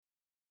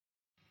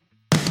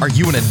Are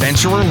you an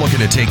adventurer looking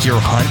to take your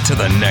hunt to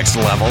the next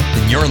level?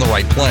 Then you're in the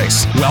right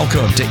place.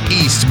 Welcome to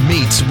East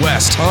Meets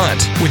West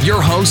Hunt with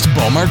your host,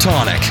 Bo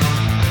Martonic.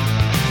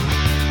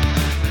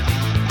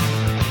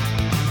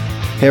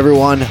 Hey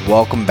everyone,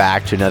 welcome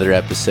back to another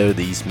episode of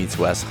the East Meets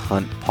West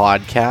Hunt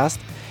podcast.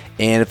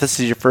 And if this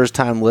is your first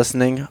time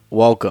listening,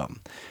 welcome.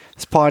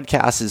 This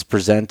podcast is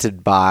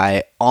presented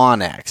by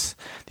onX.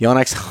 The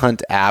onX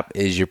Hunt app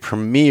is your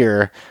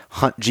premier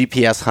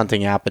GPS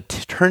hunting app. It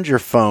turns your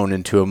phone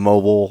into a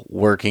mobile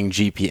working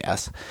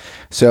GPS.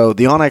 So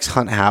the onX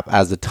Hunt app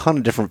has a ton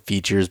of different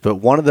features, but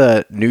one of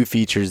the new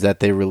features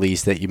that they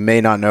released that you may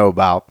not know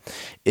about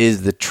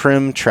is the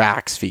trim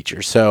tracks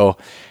feature. So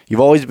you've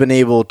always been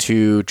able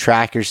to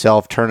track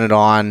yourself, turn it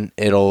on,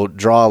 it'll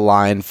draw a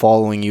line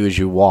following you as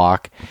you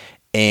walk.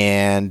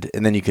 And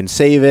then you can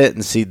save it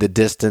and see the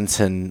distance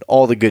and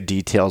all the good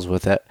details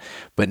with it.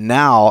 But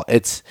now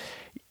it's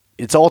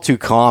all too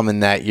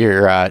common that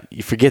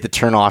you forget to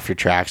turn off your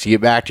tracks. You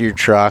get back to your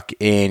truck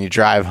and you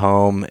drive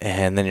home,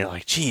 and then you're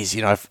like, geez,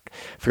 I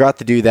forgot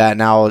to do that.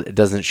 Now it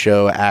doesn't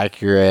show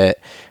accurate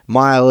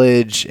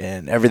mileage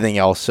and everything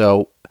else.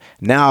 So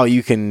now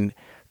you can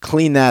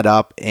clean that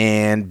up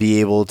and be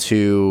able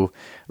to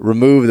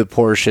remove the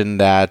portion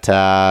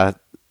that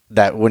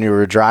when you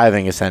were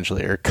driving,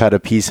 essentially, or cut a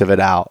piece of it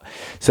out.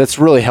 So it's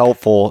really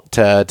helpful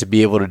to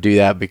be able to do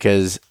that,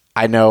 because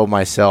I know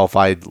myself,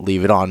 I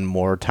leave it on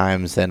more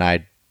times than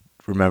I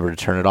remember to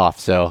turn it off.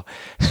 So,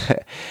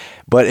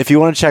 but if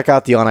you want to check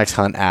out the onX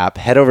Hunt app,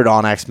 head over to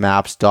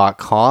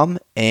onxmaps.com,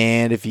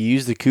 and if you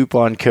use the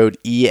coupon code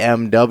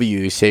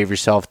EMW, save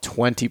yourself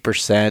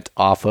 20%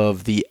 off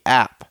of the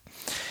app.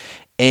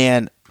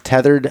 And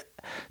Tethered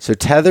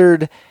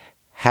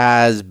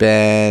has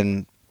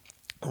been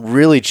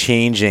really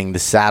changing the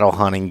saddle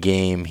hunting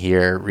game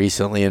here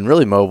recently, and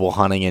really mobile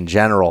hunting in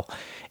general.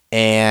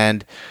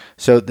 And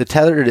so the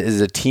Tethered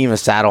is a team of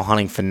saddle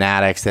hunting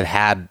fanatics that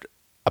had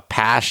a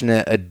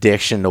passionate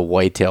addiction to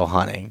whitetail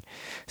hunting.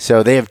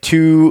 So they have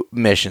two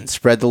missions: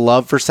 spread the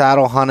love for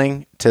saddle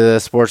hunting to the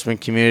sportsman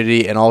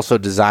community, and also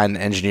design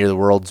and engineer the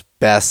world's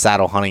best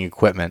saddle hunting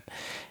equipment.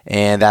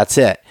 And that's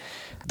it.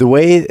 The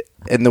way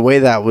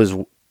that was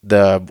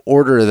the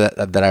order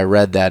that I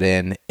read that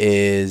in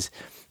is: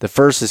 the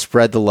first is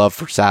spread the love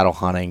for saddle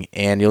hunting,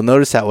 and you'll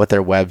notice that with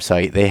their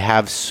website, they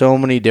have so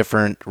many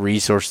different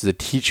resources to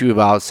teach you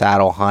about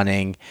saddle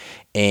hunting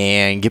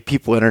and get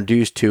people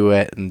introduced to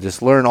it and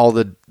just learn all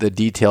the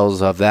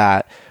details of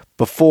that,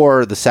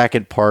 before the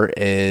second part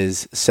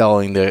is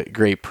selling the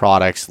great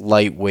products,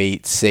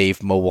 lightweight,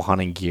 safe mobile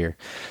hunting gear.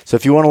 So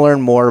if you want to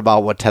learn more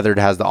about what Tethered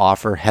has to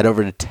offer, head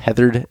over to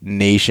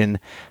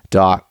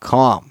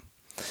tetherednation.com.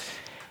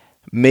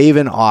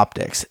 Maven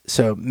Optics.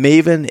 So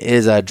Maven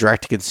is a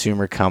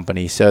direct-to-consumer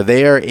company. So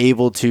they are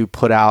able to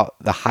put out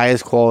the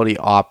highest quality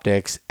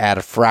optics at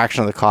a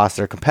fraction of the cost of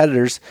their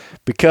competitors,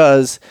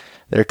 because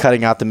they're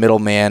cutting out the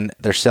middleman.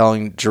 They're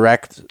selling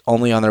direct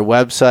only on their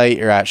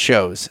website or at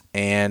shows.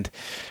 And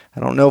I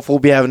don't know if we'll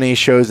be having any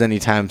shows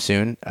anytime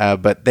soon,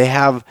 but they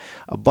have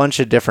a bunch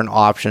of different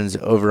options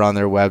over on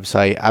their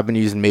website. I've been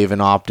using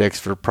Maven Optics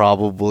for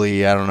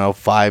probably,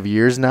 5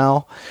 years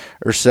now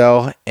or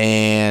so.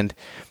 And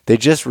they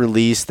just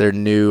released their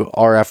new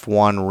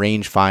RF1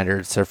 rangefinder.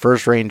 It's their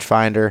first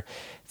rangefinder.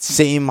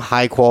 Same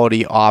high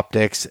quality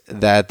optics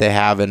that they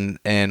have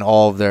in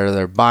all of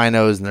their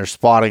binos and their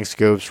spotting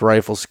scopes,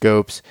 rifle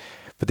scopes,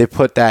 but they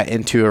put that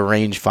into a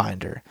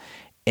rangefinder.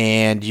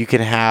 And you can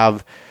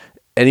have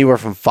anywhere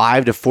from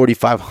 5 to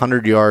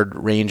 4,500 yard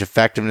range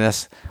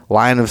effectiveness,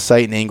 line of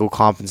sight and angle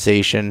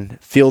compensation,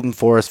 field and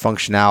forest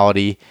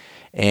functionality.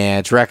 And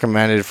it's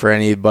recommended for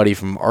anybody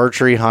from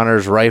archery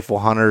hunters, rifle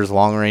hunters,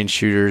 long-range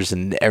shooters,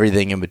 and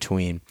everything in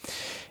between.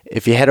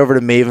 If you head over to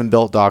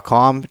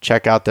mavenbuilt.com,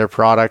 check out their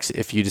products.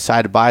 If you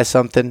decide to buy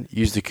something,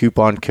 use the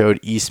coupon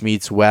code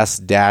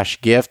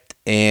EastMeetsWest-gift,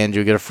 and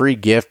you'll get a free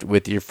gift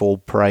with your full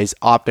price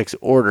optics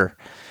order.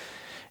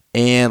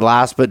 And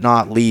last but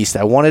not least,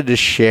 I wanted to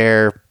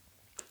share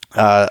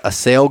a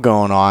sale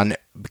going on,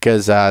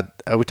 because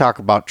we talk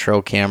about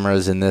trail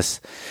cameras in this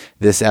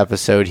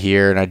episode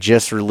here, and I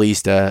just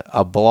released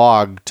a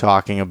blog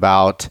talking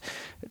about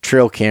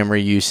trail camera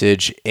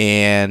usage.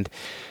 And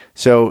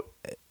so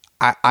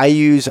I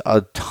use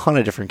a ton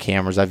of different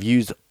cameras. I've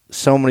used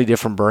so many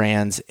different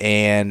brands,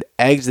 and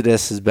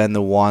Exodus has been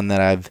the one that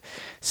I've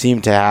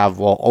seemed to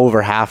have,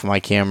 over half of my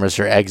cameras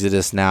are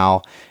Exodus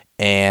now,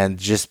 and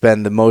just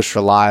been the most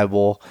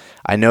reliable.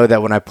 I know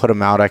that when I put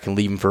them out, I can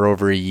leave them for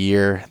over a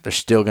year. They're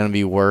still going to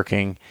be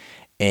working.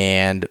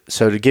 And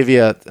so to give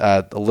you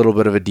a little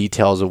bit of a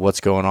details of what's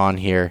going on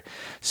here.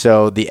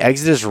 So the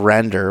Exodus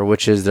Render,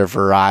 which is their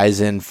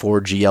Verizon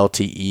 4G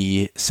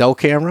LTE cell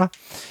camera,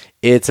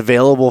 it's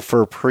available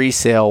for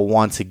pre-sale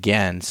once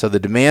again. So the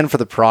demand for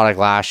the product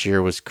last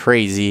year was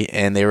crazy,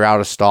 and they were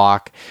out of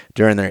stock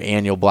during their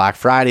annual Black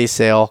Friday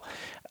sale.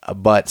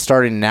 But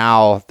starting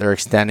now, they're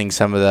extending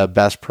some of the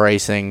best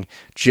pricing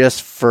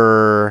just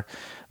for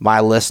my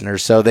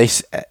listeners. So they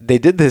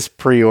did this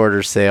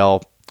pre-order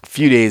sale a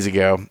few days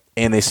ago,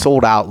 and they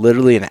sold out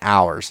literally in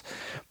hours.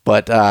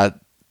 But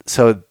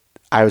so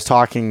I was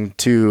talking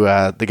to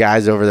the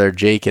guys over there,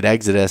 Jake at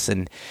Exodus,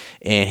 and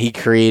he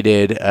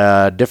created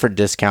a different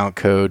discount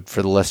code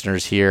for the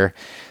listeners here.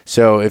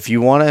 So if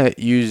you want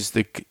to use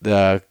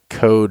the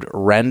code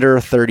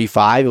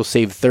RENDER35, you'll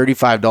save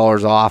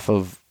 $35 off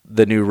of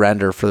the new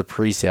Render for the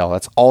pre-sale.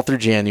 That's all through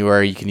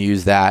January. You can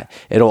use that.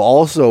 It'll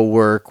also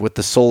work with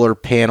the solar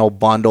panel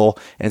bundle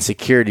and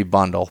security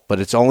bundle, but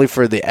it's only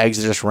for the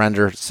Exodus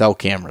Render cell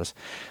cameras.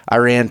 I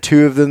ran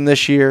 2 of them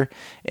this year,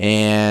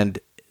 and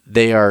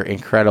they are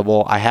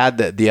incredible. I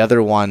had the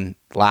other one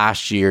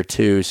last year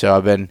too, so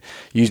I've been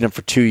using them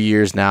for 2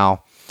 years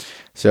now.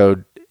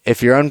 So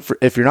if you're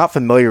not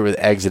familiar with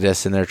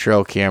Exodus and their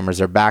trail cameras,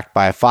 they're backed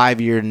by a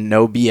 5-year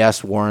no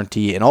BS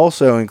warranty and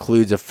also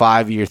includes a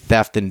 5-year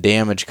theft and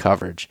damage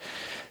coverage.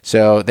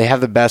 So they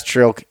have the best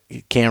trail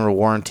camera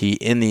warranty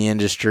in the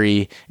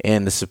industry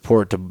and the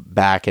support to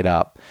back it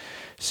up.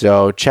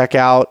 So check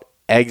out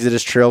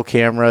Exodus trail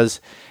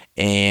cameras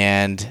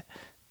and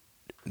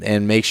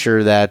make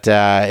sure that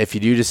if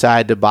you do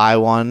decide to buy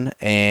one,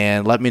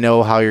 and let me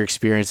know how your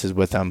experience is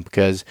with them,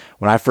 because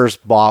when I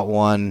first bought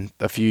one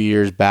a few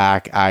years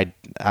back,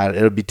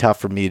 it would be tough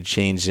for me to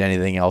change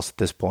anything else at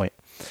this point.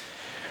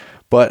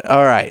 But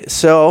all right,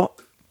 so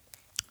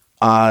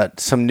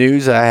some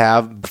news I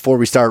have before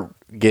we start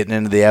getting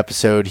into the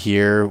episode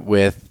here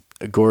with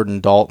Gordon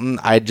Dalton.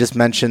 I just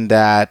mentioned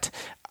that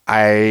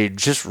I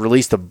just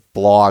released a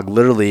blog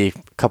literally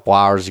a couple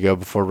hours ago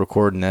before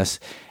recording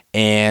this,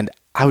 and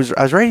I was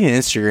writing an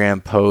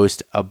Instagram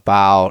post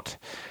about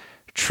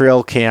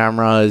trail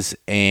cameras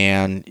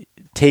and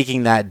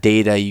taking that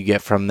data you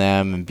get from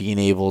them and being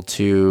able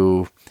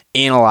to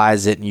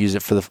analyze it and use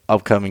it for the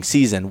upcoming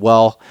season.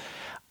 Well,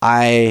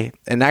 I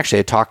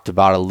talked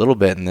about it a little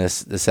bit in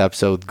this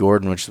episode with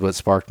Gordon, which is what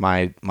sparked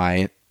my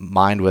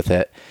mind with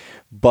it.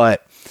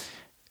 But,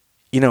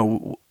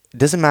 it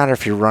doesn't matter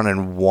if you're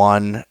running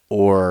 1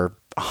 or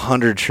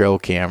 100 trail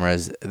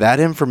cameras,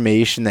 that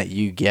information that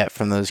you get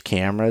from those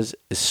cameras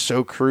is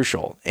so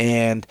crucial.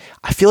 And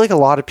I feel like a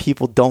lot of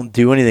people don't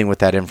do anything with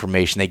that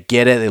information. They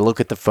get it, they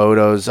look at the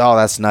photos, oh,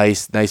 that's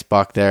nice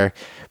buck there,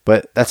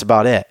 but that's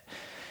about it.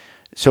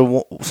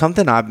 So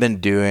something I've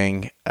been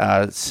doing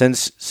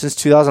since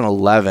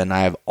 2011, I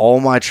have all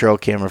my trail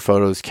camera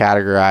photos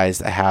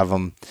categorized. I have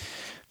them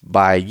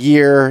by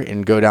year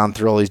and go down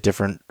through all these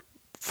different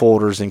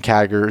folders and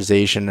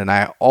categorization. And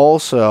I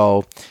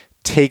also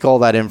take all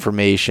that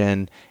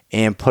information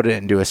and put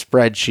it into a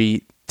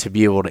spreadsheet to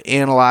be able to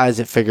analyze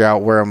it, figure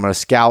out where I'm going to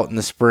scout in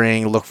the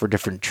spring, look for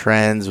different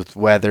trends with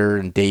weather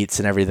and dates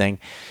and everything.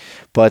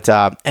 But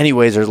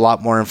anyways, there's a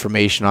lot more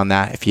information on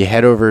that. If you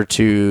head over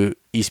to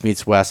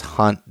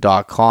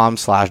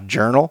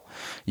eastmeetswesthunt.com/journal,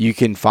 you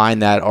can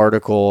find that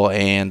article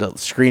and a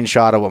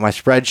screenshot of what my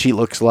spreadsheet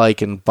looks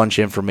like and a bunch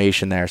of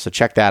information there. So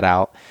check that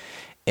out.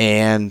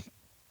 And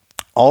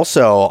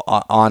also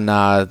on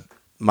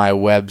my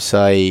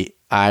website,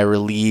 I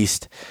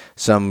released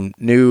some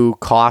new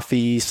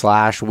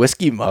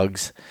coffee/whiskey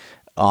mugs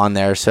on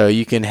there. So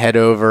you can head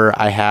over.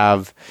 I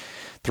have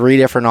 3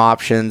 different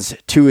options,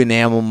 2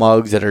 enamel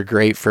mugs that are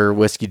great for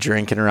whiskey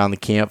drinking around the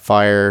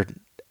campfire,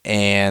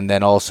 and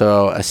then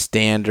also a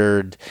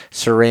standard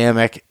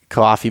ceramic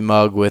coffee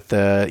mug with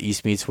the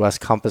East Meets West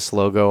Compass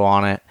logo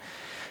on it.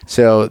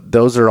 So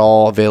those are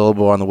all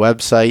available on the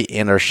website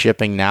and are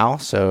shipping now.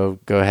 So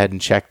go ahead and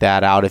check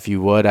that out if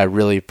you would. I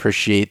really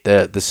appreciate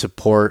the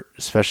support,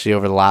 especially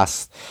over the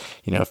last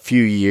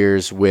few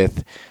years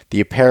with the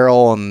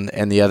apparel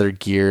and the other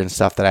gear and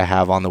stuff that I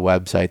have on the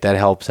website. That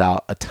helps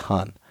out a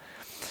ton.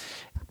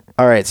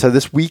 All right, so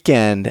this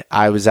weekend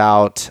I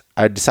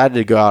decided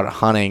to go out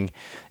hunting,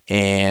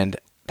 and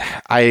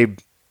I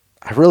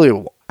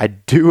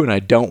do and I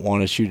don't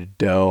want to shoot a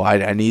doe.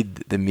 I need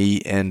the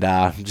meat, and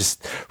I'm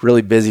just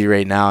really busy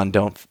right now and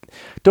don't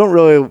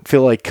really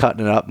feel like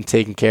cutting it up and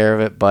taking care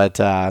of it. But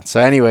so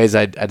anyways,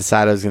 I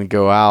decided I was going to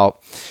go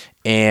out,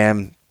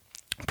 and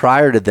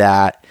prior to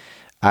that,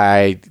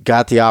 I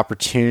got the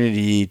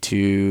opportunity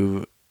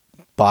to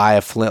buy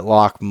a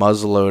flintlock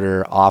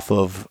muzzleloader off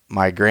of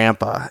my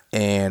grandpa,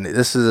 and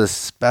this is a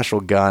special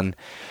gun.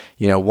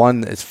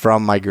 One is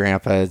from my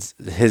grandpa. It's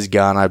his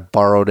gun. I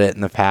borrowed it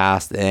in the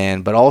past,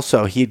 but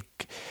also he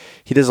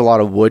does a lot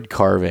of wood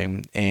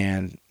carving,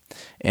 and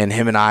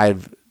him and I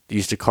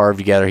used to carve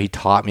together. He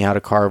taught me how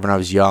to carve when I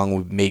was young.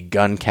 We made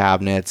gun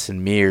cabinets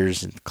and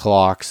mirrors and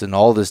clocks and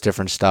all this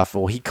different stuff.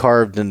 Well, he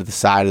carved into the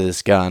side of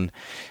this gun,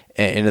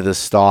 into the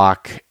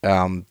stock.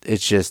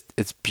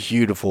 It's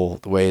beautiful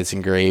the way it's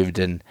engraved,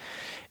 and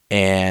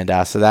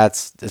so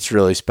it's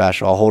really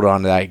special. I'll hold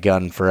on to that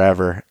gun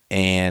forever.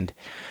 And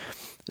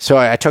so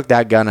I took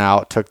that gun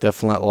out, took the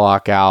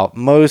flintlock out,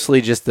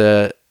 mostly just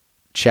to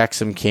check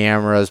some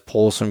cameras,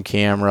 pull some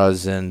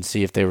cameras, and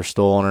see if they were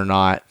stolen or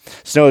not.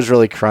 Snow was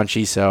really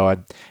crunchy, so I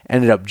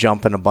ended up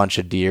jumping a bunch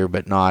of deer,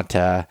 but not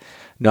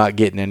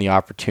getting any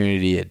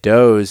opportunity at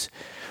does.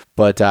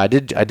 But I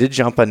did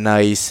jump a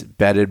nice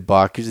bedded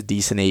buck. It was a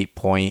decent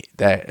 8-point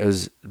that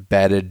was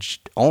bedded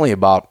only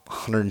about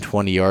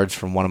 120 yards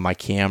from one of my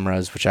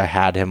cameras, which I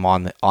had him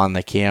on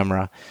the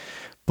camera.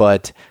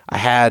 but I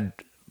had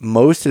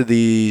most of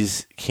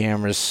these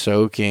cameras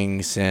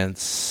soaking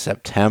since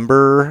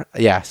September.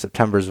 Yeah,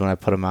 September is when I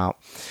put them out.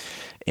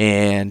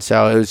 And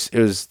so it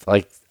was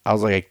like I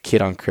was like a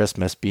kid on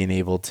Christmas being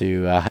able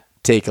to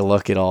take a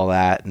look at all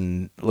that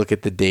and look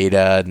at the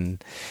data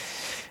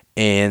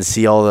and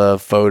see all the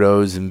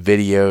photos and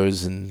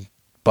videos and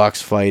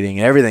bucks fighting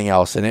and everything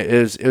else. And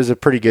it was a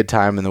pretty good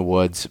time in the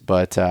woods.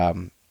 But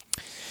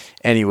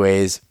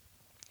anyways,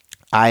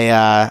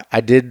 I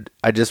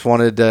just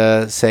wanted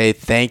to say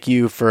thank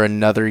you for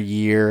another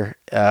year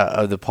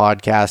of the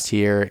podcast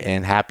here,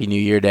 and Happy New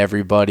Year to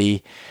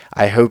everybody.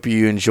 I hope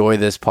you enjoy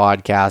this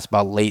podcast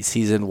about late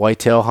season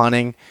whitetail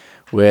hunting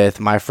with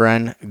my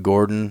friend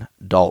Gordon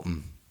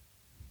Dalton.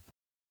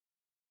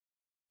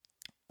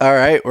 All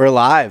right, we're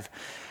live.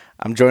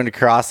 I'm joined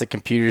across the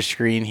computer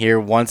screen here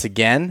once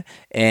again,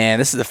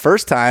 and this is the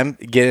first time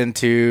getting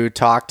to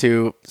talk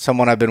to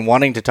someone I've been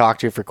wanting to talk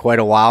to for quite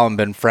a while and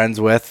been friends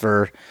with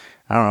for,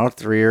 I don't know,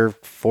 3 or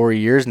 4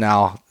 years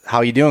now.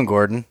 How you doing,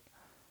 Gordon?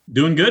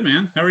 Doing good,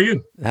 man. How are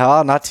you?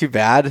 Oh, not too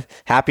bad.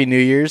 Happy New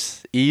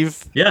Year's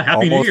Eve. Yeah,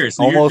 Happy New Year's.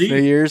 Almost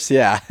New Year's,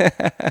 yeah.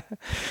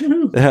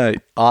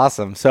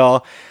 Awesome.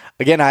 So,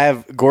 again, I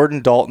have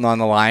Gordon Dalton on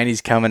the line.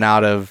 He's coming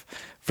out of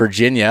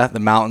Virginia, the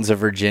mountains of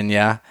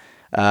Virginia.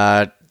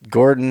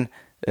 Gordon,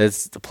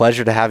 it's a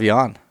pleasure to have you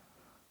on.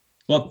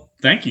 Well,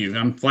 thank you.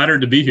 I'm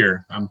flattered to be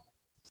here. I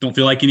don't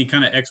feel like any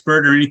kind of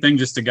expert or anything,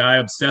 just a guy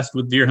obsessed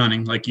with deer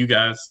hunting like you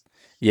guys.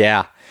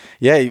 Yeah.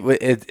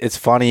 It's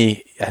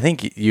funny. I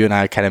think you and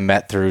I kind of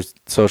met through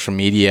social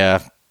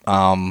media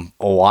a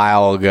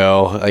while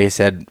ago. Like I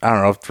said, I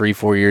don't know,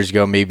 3-4 years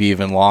ago, maybe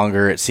even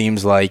longer, it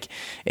seems like.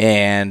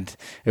 And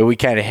we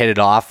kind of hit it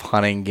off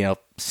hunting,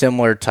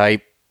 similar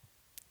type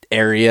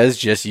areas.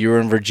 Just you were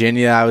in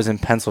Virginia, I was in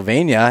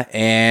Pennsylvania,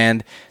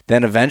 and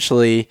then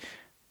eventually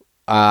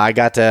I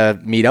got to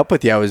meet up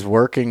with you. I was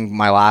working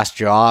my last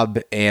job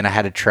and I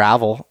had to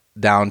travel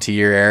down to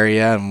your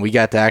area, and I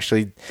got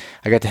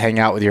to hang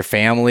out with your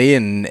family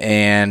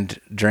and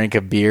drink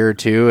a beer or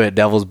two at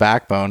Devil's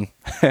Backbone.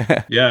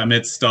 Yeah,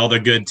 amidst all the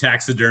good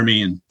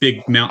taxidermy and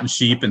big mountain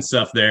sheep and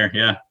stuff there.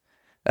 Yeah.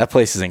 That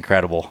place is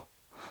incredible.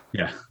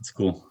 Yeah, it's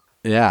cool.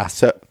 Yeah.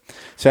 So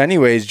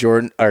anyways,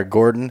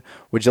 Gordon,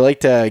 would you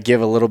like to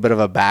give a little bit of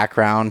a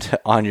background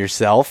on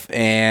yourself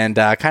and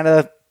kind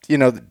of,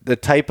 the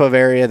type of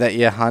area that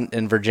you hunt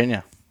in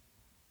Virginia?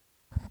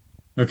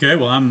 Okay.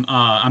 Well,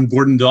 I'm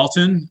Gordon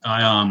Dalton.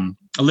 I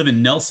live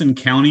in Nelson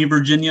County,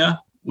 Virginia,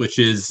 which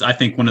is, I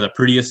think, one of the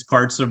prettiest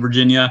parts of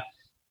Virginia.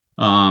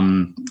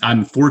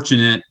 I'm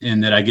fortunate in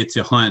that I get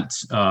to hunt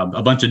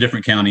a bunch of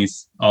different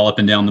counties all up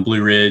and down the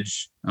Blue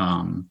Ridge.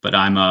 But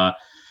I'm a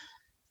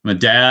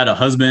dad, a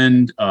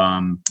husband,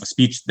 a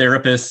speech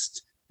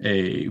therapist,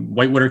 a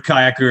whitewater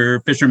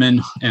kayaker,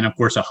 fisherman, and of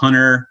course a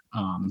hunter,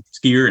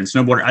 skier and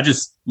snowboarder. I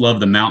just love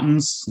the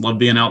mountains, love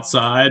being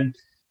outside,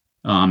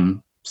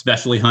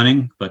 especially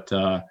hunting. But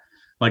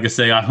like I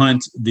say, I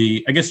hunt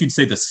I guess you'd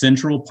say the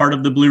central part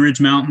of the Blue Ridge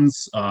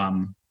Mountains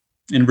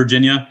in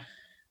Virginia.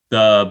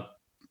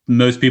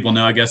 Most people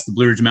know, I guess, the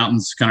Blue Ridge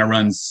Mountains kind of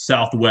runs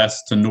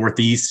southwest to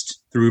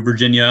northeast through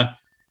Virginia,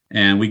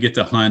 and we get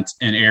to hunt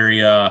an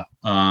area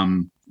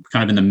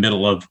kind of in the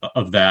middle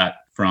of that,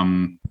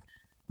 from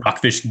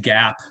Rockfish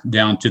Gap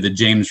down to the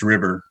James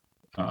River.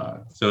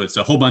 So it's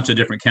a whole bunch of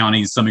different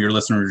counties. Some of your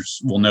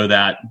listeners will know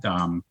that.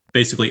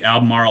 Basically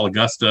Albemarle,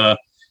 Augusta,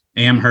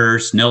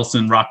 Amherst,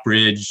 Nelson,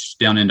 Rockbridge,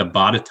 down into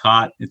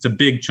Botetourt. It's a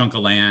big chunk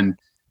of land.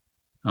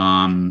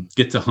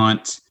 Get to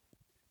hunt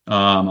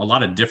a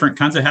lot of different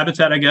kinds of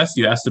habitat, I guess.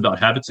 You asked about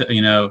habitat,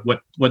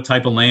 what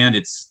type of land.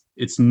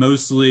 It's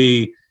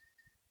mostly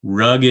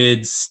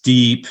rugged,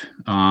 steep,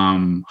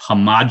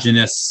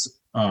 homogeneous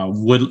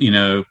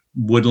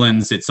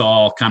woodlands. It's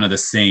all kind of the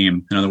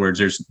same. In other words,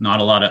 there's not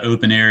a lot of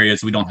open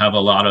areas. We don't have a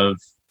lot of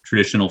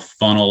traditional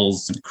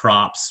funnels and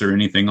crops or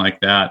anything like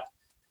that.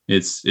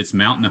 It's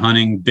mountain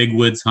hunting, big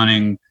woods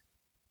hunting.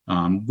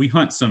 We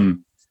hunt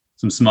some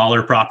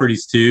smaller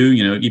properties too,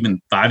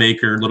 even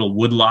 5-acre little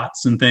wood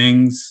lots and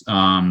things.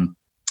 I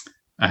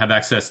have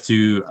access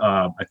to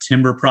a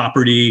timber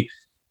property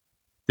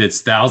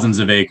that's thousands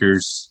of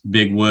acres,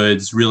 big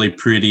woods, really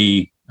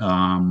pretty.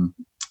 I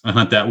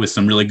hunt that with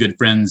some really good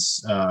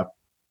friends.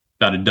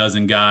 About a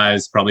dozen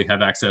guys probably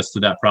have access to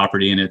that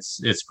property, and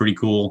it's pretty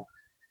cool.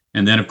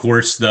 And then, of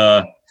course,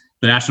 the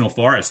National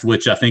Forest,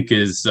 which I think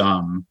is,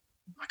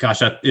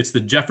 it's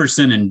the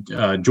Jefferson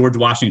and George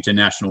Washington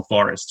National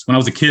Forest. When I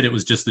was a kid, it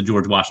was just the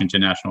George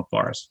Washington National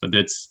Forest, but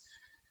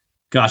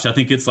I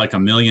think it's like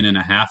 1.5 million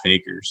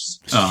acres.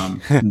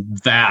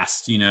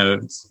 Vast,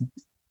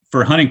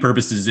 for hunting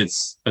purposes,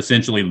 it's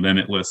essentially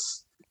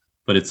limitless,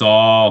 but it's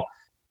all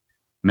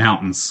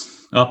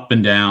mountains up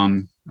and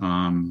down,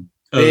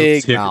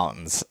 big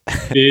mountains,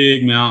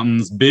 big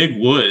mountains, big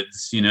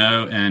woods,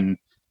 and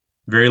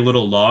very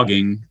little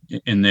logging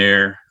in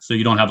there. So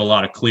you don't have a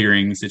lot of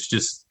clearings. It's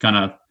just kind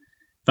of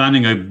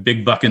finding a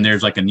big buck in there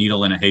is like a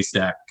needle in a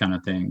haystack kind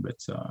of thing.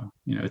 But,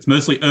 it's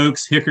mostly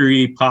oaks,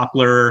 hickory,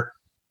 poplar.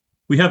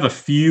 We have a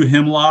few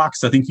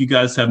hemlocks. I think you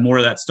guys have more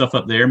of that stuff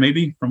up there,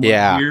 maybe from what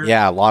I hear.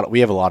 Yeah, we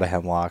have a lot of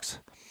hemlocks.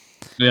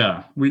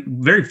 Yeah, we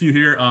very few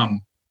here.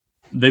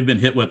 They've been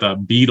hit with a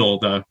beetle.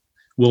 The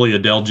woolly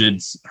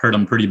adelgids hurt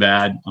them pretty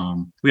bad.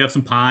 We have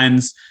some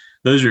pines.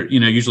 Those are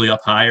usually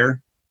up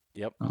higher.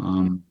 Yep.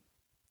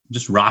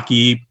 Just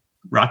rocky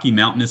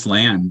mountainous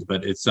land,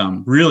 but it's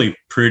really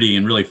pretty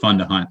and really fun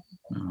to hunt.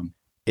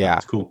 Yeah,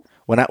 it's cool.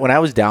 When I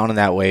was down in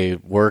that way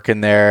working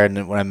there,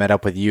 and when I met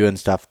up with you and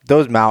stuff,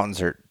 those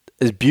mountains are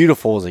as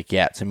beautiful as it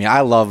gets. I mean,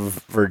 I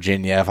love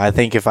Virginia.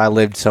 If I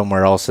lived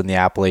somewhere else in the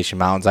Appalachian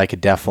Mountains, I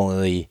could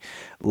definitely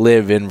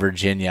live in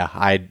Virginia.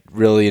 I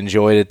really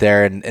enjoyed it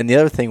there. And the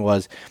other thing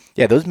was,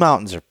 yeah, those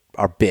mountains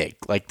are big.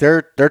 Like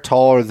they're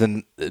taller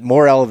than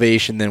more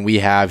elevation than we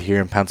have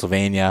here in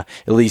Pennsylvania,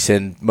 at least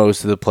in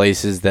most of the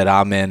places that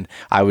I'm in.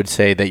 I would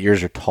say that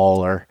yours are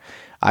taller.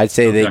 I'd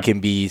say they can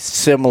be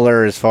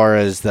similar as far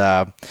as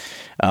the,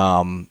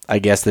 I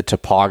guess the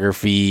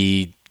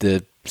topography,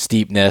 the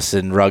steepness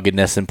and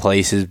ruggedness in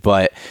places,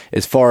 but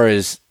as far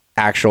as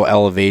actual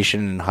elevation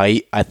and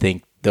height, I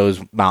think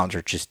those mountains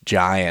are just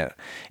giant.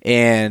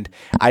 And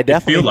I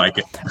definitely feel like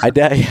it. I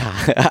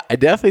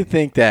definitely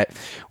think that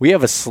we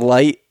have a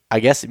slight, I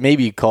guess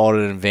maybe you call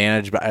it an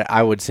advantage, but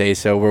I would say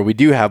so, where we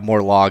do have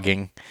more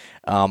logging.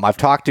 I've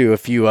talked to a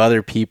few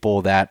other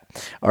people that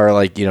are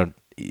like, down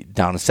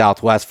in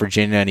Southwest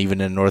Virginia and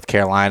even in North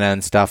Carolina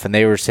and stuff, and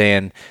they were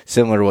saying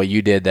similar to what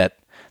you did, that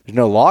there's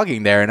no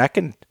logging there, and I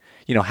can,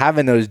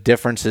 having those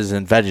differences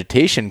in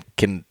vegetation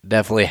can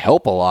definitely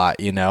help a lot,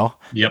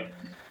 Yep.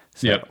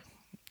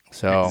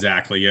 So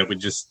exactly. Yeah, we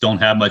just don't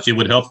have much. It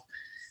would help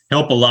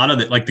a lot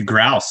of it. Like the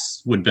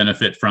grouse would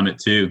benefit from it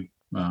too.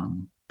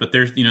 But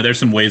there's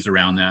some ways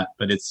around that,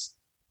 but it's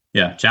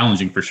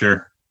challenging for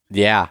sure.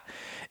 Yeah.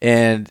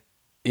 And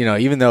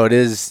even though it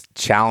is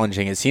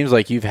challenging, it seems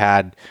like you've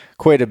had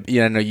quite a,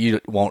 you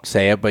won't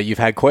say it, but you've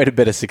had quite a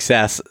bit of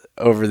success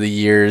over the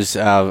years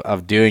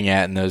of doing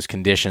it in those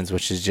conditions,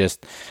 which is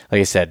just,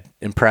 like I said,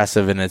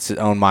 impressive in its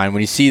own mind.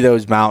 When you see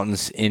those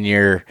mountains in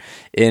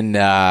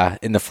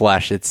the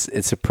flesh,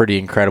 it's a pretty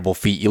incredible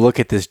feat. You look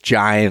at this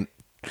giant,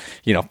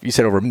 you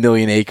said over 1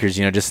 million acres,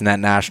 just in that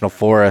national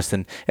forest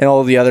and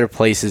all the other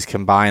places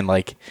combined,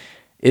 like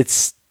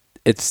it's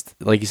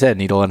like you said,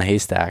 needle in a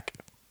haystack.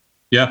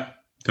 Yeah.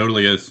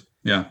 Totally is.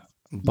 Yeah.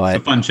 But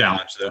it's a fun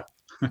challenge though.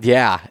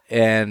 Yeah.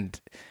 And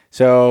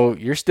so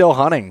you're still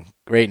hunting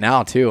right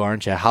now too,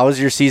 aren't you? How has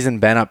your season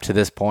been up to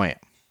this point?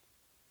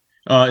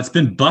 It's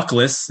been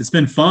buckless. It's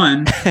been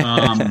fun.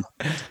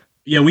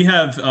 We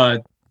have,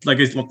 like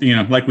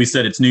we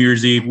said, it's New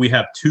Year's Eve. We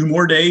have 2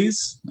 more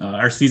days.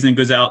 Our season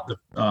goes out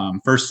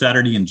the first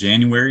Saturday in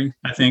January,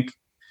 I think.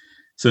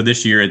 So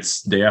this year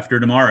it's day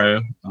after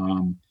tomorrow.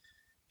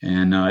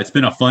 And it's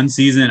been a fun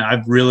season.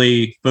 I've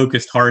really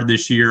focused hard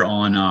this year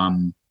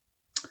on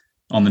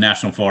the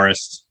national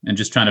forest and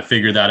just trying to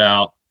figure that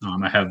out.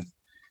 I have,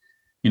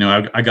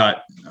 I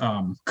got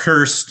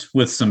cursed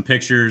with some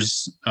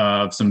pictures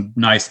of some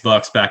nice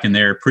bucks back in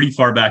there, pretty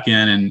far back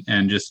in,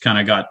 and just kind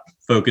of got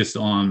focused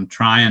on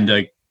trying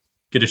to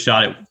get a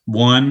shot at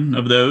one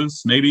of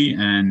those maybe.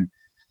 And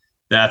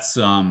that's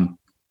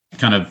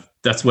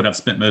that's what I've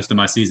spent most of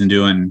my season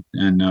doing.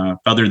 And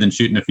other than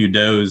shooting a few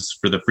does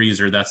for the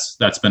freezer,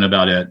 that's been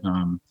about it.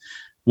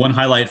 One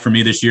highlight for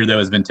me this year, though,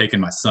 has been taking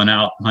my son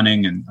out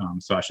hunting. And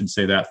so I should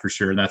say that for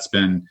sure. That's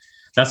been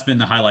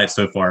the highlight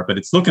so far, but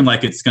it's looking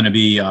like it's going to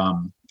be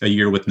a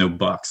year with no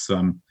bucks.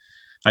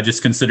 I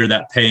just consider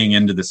that paying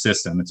into the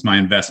system. It's my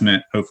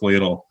investment. Hopefully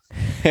it'll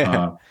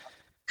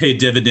pay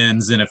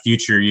dividends in a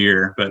future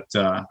year. But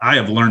I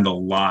have learned a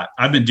lot.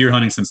 I've been deer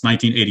hunting since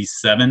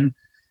 1987.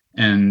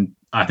 And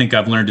I think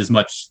I've learned as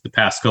much the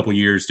past couple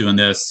years doing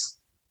this,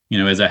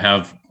 as I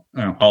have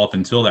all up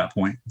until that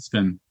point. It's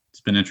been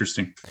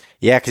interesting.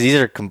 Yeah, because these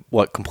are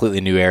completely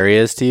new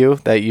areas to you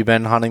that you've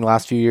been hunting the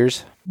last few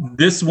years?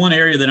 This one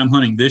area that I'm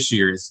hunting this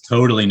year is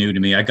totally new to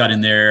me. I got in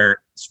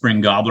there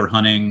spring gobbler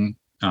hunting.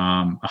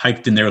 I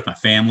hiked in there with my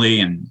family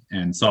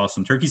and saw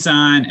some turkey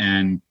sign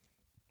and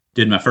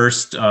did my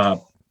first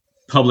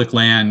public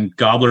land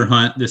gobbler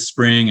hunt this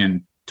spring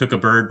and took a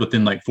bird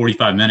within like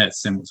 45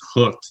 minutes and was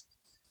hooked.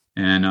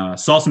 And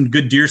saw some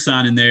good deer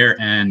sign in there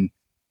and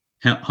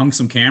hung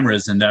some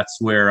cameras. And that's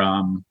where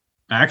I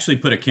actually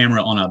put a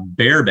camera on a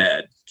bear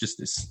bed, just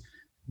this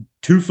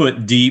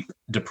 2-foot deep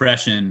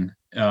depression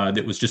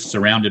that was just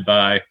surrounded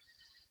by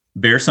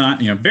bear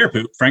sign, bear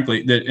poop,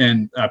 frankly.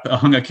 And I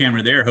hung a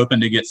camera there,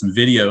 hoping to get some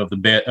video of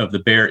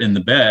the bear in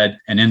the bed,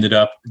 and ended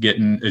up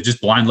getting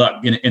just blind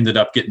luck. Ended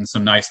up getting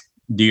some nice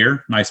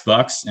deer, nice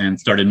bucks, and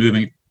started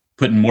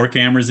putting more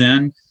cameras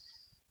in.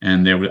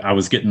 And I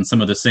was getting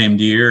some of the same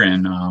deer,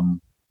 and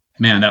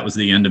man, that was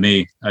the end of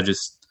me. I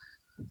just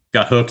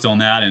got hooked on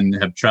that and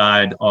have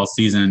tried all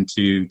season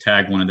to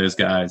tag one of those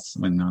guys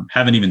when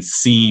haven't even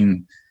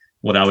seen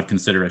what I would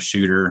consider a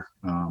shooter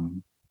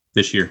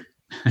this year.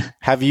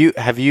 Have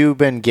you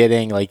been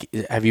getting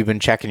have you been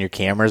checking your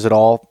cameras at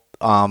all?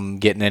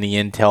 Getting any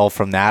intel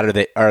from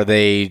that? Are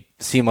they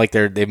seem like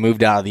they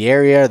moved out of the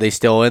area? Are they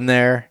still in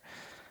there?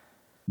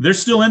 They're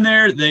still in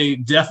there. They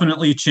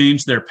definitely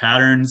changed their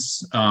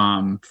patterns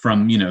from,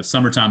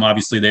 summertime.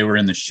 Obviously, they were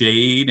in the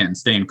shade and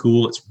staying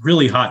cool. It's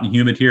really hot and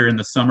humid here in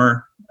the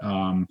summer.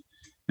 And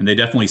they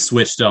definitely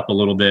switched up a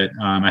little bit.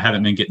 I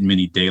haven't been getting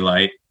many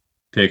daylight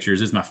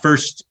pictures. It's my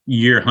first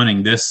year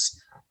hunting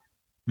this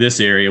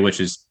area, which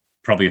is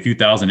probably a few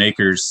thousand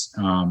acres.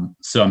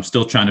 So I'm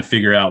still trying to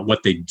figure out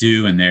what they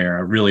do in there.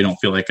 I really don't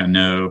feel like I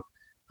know.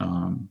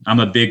 I'm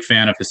a big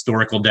fan of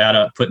historical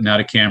data, putting out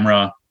a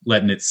camera,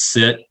 letting it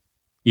sit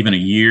even a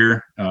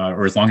year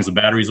or as long as the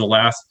batteries will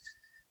last.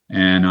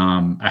 And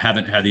I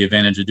haven't had the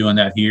advantage of doing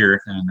that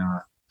here. And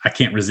I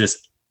can't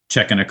resist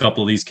checking a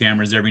couple of these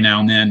cameras every now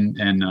and then.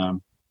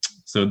 And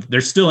so they're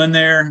still in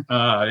there.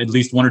 At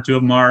least one or two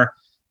of them are,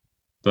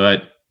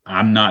 but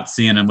I'm not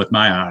seeing them with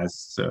my eyes.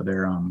 So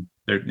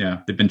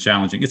they've been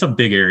challenging. It's a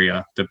big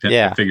area to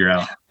figure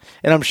out.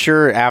 And I'm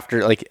sure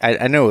after, like,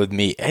 I know with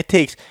me,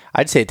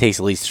 I'd say it takes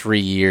at least 3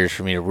 years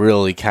for me to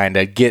really kind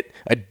of get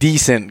a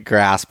decent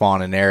grasp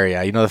on an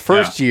area. The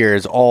first year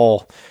is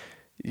all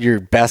your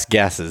best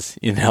guesses,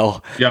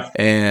 Yep.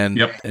 And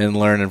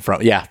learning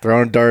from,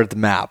 throwing a dart at the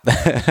map.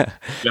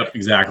 Yep,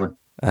 exactly.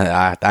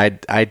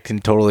 I can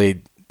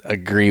totally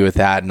agree with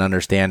that and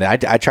understand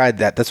it. I tried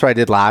that. That's what I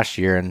did last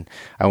year, and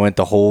I went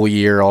the whole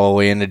year all the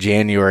way into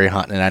January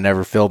hunting, and I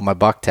never filled my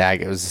buck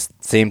tag. It was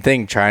the same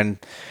thing, trying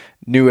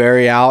new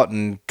area out,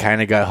 and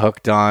kind of got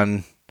hooked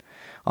on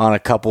a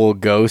couple of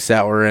ghosts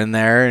that were in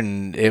there,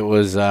 and it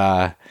was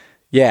it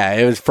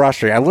was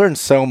frustrating. I learned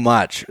so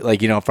much,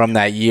 from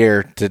that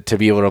year to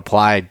be able to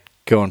apply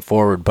going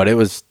forward, but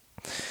it's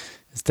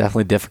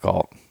definitely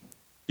difficult.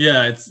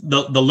 Yeah, it's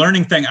the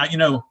learning thing.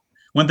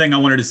 One thing I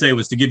wanted to say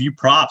was to give you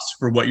props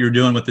for what you're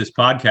doing with this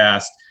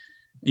podcast.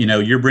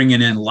 You're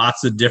bringing in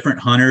lots of different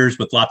hunters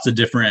with lots of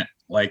different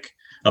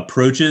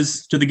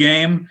approaches to the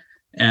game.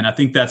 And I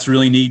think that's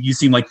really neat. You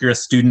seem like you're a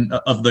student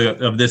of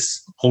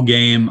this whole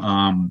game.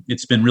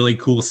 It's been really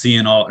cool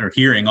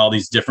hearing all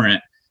these different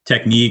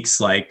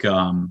techniques, like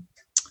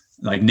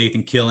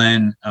Nathan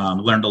Killen.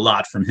 Learned a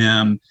lot from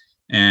him,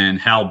 and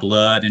Hal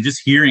Blood, and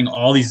just hearing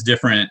all these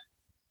different,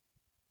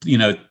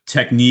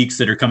 techniques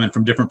that are coming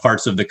from different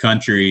parts of the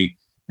country,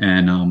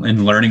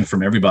 and learning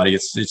from everybody.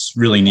 It's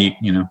really neat.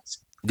 It's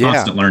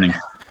constant learning.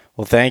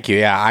 Well, thank you.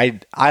 Yeah,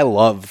 I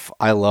love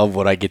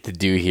what I get to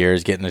do here,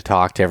 is getting to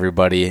talk to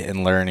everybody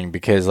and learning,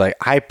 because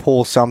I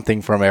pull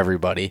something from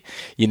everybody,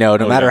 no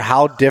matter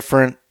how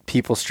different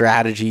people's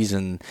strategies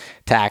and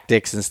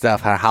tactics and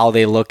stuff, how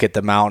they look at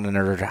the mountain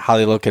or how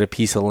they look at a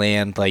piece of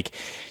land,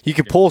 you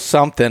can pull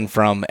something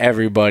from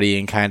everybody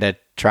and kind of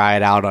try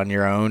it out on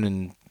your own,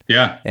 and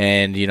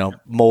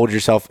mold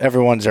yourself.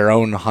 Everyone's their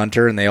own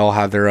hunter, and they all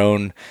have their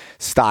own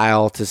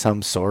style to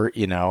some sort,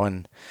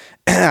 and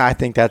I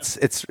think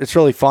it's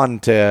really fun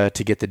to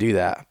get to do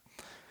that.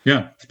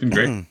 Yeah, it's been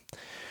great.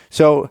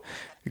 So,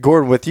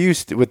 Gordon, with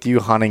you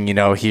hunting,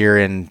 here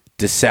in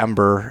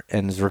December,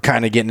 and as we're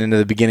kind of getting into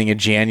the beginning of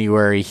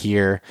January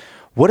here,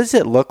 what does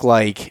it look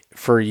like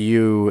for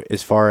you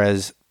as far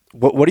as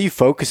what are you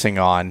focusing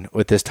on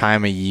with this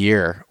time of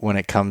year when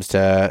it comes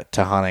to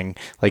hunting?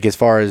 As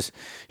far as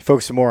you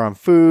focusing more on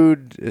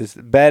food, is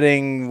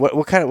bedding,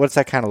 what's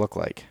that kind of look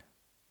like?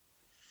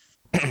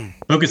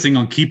 Focusing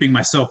on keeping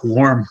myself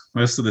warm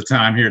most of the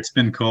time here. It's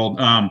been cold.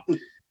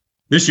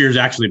 This year's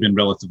actually been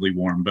relatively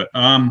warm, but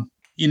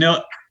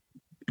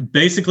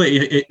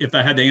basically, if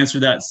I had to answer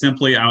that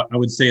simply, I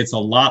would say it's a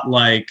lot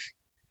like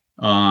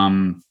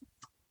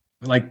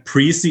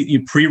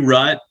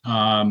pre-rut.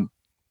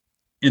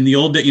 In the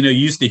old day, you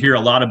used to hear a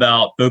lot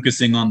about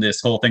focusing on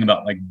this whole thing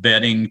about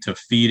bedding to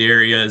feed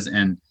areas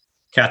and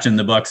catching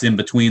the bucks in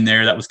between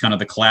there. That was kind of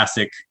the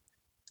classic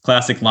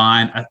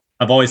line.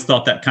 I've always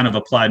thought that kind of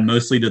applied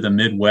mostly to the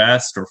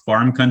Midwest or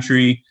farm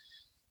country,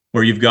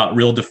 where you've got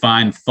real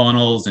defined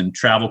funnels and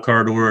travel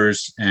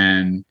corridors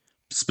and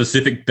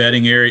specific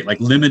bedding area,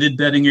 limited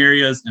bedding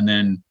areas, and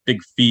then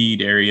big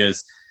feed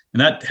areas.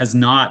 And that has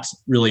not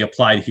really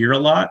applied here a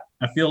lot.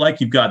 I feel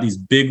like you've got these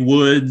big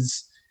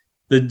woods.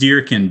 The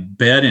deer can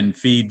bed and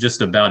feed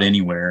just about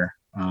anywhere,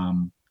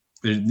 and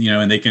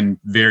they can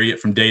vary it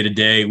from day to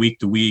day, week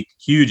to week,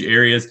 huge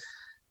areas.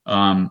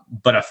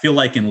 But I feel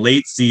like in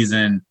late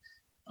season,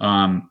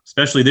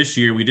 especially this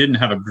year, we didn't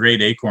have a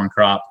great acorn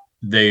crop.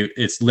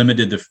 It's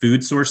limited the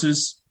food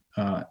sources,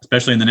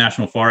 especially in the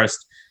national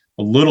forest,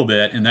 a little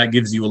bit, and that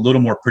gives you a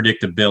little more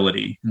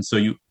predictability. And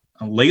so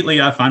lately,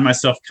 I find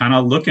myself kind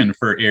of looking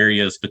for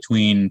areas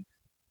between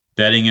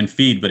bedding and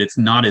feed, but it's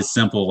not as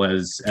simple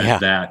as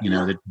that.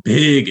 The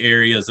big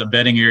areas, a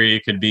bedding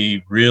area could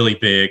be really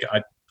big.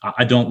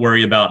 I don't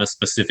worry about a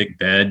specific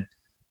bed.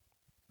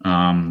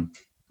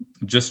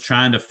 Just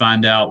trying to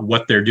find out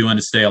what they're doing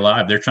to stay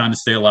alive. They're trying to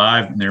stay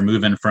alive, and they're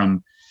moving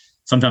from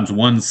sometimes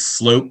one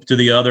slope to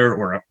the other,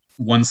 or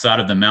one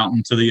side of the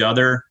mountain to the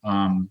other.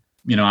 I'm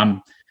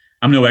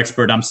no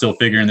expert. I'm still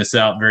figuring this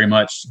out very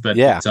much, but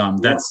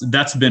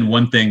that's been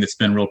one thing that's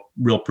been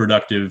real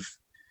productive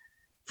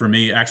for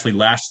me. Actually,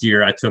 last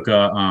year I took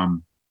a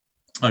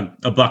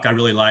buck I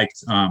really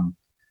liked.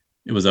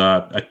 it was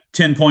a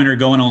 10 pointer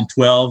going on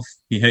 12.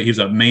 He was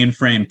a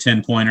mainframe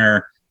 10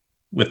 pointer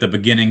with the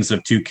beginnings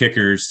of two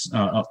kickers,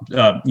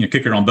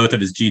 kicker on both of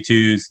his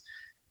G2s.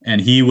 And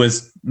he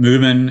was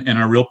moving in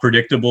a real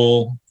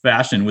predictable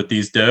fashion with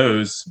these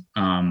does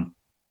when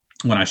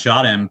I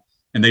shot him.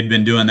 And they'd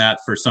been doing that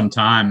for some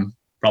time,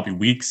 probably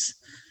weeks.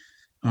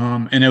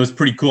 And it was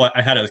pretty cool.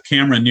 I had a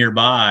camera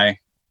nearby,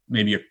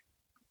 maybe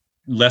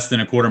less than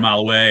a quarter mile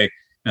away.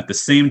 And at the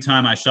same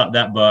time I shot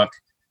that buck,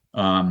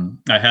 I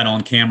had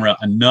on camera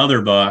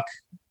another buck,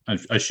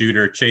 a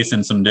shooter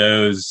chasing some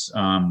does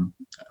on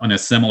a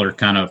similar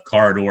kind of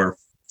corridor,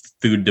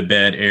 food to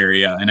bed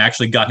area, and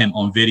actually got him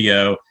on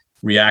video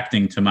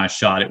reacting to my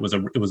shot. It was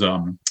a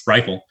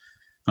rifle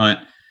hunt,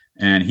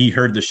 and he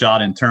heard the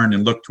shot and turned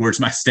and looked towards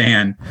my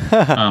stand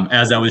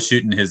as I was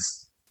shooting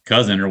his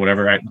cousin or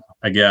whatever,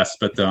 I guess.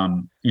 But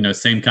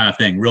same kind of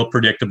thing, real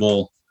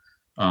predictable.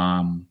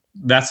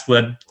 That's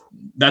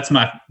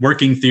my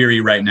working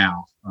theory right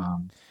now.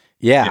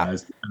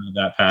 It's kind of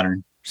that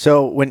pattern.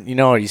 So when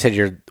you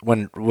said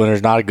when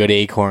there's not a good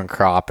acorn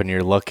crop and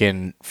you're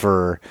looking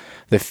for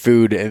the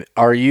food,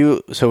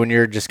 when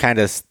you're just kind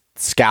of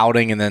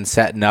scouting and then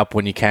setting up,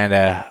 when you kind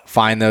of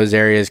find those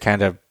areas,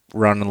 kind of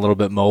run a little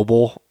bit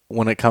mobile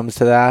when it comes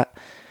to that?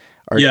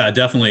 Yeah,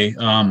 definitely.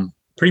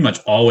 Pretty much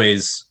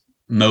always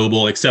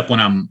mobile, except when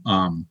I'm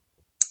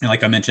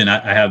like I mentioned,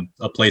 I have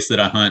a place that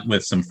I hunt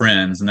with some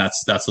friends, and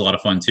that's a lot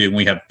of fun too.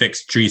 We have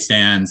fixed tree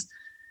stands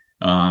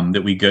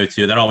that we go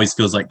to. That always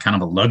feels like kind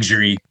of a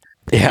luxury.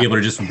 Yeah. To be able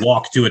to just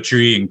walk to a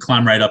tree and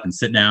climb right up and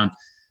sit down.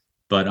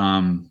 But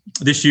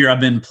this year I've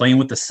been playing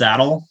with the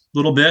saddle a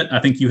little bit. I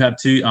think you have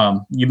too.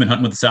 You've been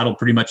hunting with the saddle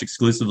pretty much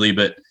exclusively,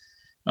 but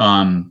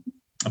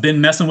I've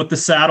been messing with the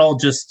saddle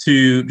just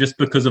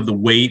because of the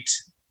weight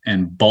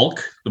and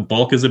bulk. The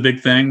bulk is a big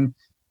thing.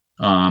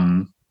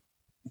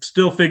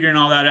 Still figuring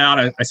all that out.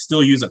 I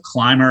still use a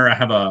climber. I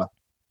have a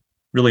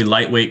really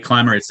lightweight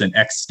climber. It's an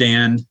X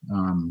stand.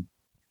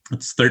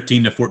 It's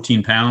 13 to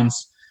 14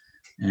 pounds.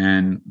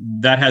 And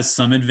that has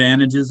some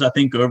advantages, I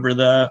think, over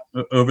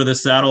the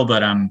saddle,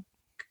 but I'm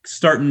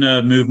starting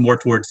to move more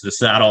towards the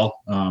saddle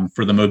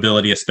for the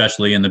mobility,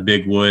 especially in the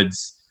big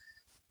woods.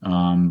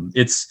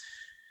 The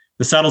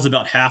saddle's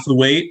about half the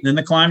weight than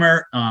the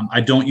climber.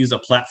 I don't use a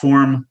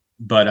platform,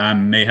 but I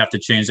may have to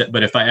change that.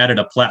 But if I added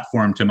a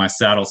platform to my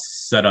saddle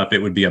setup, it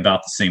would be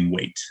about the same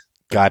weight.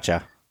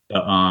 Gotcha.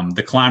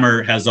 The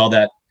climber has all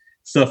that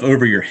stuff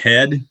over your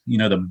head.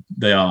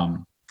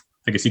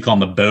 I guess you call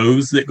them the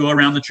bows that go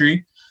around the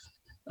tree.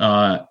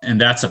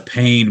 And that's a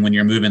pain when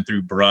you're moving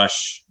through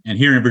brush. And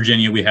here in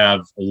Virginia, we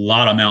have a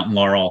lot of mountain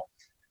laurel.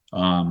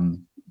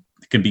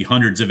 It can be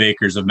hundreds of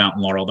acres of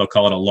mountain laurel. They'll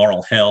call it a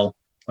laurel hell,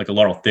 like a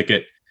laurel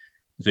thicket.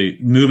 So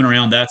moving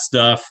around that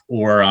stuff,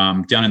 or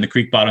down in the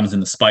creek bottoms in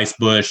the spice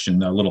bush and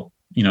the little,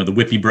 the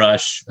whippy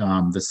brush.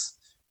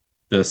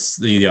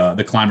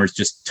 The climber is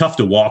just tough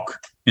to walk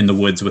in the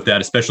woods with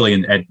that, especially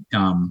in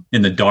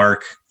the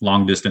dark,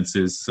 long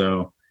distances.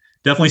 So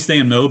definitely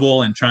staying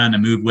mobile and trying to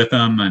move with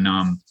them. And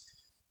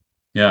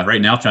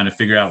right now trying to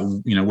figure out,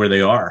 where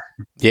they are.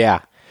 Yeah.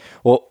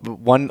 Well,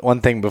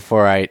 one thing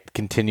before I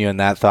continue in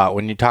that thought,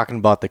 when you're talking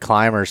about the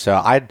climber, so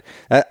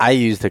I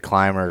used the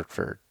climber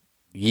for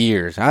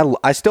years.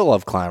 I still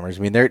love climbers.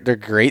 I mean, they're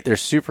great. They're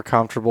super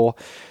comfortable.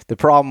 The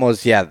problem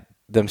was,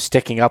 them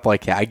sticking up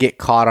like that. I get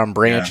caught on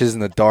branches in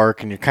the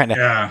dark, and you're kind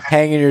of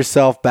hanging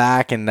yourself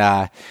back. And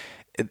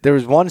there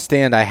was one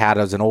stand I had.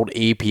 It was an old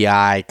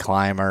API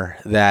climber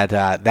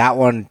that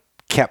one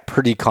kept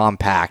pretty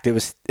compact. It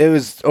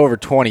was over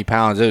 20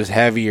 pounds. It was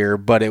heavier,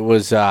 but it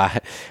was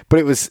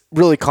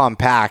really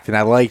compact, and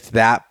I liked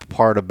that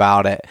part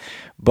about it.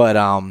 But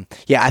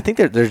I think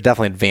there's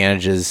definitely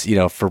advantages,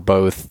 for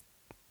both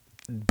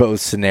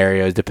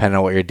scenarios depending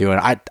on what you're doing.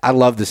 I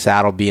love the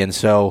saddle being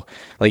so,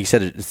 like you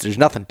said, there's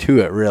nothing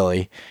to it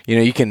really.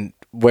 You can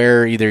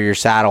wear either your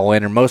saddle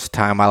in, or most of the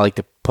time I like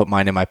to put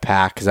mine in my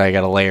pack because I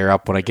got to layer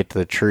up when I get to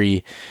the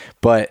tree.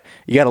 But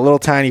you got a little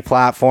tiny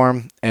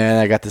platform, and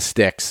I got the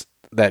sticks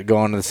that go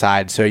on the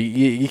side, so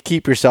you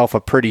keep yourself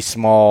a pretty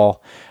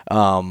small,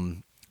 or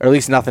at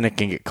least nothing that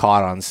can get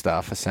caught on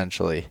stuff,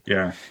 essentially.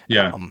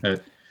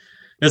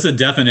 That's a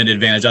definite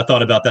advantage. I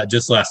thought about that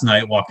just last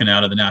night walking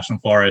out of the national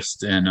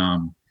forest, and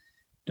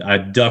I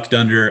ducked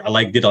under.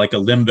 I did like a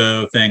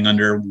limbo thing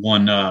under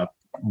one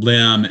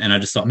limb, and I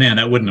just thought, man,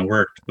 that wouldn't have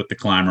worked with the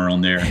climber on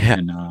there.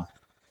 And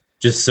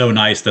just so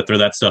nice to throw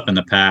that stuff in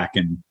the pack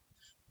and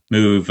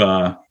move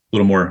a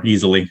little more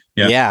easily.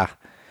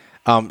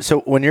 So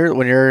when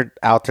you're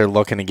out there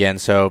looking again,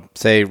 so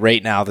say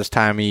right now, this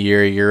time of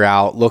year, you're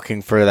out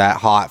looking for that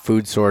hot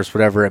food source,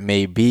 whatever it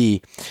may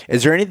be.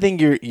 Is there anything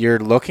you're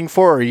looking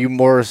for? Or are you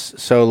more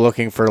so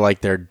looking for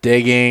like they're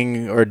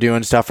digging or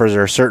doing stuff, or is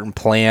there a certain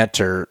plant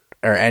or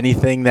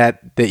anything that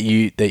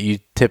you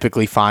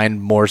typically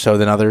find more so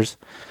than others?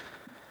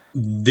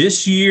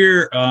 This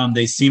year,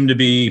 they seem to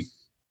be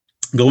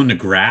going to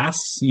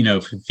grass,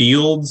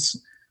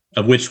 fields,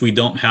 of which we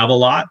don't have a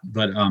lot,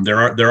 but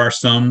there are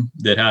some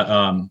that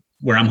have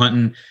where I'm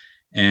hunting,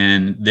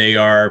 and they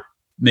are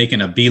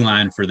making a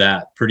beeline for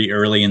that pretty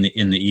early in the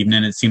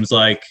evening. It seems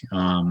like,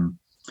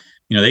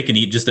 they can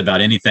eat just about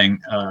anything.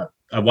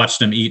 I watched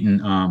them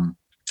eating, I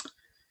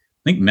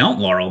think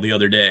mountain laurel the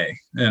other day,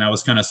 and I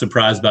was kind of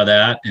surprised by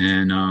that,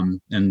 and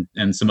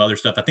some other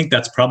stuff. I think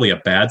that's probably a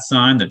bad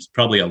sign. That's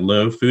probably a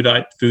low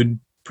food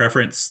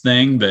preference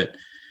thing, but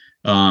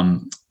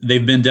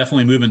they've been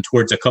definitely moving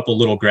towards a couple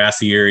little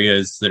grassy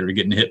areas that are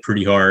getting hit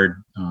pretty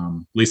hard.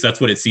 At least that's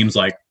what it seems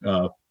like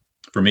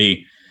for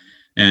me.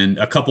 And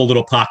a couple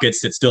little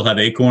pockets that still have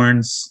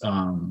acorns.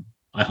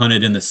 I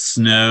hunted in the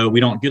snow. We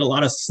don't get a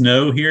lot of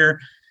snow here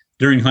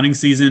during hunting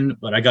season,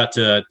 but I got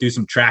to do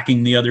some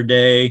tracking the other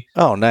day.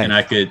 Oh, nice.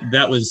 And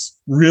that was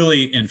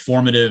really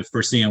informative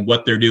for seeing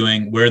what they're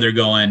doing, where they're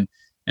going.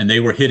 And they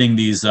were hitting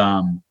these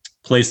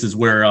places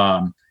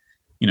where,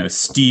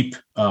 steep,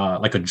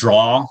 like a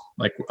draw,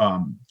 like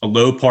a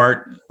low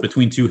part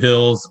between two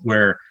hills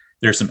where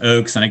there's some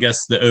oaks. And I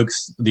guess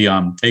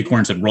the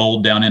acorns had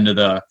rolled down into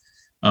the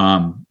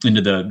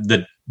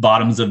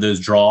bottoms of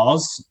those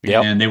draws.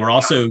 Yep. And they were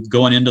also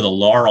going into the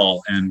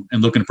laurel and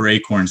looking for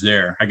acorns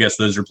there. I guess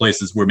those are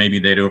places where maybe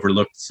they'd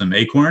overlooked some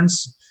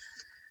acorns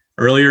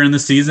earlier in the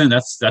season.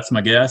 That's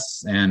my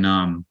guess.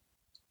 And,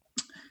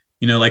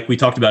 like we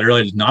talked about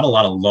earlier, there's not a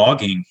lot of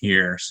logging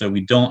here. So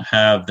we don't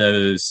have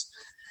those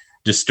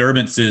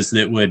disturbances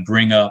that would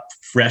bring up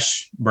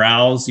fresh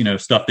browse,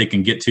 stuff they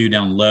can get to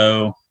down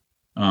low,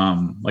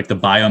 like the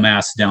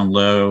biomass down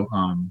low.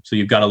 So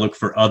you've got to look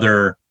for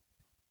other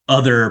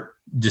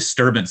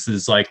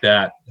disturbances like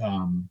that.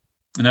 And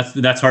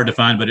that's hard to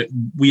find, but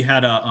we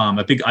had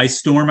a big ice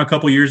storm a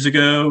couple years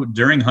ago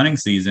during hunting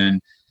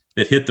season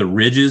that hit the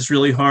ridges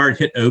really hard,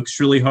 hit oaks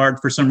really hard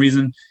for some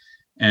reason.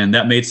 And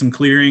that made some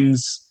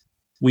clearings.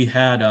 We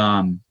had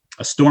a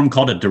storm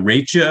called a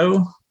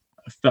derecho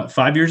about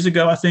 5 years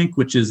ago, I think,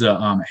 which is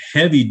a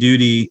heavy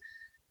duty.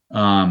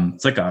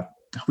 It's like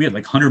we had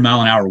like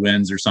 100-mile-an-hour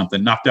winds or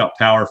something, knocked out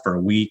power for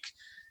a week.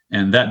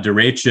 And that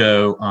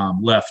derecho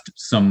left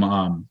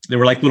some, they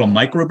were like little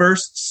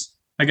microbursts.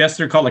 I guess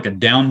they're called, like a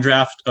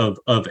downdraft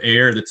of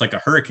air that's like a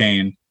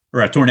hurricane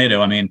or a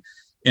tornado. I mean,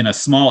 in a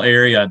small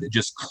area that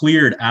just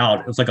cleared out.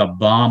 It was like a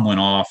bomb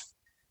went off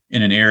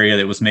in an area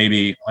that was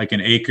maybe like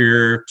an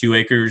acre, 2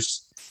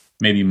 acres,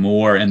 maybe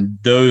more. And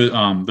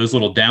those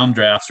little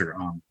downdrafts or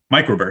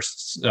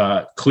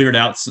microbursts cleared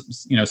out,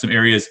 some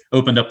areas,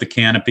 opened up the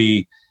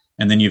canopy.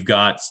 And then you've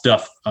got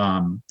stuff,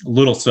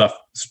 little stuff,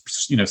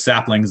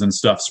 saplings and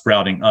stuff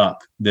sprouting up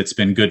that's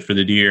been good for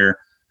the deer.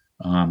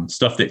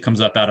 Stuff that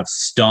comes up out of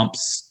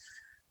stumps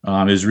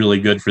is really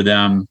good for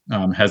them.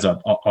 Has a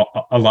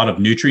lot of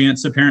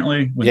nutrients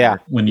apparently.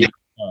 When you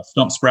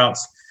stump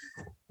sprouts,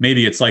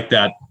 maybe it's like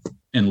that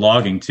in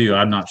logging too.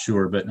 I'm not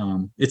sure, but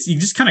you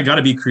just kind of got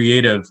to be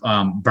creative.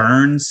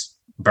 Burns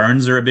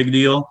are a big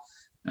deal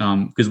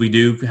because we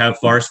do have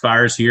forest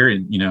fires here,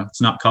 and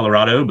it's not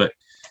Colorado, but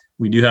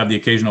we do have the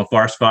occasional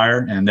forest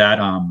fire, and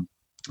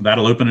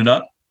that'll open it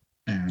up.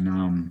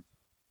 And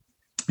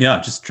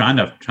just trying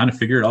to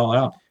figure it all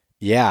out.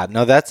 Yeah,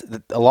 no, that's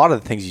a lot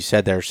of the things you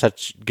said there are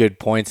such good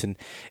points. And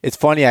it's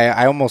funny,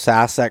 I almost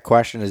asked that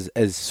question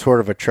as sort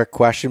of a trick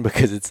question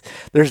because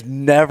there's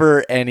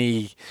never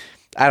any,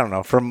 I don't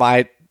know, from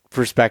my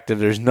perspective,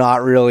 there's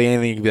not really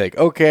anything you can be like,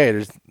 okay,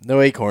 there's no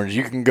acorns.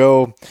 You can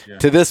go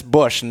to this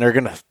bush and they're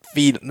going to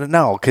feed.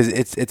 No, because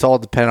it's all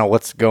dependent on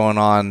what's going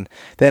on.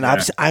 Then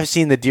I've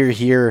seen the deer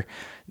here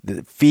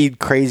feed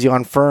crazy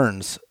on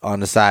ferns on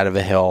the side of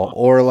a hill,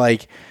 or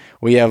like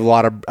we have a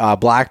lot of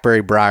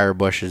blackberry briar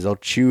bushes. They'll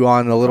chew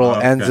on the little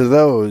ends of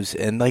those,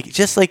 and like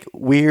just like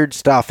weird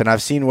stuff. And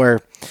I've seen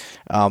where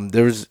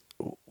there was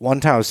one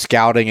time I was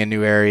scouting a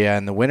new area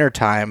in the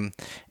wintertime,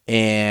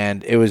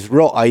 and it was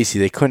real icy.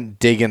 They couldn't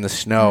dig in the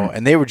snow,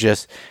 and they were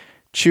just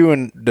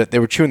chewing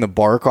the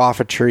bark off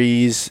of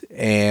trees.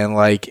 And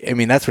like, I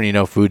mean, that's when you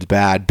know food's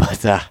bad.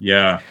 But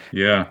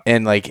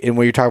and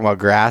when you're talking about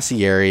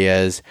grassy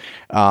areas,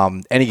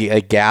 any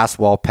like gas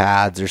well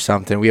pads or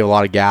something, we have a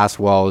lot of gas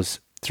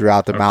wells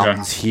throughout the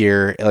mountains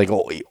here, like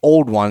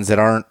old ones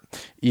that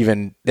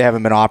they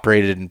haven't been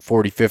operated in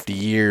 40, 50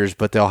 years,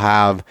 but they'll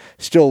have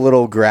still a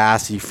little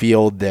grassy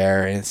field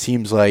there. And it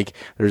seems like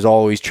there's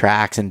always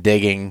tracks and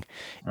digging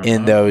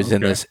in those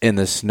in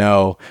the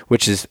snow,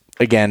 which is,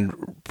 again,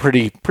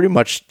 pretty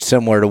much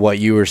similar to what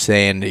you were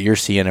saying that you're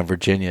seeing in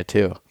Virginia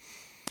too.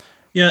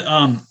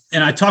 Yeah.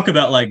 And I talk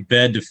about like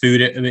bed to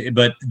food,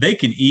 but they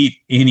can eat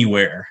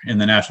anywhere in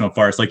the national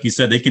forest. Like you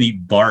said, they can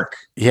eat bark,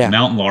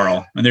 mountain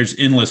laurel, and there's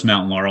endless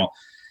mountain laurel.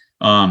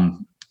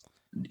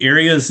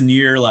 Areas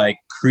near like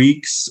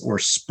creeks or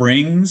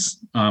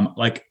springs,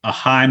 like a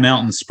high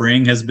mountain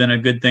spring has been a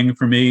good thing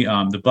for me.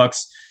 The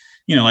bucks,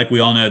 like we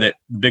all know that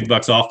big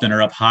bucks often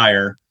are up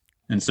higher.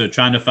 And so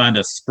trying to find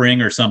a spring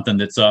or something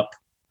that's up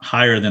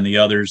higher than the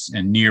others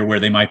and near where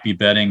they might be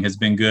bedding has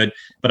been good.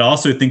 But I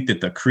also think that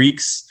the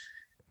creeks,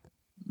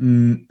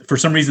 for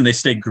some reason, they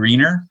stay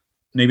greener.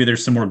 Maybe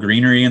there's some more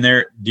greenery in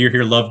there. Deer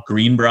here love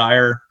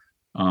greenbrier.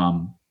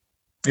 A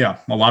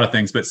lot of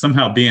things. But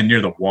somehow being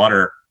near the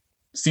water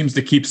seems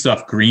to keep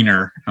stuff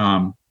greener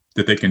that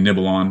they can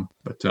nibble on.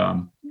 But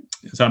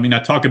So I mean, I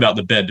talk about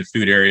the bed to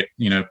food area,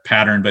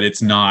 pattern, but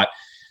it's not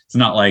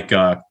like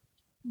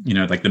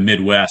like the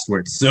Midwest where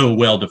it's so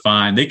well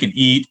defined. They can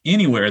eat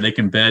anywhere, they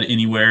can bed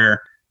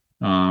anywhere.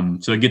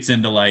 So it gets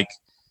into like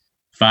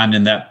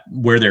finding that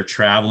where they're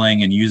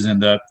traveling and using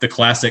the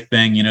classic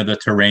thing, the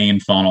terrain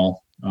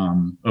funnel,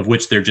 of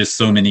which there are just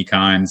so many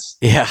kinds.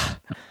 Yeah.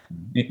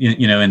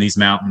 In these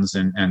mountains,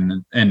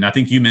 and I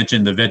think you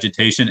mentioned the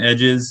vegetation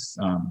edges.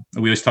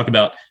 We always talk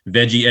about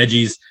veggie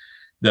edges,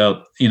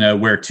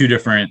 where two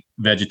different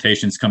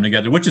vegetations come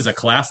together, which is a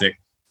classic,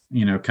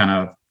 kind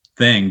of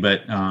thing.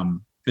 But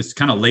it's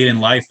kind of late in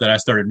life that I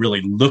started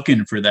really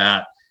looking for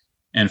that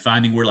and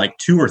finding where like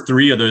two or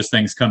three of those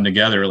things come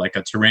together, like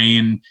a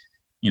terrain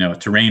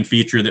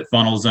feature that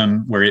funnels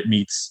them where it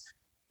meets,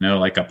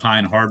 like a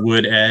pine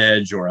hardwood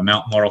edge or a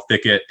mountain laurel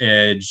thicket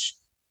edge,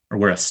 or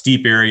where a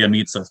steep area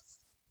meets a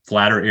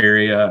flatter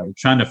area. Or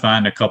trying to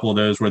find a couple of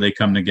those where they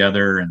come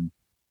together. And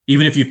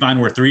even if you find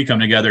where three come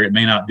together, there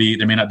may not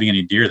be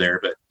any deer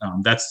there, but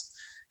that's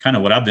kind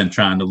of what I've been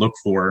trying to look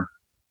for,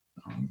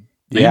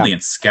 mainly in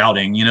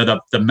scouting.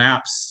 The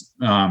maps,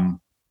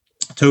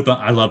 topo.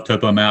 I love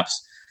topo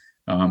maps.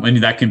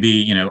 That can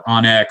be,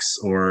 Onyx,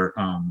 or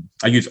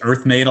I use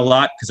EarthMate a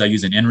lot because I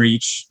use an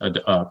InReach, a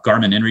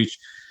Garmin InReach.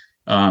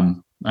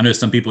 I know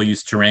some people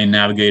use Terrain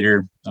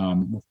Navigator.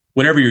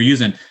 Whatever you're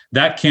using,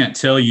 that can't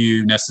tell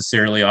you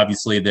necessarily,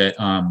 obviously, that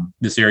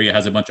this area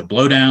has a bunch of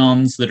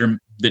blowdowns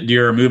that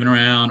deer are moving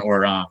around,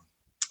 or a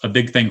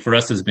big thing for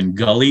us has been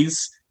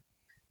gullies.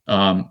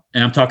 And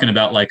I'm talking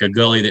about like a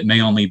gully that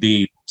may only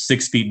be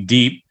 6 feet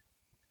deep,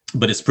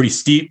 but it's pretty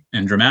steep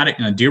and dramatic,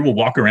 and a deer will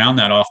walk around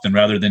that often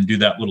rather than do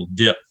that little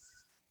dip.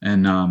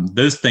 And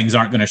those things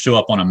aren't going to show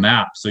up on a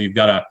map. So you've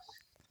got to,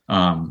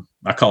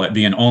 I call it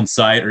being on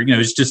site, or,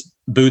 it's just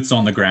boots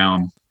on the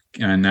ground.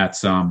 And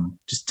that's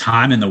just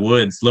time in the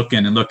woods,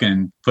 looking,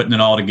 putting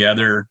it all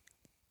together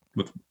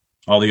with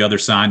all the other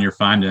sign you're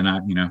finding.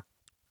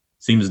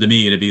 Seems to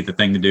me to be the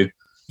thing to do.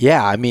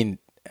 Yeah, I mean,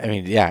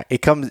 yeah,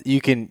 it comes. You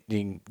can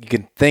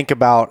think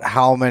about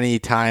how many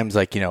times,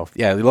 like,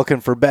 you're looking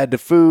for bed to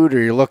food,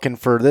 or you're looking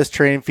for this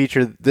terrain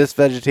feature, this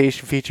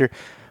vegetation feature,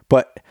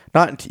 but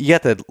you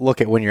have to look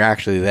at when you're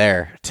actually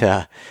there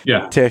to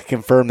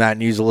confirm that,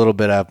 and use a little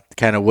bit of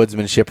kind of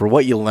woodsmanship or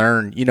what you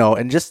learn,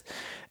 and just.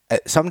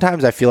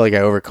 Sometimes I feel like I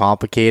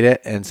overcomplicate it,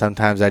 and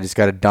sometimes I just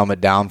got to dumb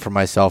it down for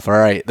myself. All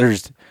right,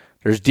 there's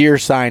deer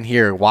sign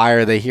here. Why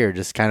are they here?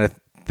 Just kind of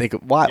think,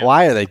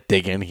 why are they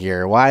digging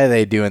here? Why are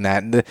they doing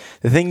that? And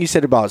the thing you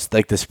said about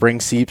like the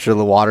spring seeps or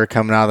the water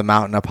coming out of the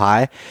mountain up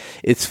high,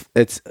 it's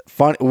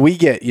fun. We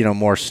get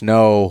more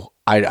snow,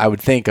 I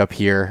would think, up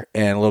here,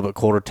 and a little bit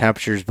colder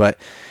temperatures, but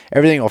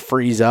everything will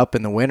freeze up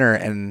in the winter.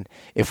 And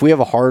if we have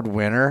a hard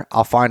winter,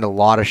 I'll find a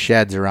lot of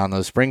sheds around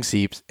those spring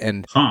seeps.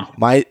 And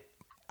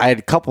I had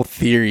a couple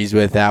theories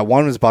with that.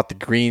 One was about the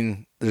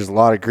green. There's a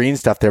lot of green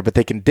stuff there, but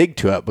they can dig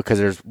to it because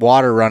there's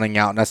water running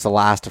out, and that's the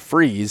last to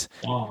freeze.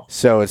 Wow.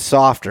 So it's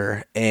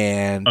softer.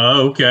 And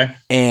okay.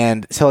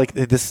 And so like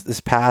this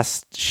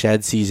past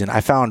shed season, I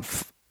found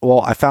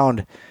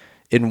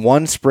in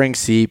one spring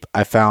seep,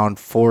 I found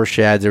 4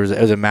 sheds. It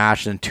was a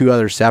match, and 2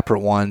 other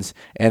separate ones.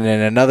 And in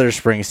another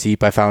spring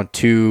seep, I found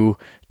two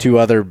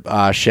other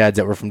sheds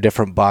that were from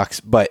different bucks.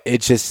 But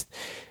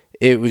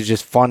it was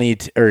just funny,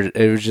 or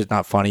it was just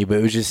not funny, but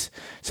it was just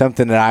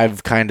something that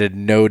I've kind of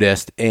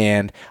noticed.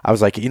 And I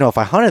was like, if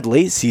I hunted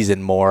late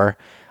season more,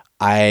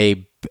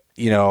 I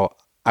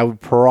would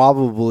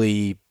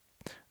probably,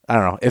 I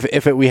don't know,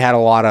 if we had a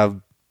lot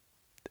of,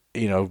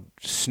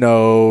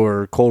 snow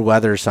or cold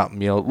weather or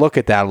something, look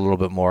at that a little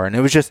bit more. And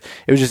it was just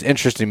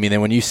interesting to me. Then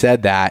when you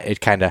said that,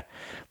 it kind of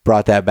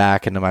brought that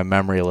back into my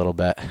memory a little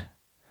bit.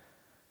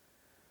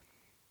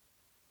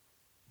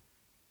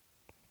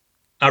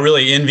 I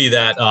really envy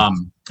that. I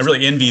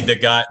really envy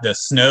the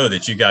snow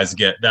that you guys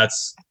get.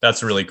 That's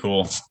really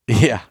cool.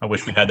 Yeah. I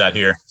wish we had that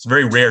here. It's a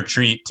very rare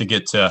treat to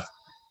get to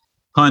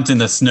hunt in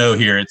the snow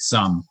here. It's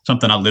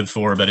something I live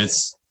for, but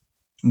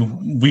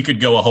we could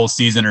go a whole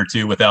season or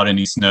two without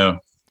any snow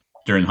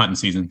during hunting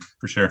season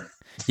for sure.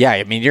 Yeah.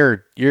 I mean,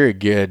 you're a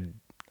good,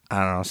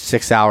 I don't know,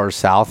 6 hours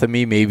south of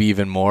me, maybe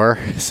even more.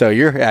 So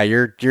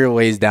you're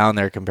ways down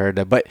there compared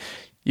to, but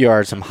you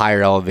are at some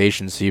higher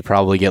elevations. So you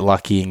probably get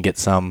lucky and get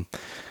some,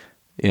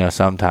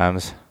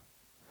 sometimes.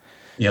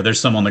 Yeah, there's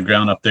some on the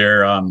ground up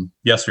there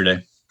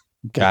yesterday.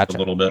 Gotcha. A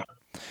little bit.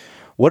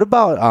 What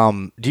about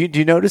do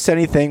you notice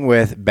anything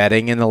with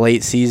bedding in the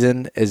late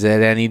season? Is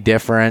it any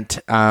different?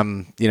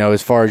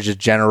 As far as just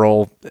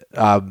general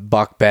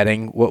buck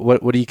bedding,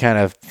 what do you kind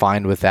of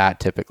find with that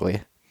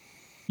typically?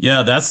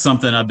 Yeah, that's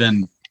something I've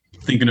been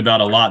thinking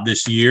about a lot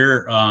this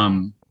year.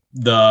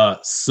 The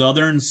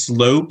southern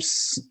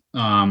slopes,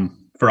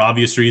 for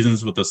obvious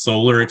reasons with the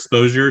solar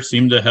exposure,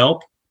 seem to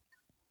help.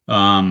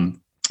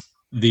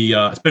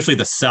 Especially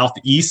the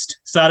southeast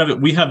side of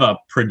it, we have a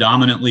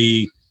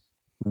predominantly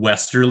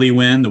westerly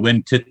wind. The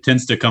wind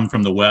tends to come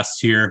from the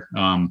west here,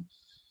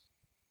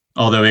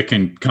 although it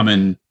can come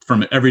in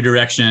from every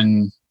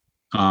direction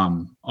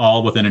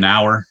all within an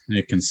hour.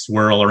 It can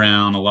swirl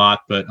around a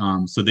lot, but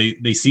so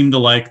they seem to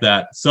like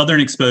that southern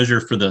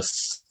exposure for the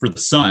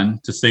sun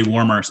to stay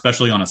warmer,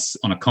 especially on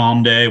a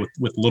calm day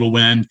with little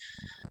wind.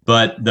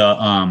 But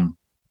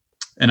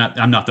and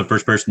I'm not the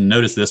first person to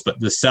notice this, but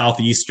the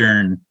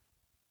southeastern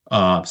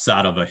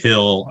side of a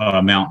hill,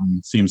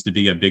 mountain seems to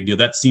be a big deal.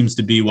 That seems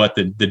to be what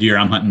the deer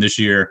I'm hunting this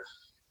year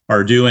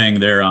are doing.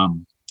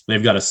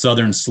 They've got a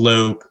southern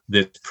slope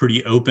that's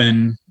pretty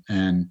open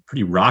and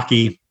pretty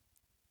rocky,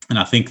 and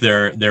I think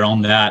they're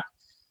on that.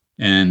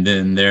 And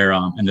then they're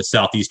in the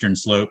southeastern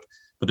slope,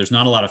 but there's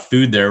not a lot of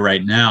food there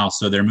right now,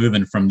 so they're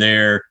moving from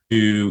there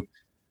to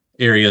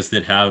areas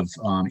that have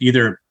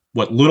either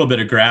what little bit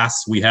of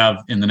grass we have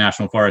in the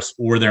national forest,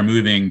 or they're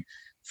moving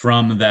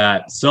from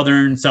that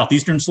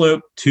southeastern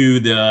slope to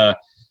the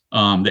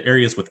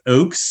areas with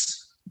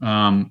oaks.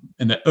 And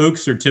the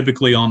oaks are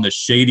typically on the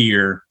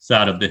shadier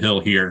side of the hill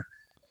here,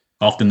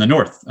 often the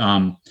north.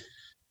 And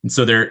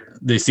so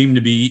they seem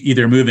to be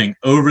either moving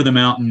over the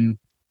mountain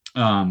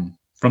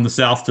from the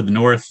south to the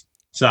north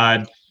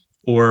side,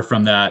 or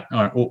from that,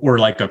 or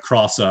like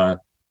across a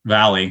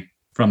valley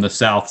from the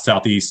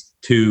southeast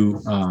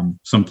to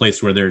some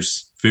place where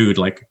there's food,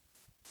 like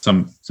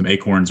some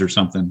acorns or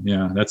something.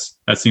 Yeah,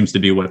 that seems to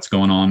be what's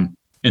going on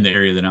in the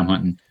area that I'm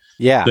hunting.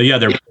 Yeah. So yeah,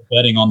 they're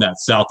bedding on that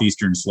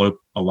southeastern slope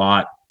a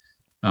lot.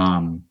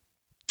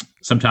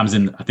 Sometimes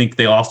I think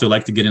they also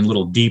like to get in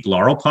little deep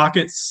laurel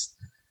pockets.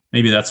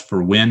 Maybe that's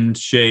for wind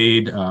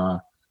shade,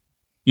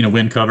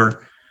 wind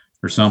cover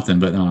or something.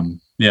 But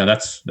yeah,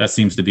 that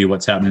seems to be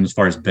what's happening as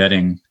far as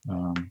bedding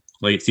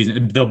late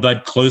season. They'll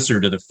bed closer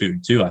to the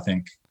food too, I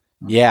think.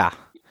 Yeah.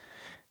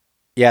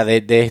 Yeah,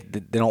 they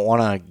don't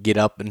want to get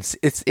up, and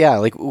it's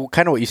like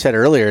kind of what you said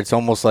earlier. It's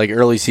almost like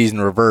early season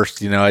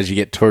reversed. As you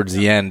get towards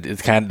the end,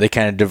 they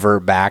kind of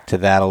divert back to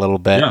that a little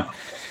bit.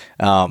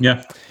 Yeah.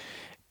 Yeah.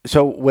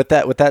 So with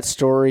that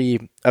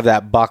story of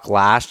that buck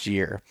last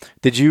year,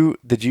 did you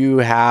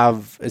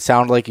have? It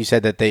sounded like you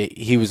said that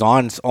he was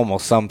on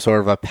almost some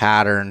sort of a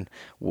pattern.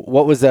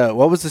 What was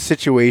the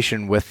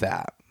situation with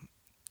that?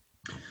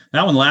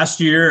 That one last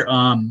year.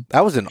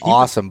 That was an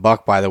awesome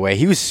buck, by the way.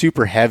 He was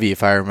super heavy,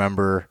 if I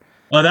remember.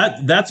 Oh,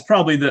 that's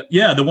probably the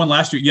one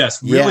last year.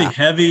 Yes, really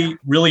heavy,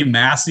 really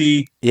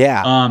massy.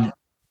 Yeah.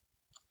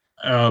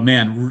 Oh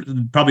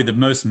man, probably the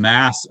most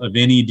mass of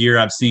any deer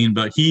I've seen.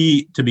 But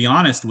he, to be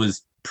honest,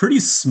 was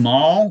pretty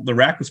small. The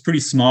rack was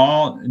pretty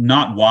small,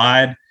 not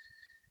wide.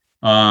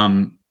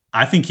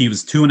 I think he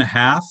was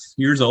 2.5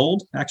 years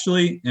old,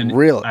 actually. And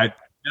really, I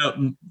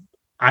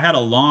had a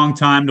long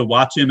time to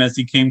watch him as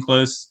he came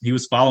close. He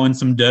was following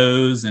some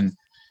does and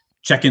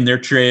checking their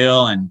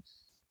trail, and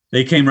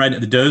they came right.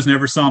 The does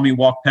never saw me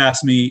walk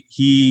past me.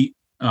 He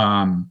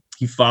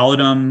followed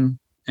them,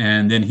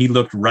 and then he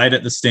looked right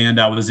at the stand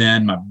I was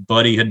in. My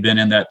buddy had been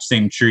in that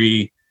same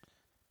tree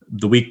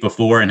the week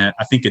before, and I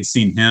think had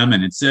seen him,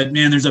 and it said,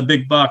 "Man, there's a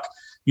big buck.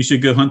 You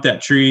should go hunt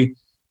that tree,"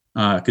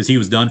 because he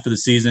was done for the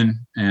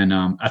season, and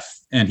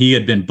he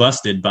had been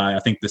busted by, I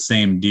think, the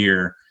same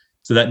deer.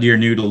 So that deer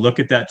knew to look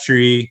at that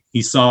tree.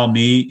 He saw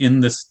me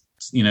in the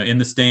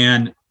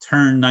stand,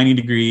 turn 90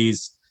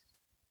 degrees.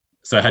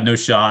 So I had no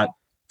shot,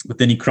 but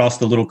then he crossed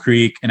the little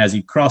creek. And as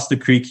he crossed the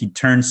creek, he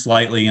turned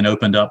slightly and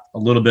opened up a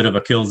little bit of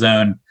a kill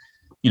zone,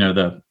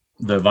 the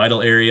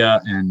vital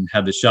area, and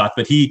had the shot.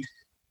 But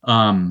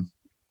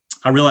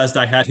I realized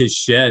I had his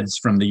sheds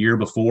from the year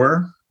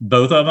before,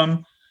 both of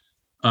them,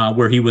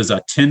 where he was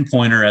a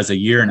 10-pointer as a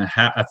year and a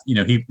half.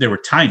 They were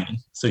tiny.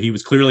 So he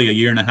was clearly a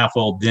year and a half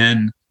old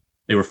then.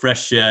 They were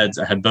fresh sheds.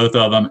 I had both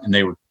of them, and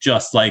they were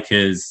just like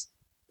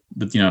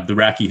the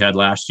rack he had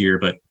last year,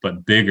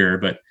 but bigger.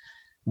 But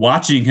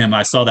watching him,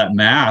 I saw that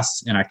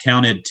mass, and I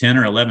counted 10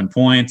 or 11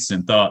 points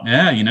and thought,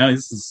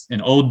 this is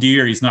an old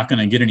deer. He's not going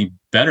to get any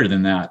better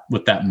than that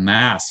with that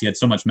mass. He had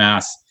so much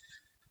mass.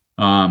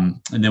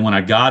 And then when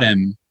I got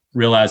him,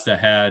 realized I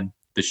had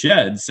the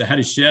sheds. I had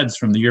his sheds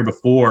from the year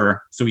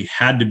before, so he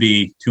had to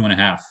be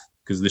 2.5.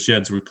 Because the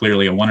sheds were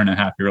clearly a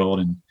 1.5-year-old,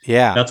 and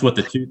that's what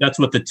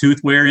the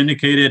tooth wear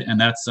indicated, and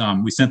that's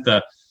we sent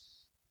the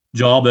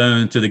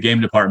jawbone to the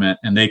game department,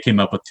 and they came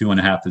up with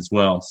 2.5 as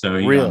well. So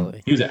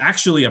he was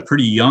actually a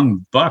pretty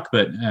young buck,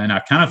 and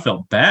I kind of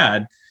felt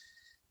bad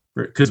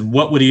because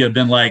what would he have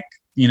been like,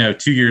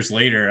 2 years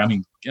later? I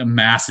mean,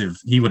 massive.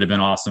 He would have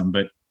been awesome,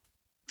 but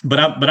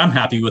I'm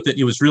happy with it.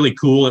 It was really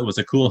cool. It was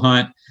a cool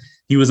hunt.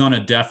 He was on a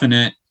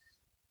definite.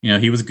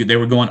 He was good. They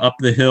were going up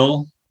the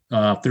hill.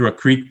 Through a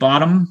creek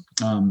bottom.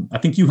 I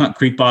think you hunt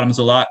creek bottoms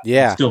a lot.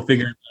 Yeah. Still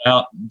figuring it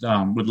out.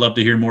 Would love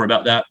to hear more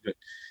about that. But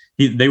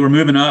they were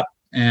moving up,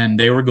 and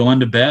they were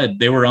going to bed.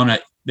 They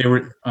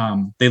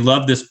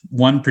loved this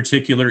one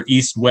particular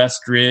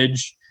east-west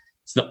ridge.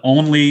 It's the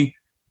only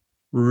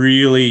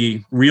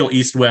really real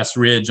east-west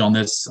ridge on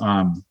this,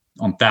 on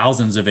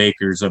thousands of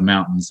acres of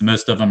mountains.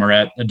 Most of them are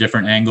at a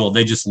different angle.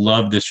 They just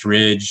love this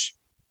ridge.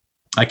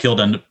 I killed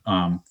a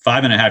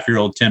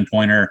 5.5-year-old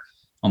 10-pointer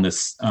on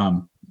this,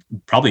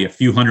 probably a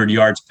few hundred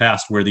yards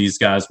past where these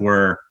guys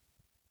were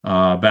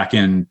back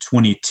in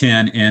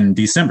 2010 in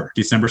December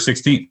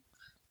 16th.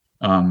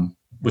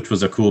 which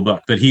was a cool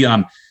buck. But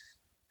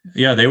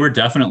yeah, they were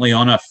definitely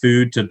on a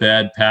food to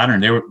bed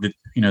pattern. They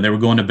were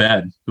going to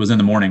bed. It was in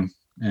the morning,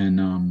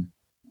 and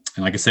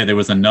like I say, there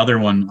was another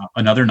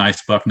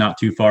nice buck not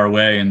too far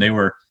away, and they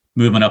were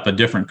moving up a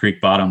different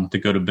creek bottom to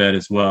go to bed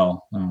as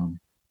well.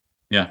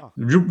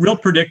 Real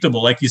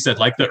predictable, like you said,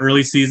 like the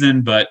early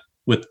season, but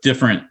with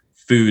different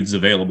foods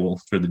available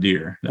for the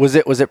deer. Was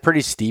it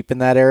pretty steep in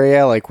that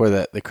area, like where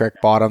the creek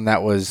bottom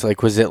that was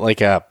like, was it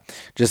like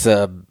just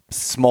a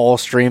small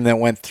stream that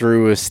went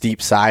through with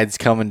steep sides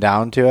coming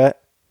down to it?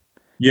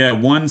 Yeah,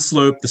 one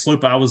slope, the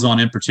slope I was on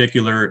in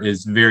particular,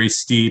 is very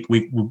steep.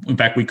 In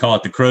fact, we call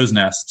it the crow's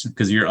nest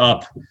because you're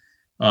up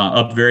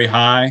very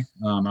high.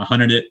 I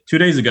hunted it 2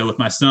 days ago with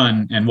my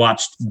son and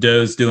watched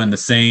does doing the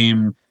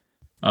same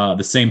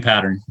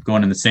pattern,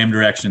 going in the same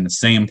direction, the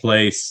same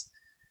place.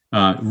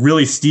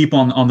 Really steep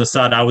on the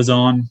side I was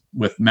on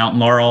with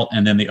Mountain Laurel,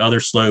 and then the other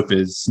slope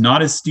is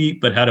not as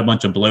steep but had a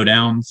bunch of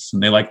blowdowns,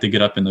 and they like to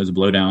get up in those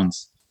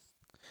blowdowns.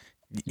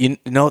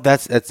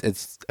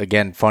 It's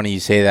again funny you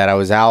say that. I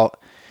was out.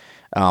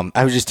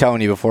 I was just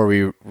telling you before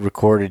we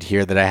recorded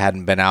here that I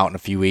hadn't been out in a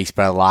few weeks,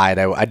 but I lied.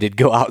 I did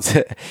go out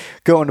to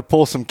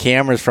pull some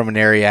cameras from an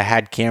area. I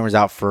had cameras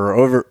out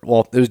it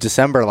was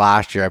December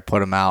last year. I put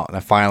them out, and I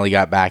finally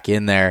got back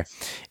in there,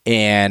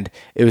 and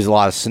it was a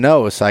lot of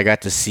snow, so I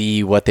got to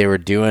see what they were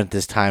doing at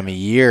this time of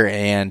year.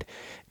 And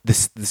the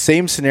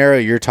same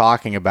scenario you're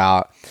talking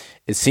about,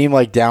 it seemed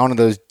like down in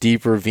those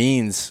deep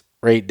ravines,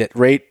 right,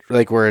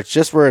 like where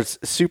it's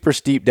super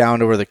steep down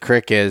to where the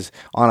creek is,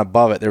 on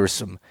above it, there was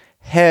some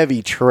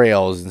heavy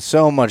trails and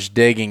so much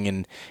digging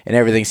and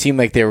everything. Seemed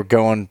like they were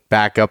going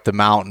back up the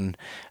mountain,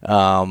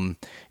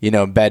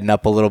 bedding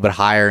up a little bit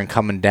higher and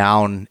coming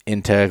down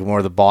into more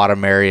of the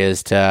bottom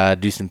areas to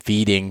do some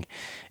feeding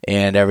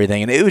and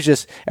everything. And it was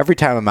just, every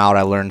time I'm out,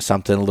 I learned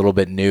something a little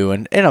bit new,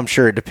 and I'm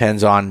sure it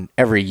depends on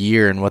every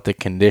year and what the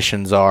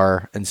conditions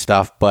are and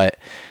stuff. But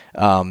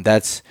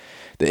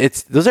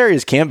those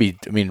areas can be,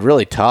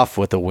 really tough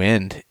with the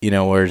wind,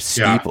 where it's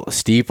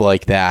steep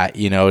like that,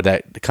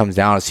 that comes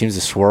down. It seems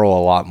to swirl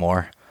a lot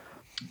more.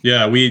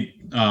 Yeah.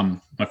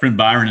 My friend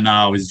Byron and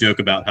I always joke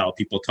about how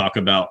people talk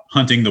about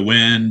hunting the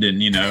wind,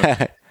 and,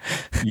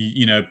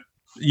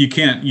 you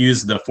can't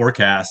use the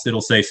forecast.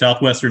 It'll say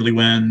southwesterly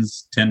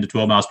winds, 10 to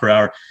 12 miles per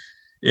hour.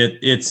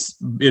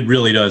 It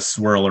really does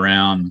swirl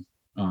around.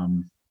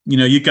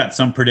 You've got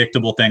some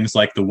predictable things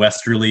like the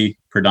westerly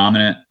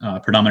predominant,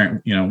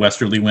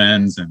 westerly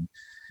winds. And,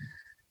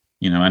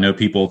 I know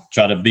people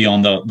try to be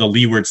on the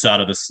leeward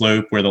side of the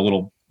slope where the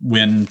little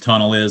wind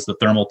tunnel is, the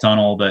thermal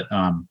tunnel. But,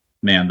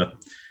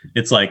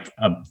 it's like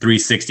a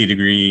 360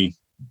 degree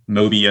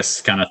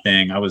Mobius kind of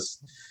thing. I was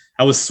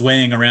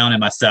swaying around in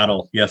my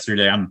saddle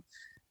yesterday. I'm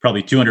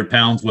probably 200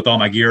 pounds with all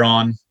my gear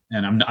on,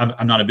 and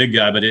I'm not a big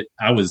guy, but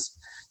I was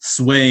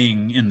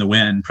swaying in the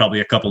wind, probably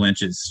a couple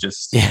inches,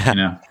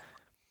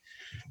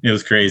 it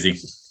was crazy.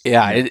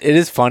 Yeah, it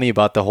is funny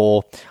about the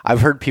whole.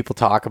 I've heard people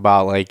talk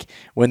about, like,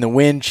 when the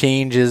wind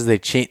changes, they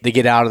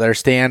get out of their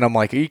stand. I'm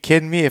like, are you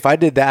kidding me? If I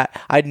did that,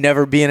 I'd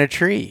never be in a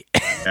tree.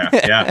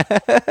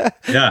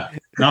 Yeah,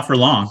 not for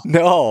long.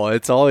 No,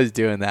 it's always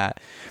doing that.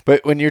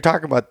 But when you're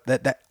talking about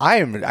that I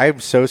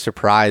am so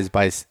surprised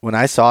by when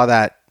I saw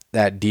that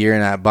deer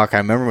and that buck. I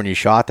remember when you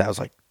shot that, I was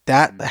like,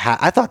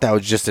 I thought that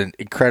was just an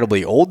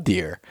incredibly old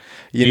deer,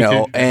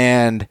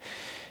 and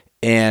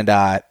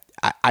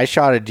I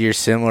shot a deer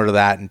similar to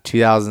that in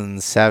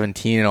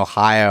 2017 in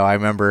Ohio. I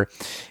remember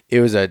it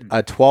was a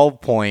 12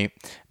 point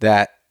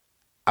that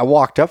I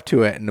walked up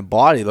to it, and the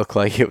body looked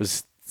like it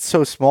was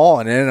so small,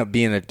 and it ended up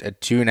being a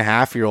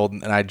 2.5-year-old.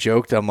 And I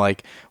joked, I'm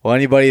like, well,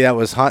 anybody that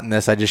was hunting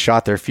this, I just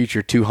shot their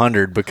future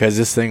 200, because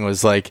this thing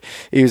was like,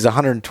 it was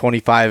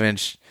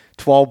 125-inch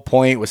 12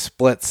 point with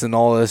splits and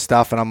all this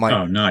stuff. And I'm like,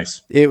 oh,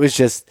 nice. It was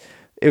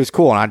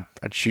cool. And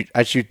I'd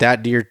shoot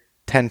that deer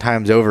 10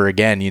 times over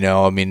again. You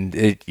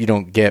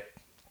don't get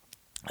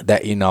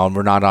that, and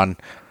we're not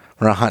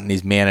hunting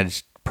these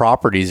managed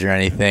properties or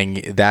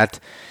anything. That's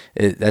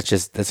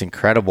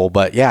incredible.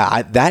 But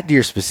yeah, that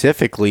deer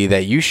specifically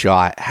that you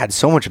shot had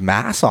so much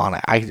mass on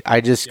it.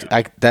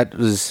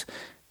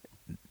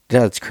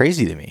 That's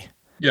crazy to me.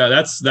 Yeah,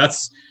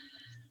 that's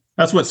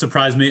what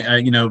surprised me.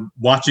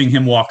 Watching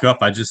him walk up,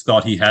 I just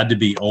thought he had to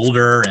be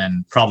older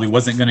and probably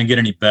wasn't going to get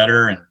any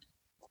better.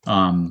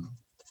 And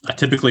I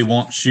typically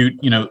won't shoot,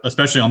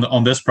 especially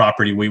on this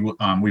property.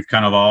 We've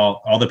kind of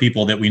all the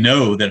people that we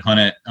know that hunt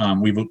it.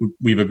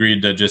 We've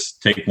agreed to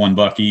just take one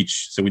buck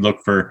each. So we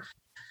look for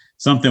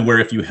something where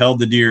if you held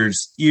the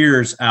deer's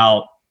ears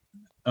out,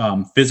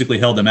 physically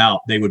held them out,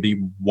 they would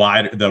be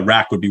wide. The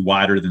rack would be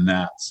wider than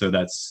that. So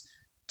that's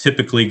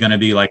typically going to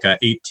be like a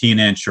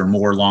 18-inch or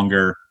more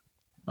longer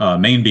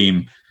main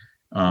beam,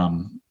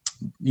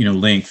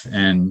 length.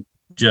 And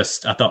I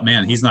thought,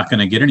 man, he's not going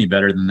to get any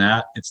better than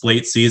that. It's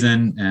late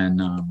season.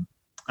 And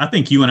I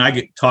think you and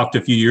I talked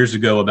a few years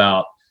ago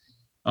about,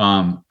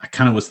 I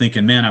kind of was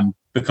thinking, man, I'm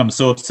become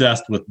so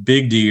obsessed with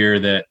big deer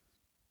that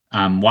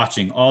I'm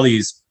watching all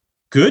these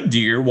good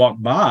deer walk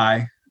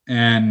by.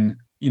 And,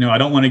 I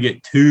don't want to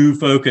get too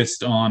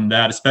focused on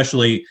that,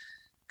 especially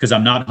because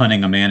I'm not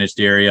hunting a managed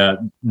area,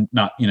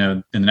 not,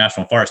 in the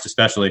national forest,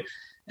 especially.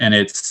 And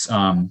it's,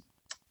 I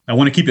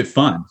want to keep it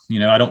fun.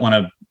 I don't want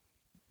to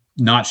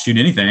not shoot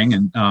anything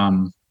and,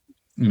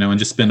 and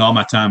just spend all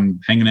my time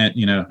hanging it,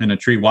 in a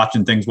tree,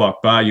 watching things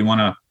walk by. You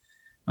want to,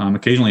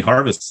 occasionally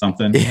harvest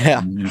something,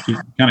 and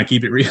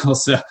keep it real.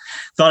 So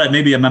thought that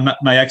maybe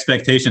my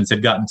expectations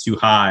had gotten too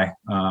high,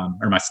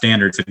 or my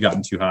standards had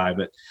gotten too high,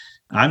 but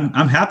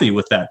I'm happy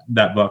with that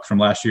buck from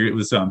last year. It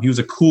was, he was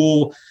a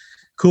cool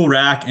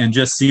rack, and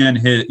just seeing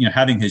his,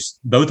 having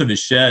both of his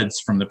sheds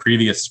from the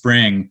previous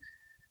spring,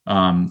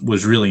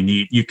 was really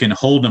neat. You can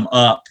hold them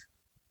up.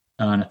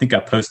 And I think I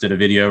posted a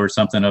video or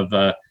something of,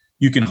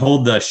 you can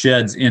hold the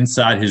sheds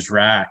inside his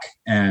rack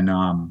and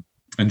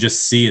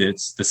just see that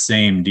it's the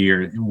same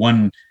deer.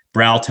 One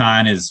brow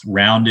tine is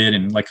rounded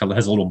and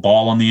has a little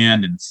ball on the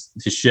end, and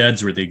his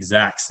sheds were the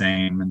exact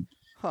same. And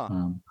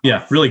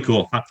really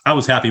cool. I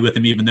was happy with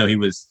him, even though he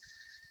was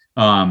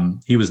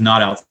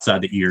not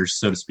outside the ears,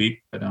 so to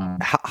speak. But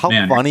how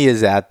funny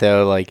is that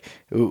though? Like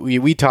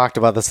we talked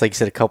about this, like you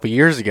said, a couple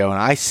years ago, and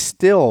I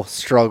still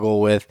struggle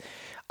with.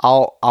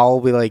 I'll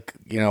be like,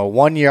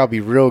 1 year I'll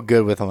be real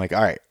good with. I'm like,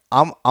 all right,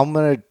 I'm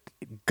gonna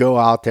go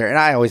out there, and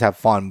I always have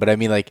fun, but I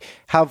mean, like,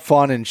 have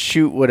fun and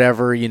shoot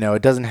whatever,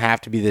 it doesn't have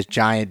to be this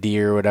giant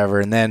deer or whatever.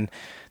 And then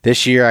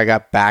this year I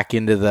got back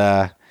into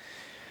the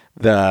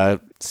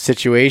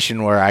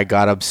situation where I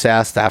got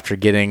obsessed after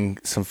getting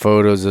some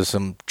photos of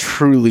some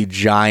truly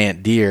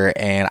giant deer,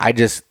 and I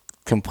just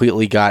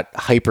completely got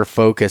hyper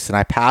focused, and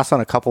I passed on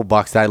a couple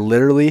bucks that I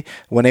literally,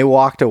 when they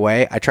walked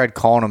away, I tried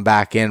calling them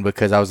back in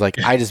because I was like,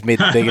 I just made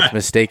the biggest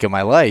mistake of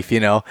my life,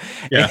 and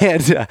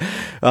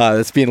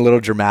that's being a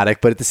little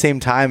dramatic, but at the same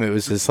time, it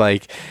was just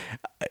like,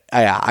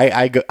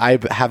 I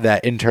have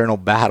that internal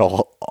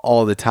battle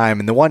all the time.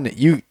 And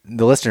the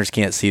listeners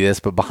can't see this,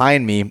 but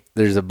behind me,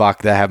 there's a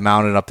buck that I have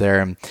mounted up there,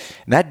 and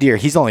that deer,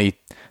 he's only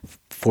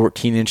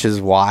 14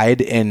 inches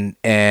wide, and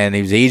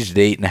he was aged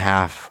at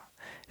 8.5.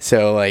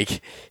 So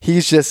like,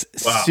 he's just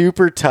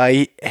super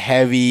tight,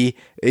 heavy,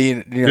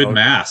 good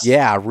mass.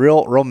 Yeah.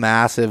 Real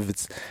massive.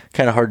 It's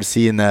kind of hard to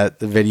see in the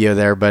video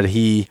there, but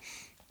he's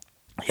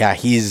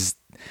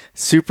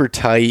super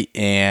tight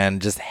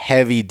and just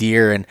heavy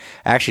deer. And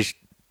actually,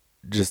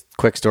 just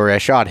quick story, I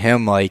shot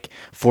him like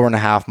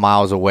 4.5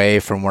 miles away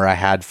from where I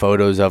had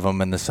photos of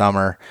him in the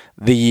summer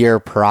the year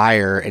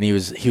prior. And he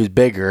was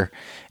bigger.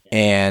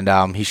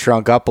 And he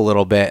shrunk up a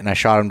little bit, and I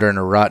shot him during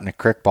a rut in a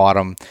creek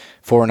bottom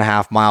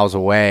 4.5 miles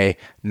away,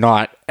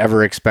 not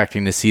ever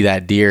expecting to see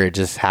that deer. It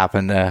just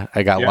happened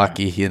I got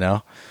lucky,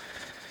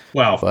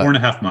 Wow,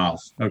 4.5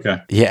 miles. Okay.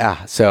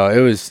 Yeah, so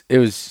it was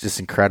just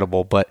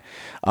incredible. But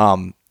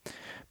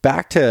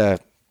back to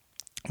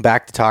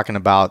talking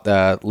about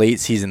the late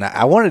season,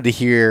 I wanted to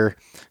hear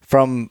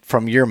from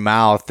your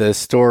mouth the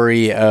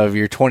story of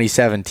your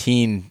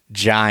 2017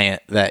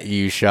 giant that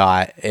you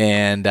shot.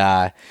 And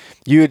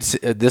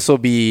this will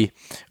be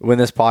when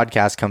this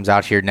podcast comes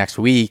out here next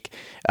week.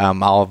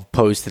 I'll have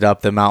posted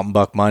up the Mountain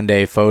Buck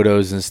Monday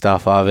photos and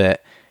stuff of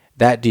it.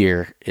 That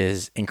deer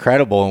is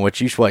incredible.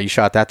 And you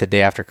shot that the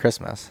day after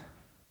Christmas.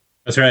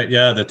 That's right.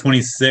 Yeah. The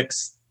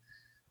 26th.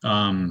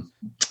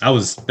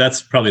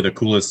 That's probably the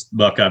coolest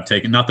buck I've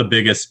taken. Not the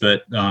biggest,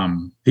 but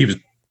he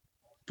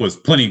was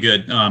plenty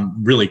good.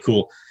 Really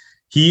cool.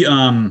 He,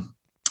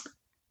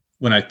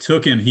 when I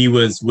took him, he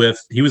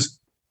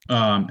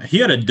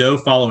had a doe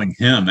following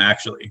him.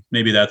 Actually,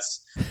 maybe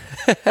that's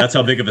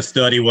how big of a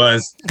stud he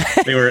was.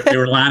 They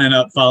were lining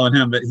up following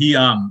him, but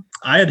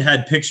I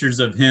had pictures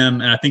of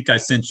him, and I think I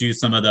sent you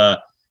some of the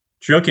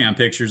trail cam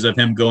pictures of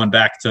him going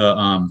back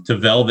to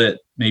Velvet,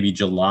 maybe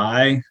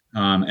July.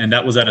 And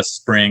that was at a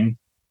spring,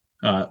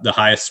 the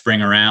highest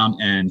spring around.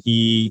 And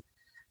he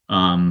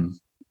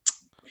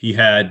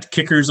had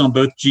kickers on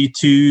both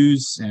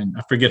G2s, and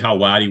I forget how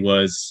wide he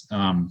was.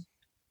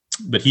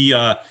 But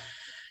I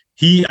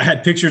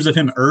had pictures of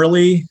him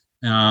early,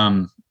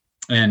 and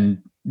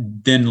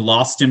then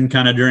lost him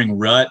kind of during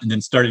rut, and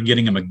then started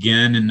getting him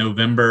again in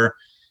November.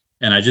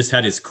 And I just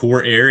had his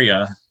core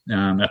area.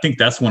 I think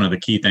that's one of the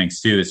key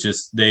things too. It's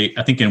just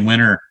I think in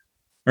winter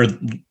or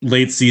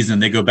late season,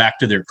 they go back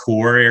to their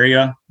core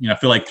area. I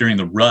feel like during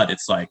the rut,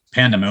 it's like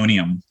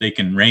pandemonium. They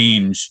can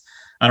range.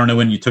 I don't know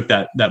when you took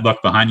that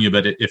buck behind you,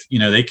 but if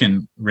they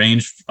can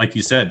range, like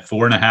you said,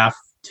 4.5,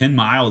 10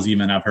 miles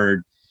even, I've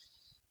heard,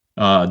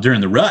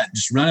 during the rut,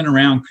 just running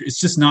around. It's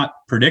just not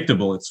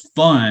predictable. It's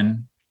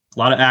fun, a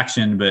lot of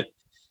action, but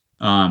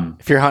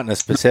if you're hunting a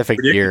specific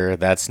deer,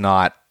 it's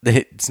not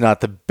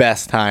the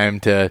best time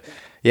to,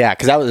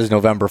 because that was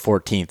November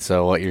 14th.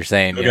 So what you're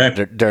saying,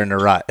 okay. During the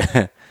rut,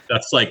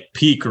 that's like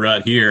peak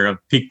rut here of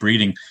peak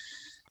breeding.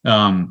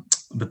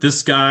 But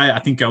this guy, I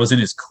think I was in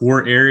his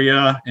core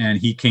area, and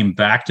he came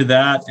back to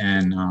that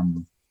and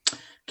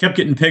kept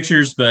getting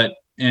pictures,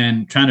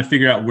 and trying to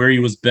figure out where he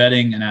was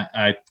bedding. And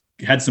I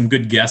had some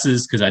good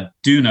guesses because I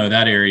do know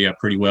that area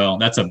pretty well.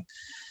 That's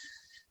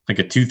like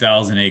a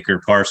 2,000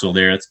 acre parcel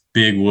there. It's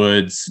big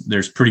woods.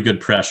 There's pretty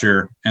good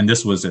pressure. And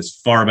this was as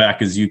far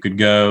back as you could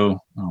go.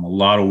 A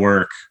lot of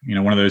work,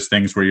 one of those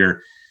things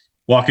where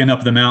walking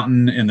up the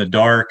mountain in the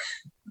dark.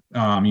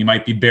 You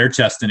might be bare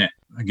chesting it,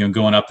 again,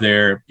 going up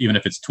there, even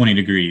if it's 20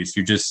 degrees.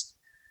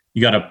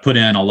 You got to put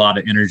in a lot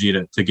of energy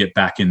to get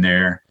back in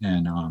there.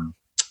 And I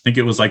think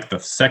it was like the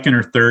second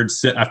or third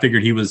sit. I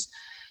figured he was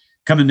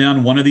coming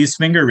down one of these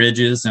finger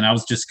ridges, and I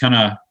was just kind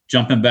of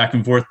jumping back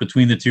and forth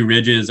between the two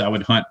ridges. I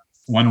would hunt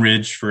one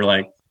ridge for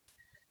like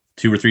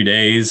 2 or 3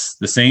 days,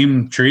 the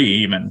same tree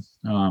even.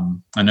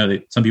 I know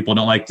that some people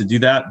don't like to do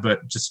that,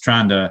 but just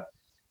trying to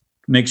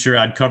make sure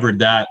I'd covered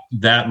that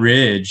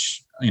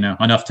ridge,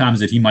 enough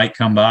times that he might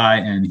come by.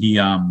 And he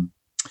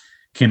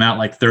came out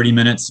like 30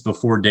 minutes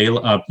before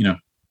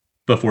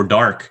before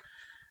dark,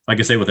 like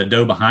I say, with a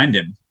doe behind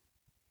him.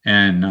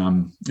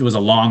 And it was a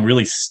long,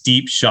 really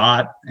steep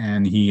shot.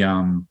 And he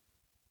ran.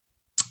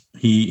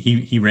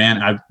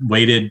 I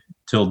waited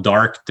till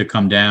dark to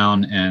come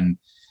down and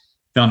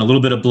found a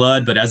little bit of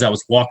blood. But as I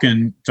was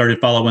walking, started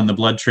following the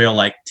blood trail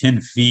like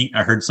 10 feet,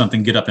 I heard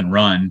something get up and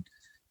run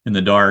in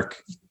the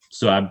dark.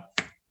 So I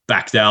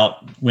backed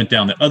out, went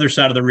down the other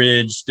side of the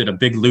ridge, did a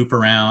big loop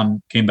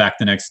around, came back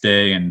the next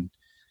day and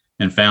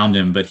found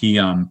him. But he,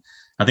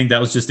 I think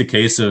that was just a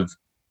case of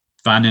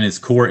finding his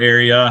core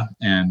area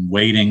and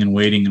waiting and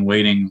waiting and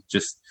waiting.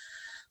 Just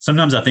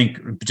sometimes I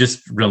think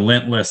just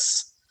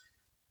relentless,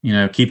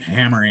 keep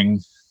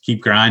hammering,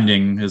 keep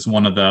grinding is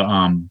one of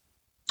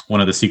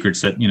the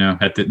secrets that,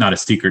 not a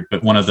secret,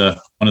 but one of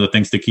the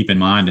things to keep in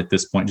mind at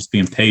this point, just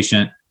being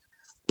patient,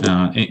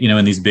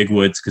 in these big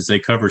woods, because they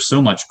cover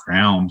so much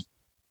ground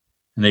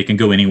and they can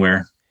go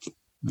anywhere.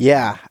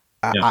 Yeah.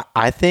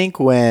 I think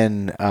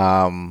when,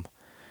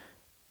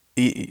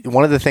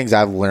 one of the things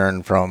I've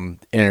learned from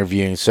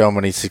interviewing so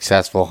many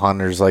successful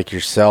hunters like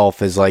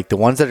yourself is like the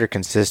ones that are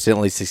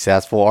consistently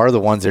successful are the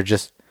ones that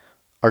just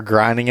are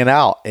grinding it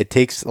out. It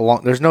takes a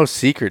long, there's no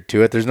secret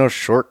to it. There's no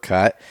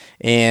shortcut.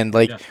 And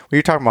like when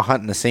you're talking about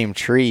hunting the same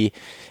tree,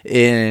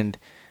 and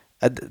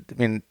I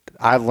mean,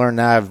 I've learned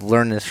that. I've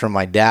learned this from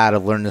my dad.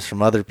 I've learned this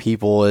from other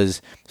people,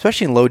 is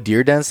especially in low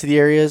deer density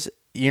areas,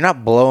 you're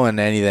not blowing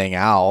anything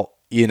out,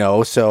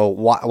 so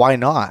why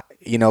not?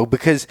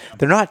 Because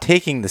they're not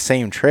taking the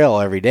same trail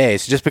every day.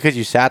 So just because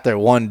you sat there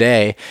one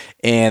day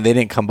and they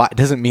didn't come by, it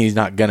doesn't mean he's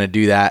not going to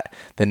do that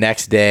the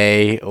next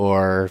day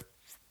or,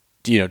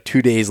 2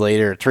 days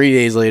later, 3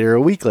 days later,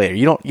 a week later.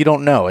 You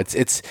don't know.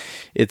 It's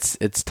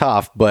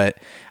tough, but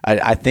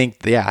I think,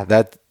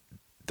 that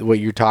what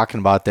you're talking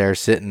about there,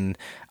 sitting,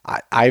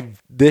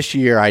 this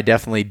year I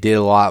definitely did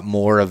a lot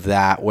more of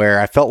that,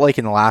 where I felt like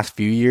in the last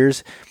few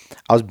years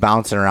I was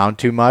bouncing around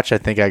too much. I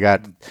think I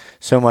got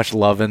so much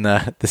love in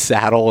the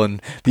saddle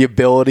and the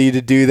ability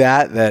to do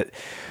that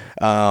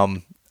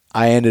I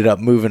ended up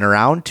moving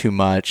around too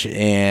much.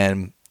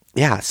 And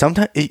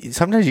sometimes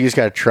you just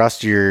got to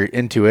trust your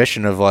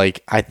intuition of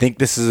like, I think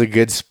this is a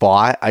good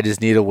spot. I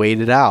just need to wait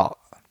it out.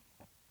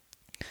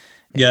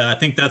 Yeah, I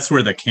think that's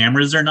where the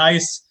cameras are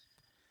nice.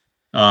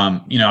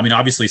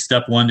 Obviously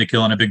step one to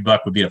killing a big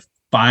buck would be to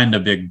find a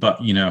big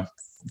buck,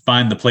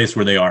 find the place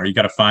where they are. You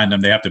got to find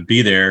them. They have to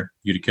be there for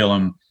you to kill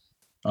them.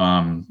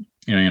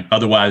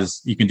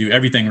 Otherwise you can do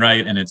everything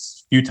right and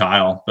it's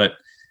futile. But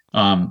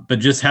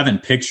just having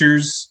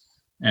pictures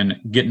and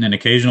getting an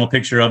occasional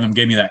picture of him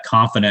gave me that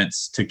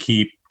confidence to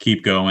keep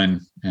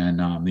going.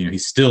 And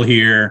he's still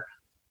here.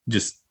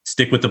 Just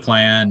stick with the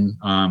plan.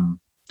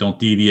 Don't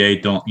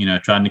deviate. Don't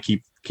trying to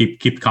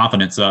keep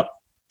confidence up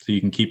so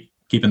you can keep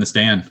in the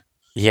stand.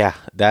 Yeah,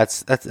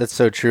 that's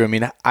so true. I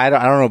mean, I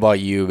don't know about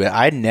you, but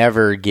I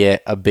never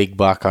get a big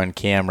buck on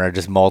camera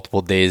just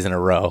multiple days in a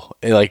row,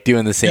 like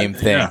doing the same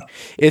thing.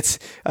 Yeah.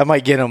 I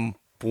might get them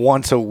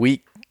once a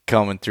week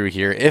coming through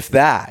here, if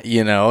that,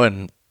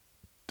 and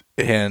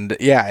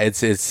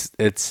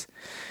it's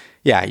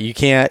you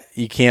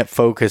can't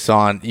focus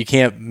on, you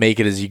can't make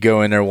it as you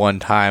go in there one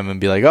time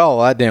and be like, oh,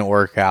 well, that didn't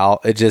work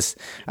out. It just,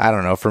 I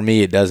don't know. For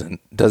me, it doesn't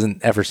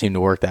ever seem to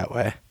work that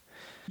way.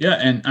 Yeah.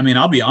 And I mean,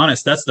 I'll be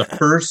honest, that's the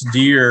first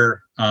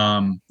deer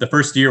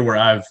where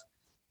I've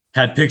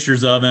had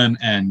pictures of him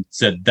and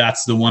said,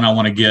 that's the one I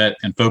want to get,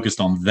 and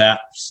focused on that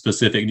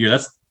specific deer.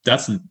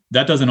 That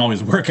doesn't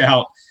always work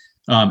out.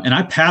 And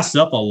I passed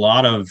up an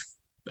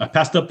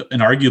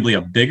arguably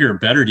a bigger,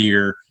 better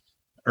deer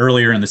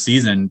earlier in the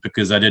season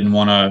because I didn't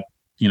want to,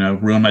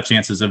 ruin my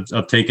chances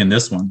of taking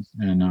this one.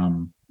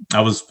 And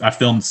I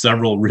filmed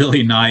several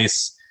really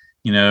nice,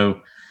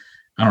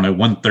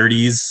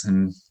 130s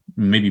and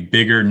maybe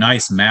bigger,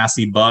 nice,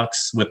 massy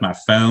bucks with my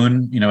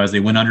phone, as they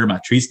went under my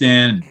tree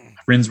stand.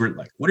 My friends were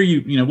like, what are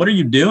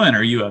you doing?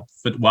 Are you a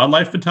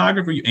wildlife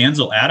photographer? Are you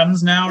Ansel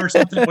Adams now or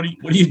something?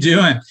 What are you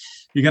doing?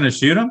 You're going to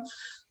shoot them?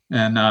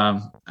 And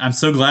I'm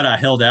so glad I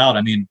held out.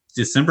 I mean,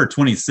 December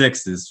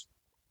 26th is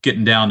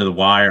getting down to the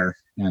wire.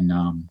 And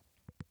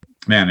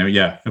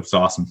it was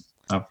awesome.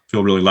 I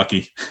feel really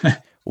lucky.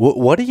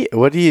 What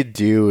do you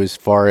do as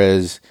far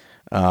as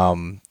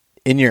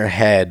in your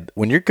head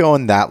when you're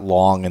going that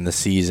long in the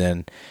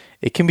season?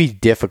 It can be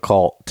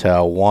difficult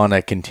to want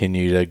to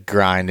continue to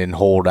grind and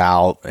hold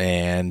out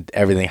and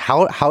everything.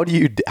 How do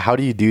you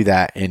do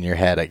that in your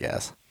head, I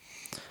guess?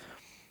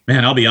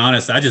 Man, I'll be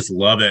honest. I just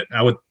love it.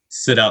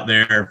 sit out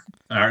there.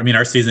 I mean,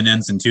 our season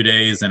ends in 2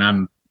 days, and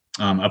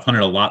I've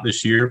hunted a lot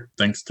this year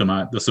thanks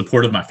to the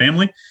support of my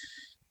family,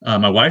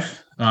 my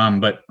wife. I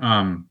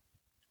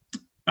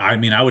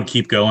mean, I would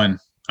keep going.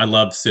 I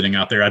love sitting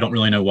out there. I don't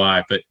really know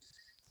why, but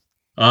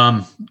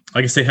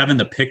like I say, having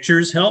the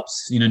pictures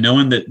helps,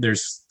 knowing that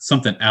there's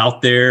something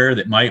out there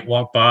that might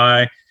walk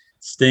by,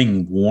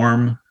 staying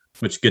warm,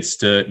 which gets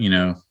to,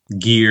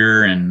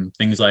 gear and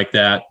things like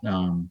that.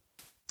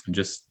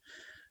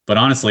 But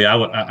honestly, I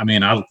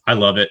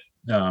love it.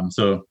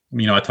 So,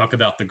 I talk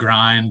about the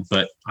grind,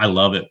 but I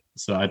love it.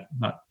 So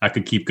I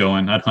could keep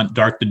going. I'd hunt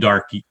dark to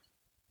dark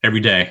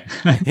every day.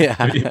 Yeah.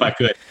 If I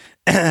could.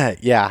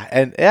 Yeah.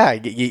 And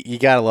you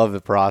gotta love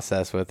the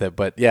process with it,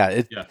 but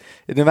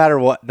no matter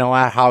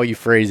how you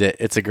phrase it,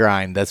 it's a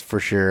grind, that's for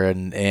sure.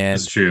 And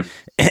that's true.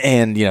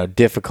 And,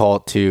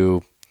 difficult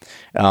to,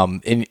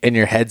 in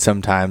your head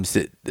sometimes,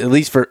 at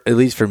least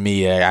for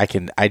me,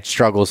 I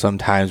struggle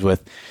sometimes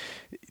with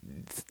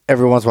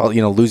every once in a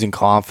while, losing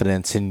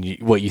confidence in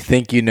what you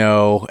think,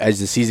 as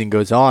the season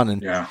goes on.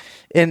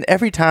 And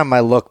every time I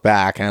look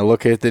back and I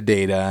look at the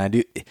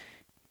data,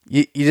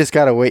 you just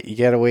gotta wait. You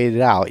gotta wait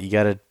it out. You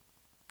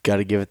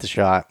gotta give it the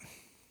shot.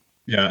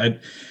 Yeah.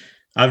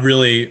 I've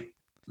really,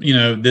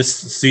 this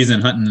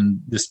season hunting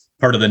in this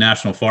part of the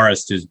national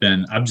forest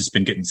I've just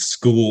been getting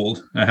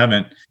schooled.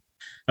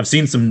 I've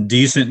seen some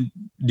decent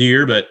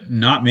deer, but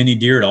not many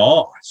deer at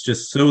all. It's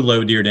just so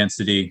low deer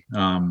density.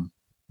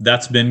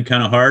 That's been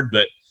kind of hard,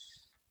 but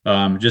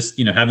just,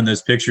 having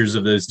those pictures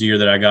of those deer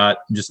that I got,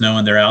 just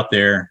knowing they're out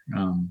there,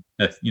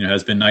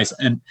 has been nice.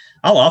 And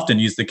I'll often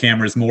use the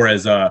cameras more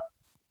as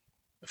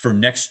for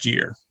next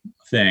year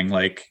thing,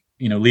 like,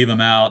 leave them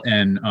out.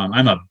 And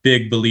I'm a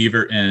big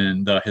believer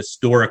in the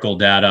historical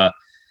data,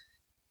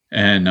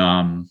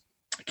 and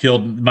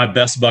killed my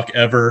best buck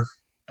ever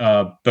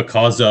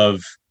because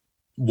of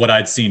what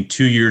I'd seen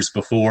 2 years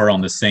before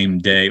on the same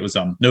day. It was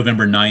on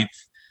November 9th,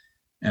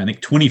 I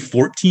think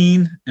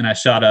 2014. And I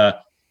shot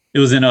it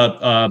was in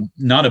a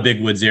not a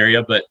big woods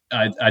area, but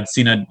I'd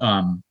seen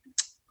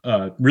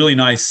a really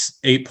nice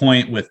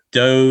 8-point with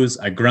does.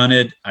 I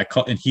grunted,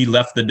 and he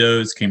left the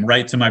does, came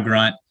right to my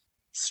grunt,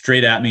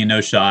 straight at me,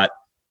 no shot,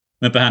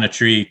 went behind a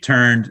tree,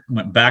 turned,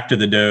 went back to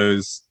the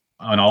does,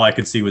 and all I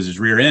could see was his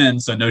rear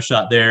end. So no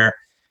shot there.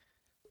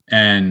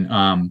 And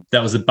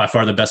that was by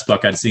far the best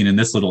buck I'd seen in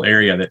this little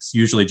area. That's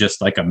usually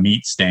just like a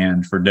meat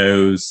stand for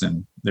does,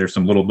 and there's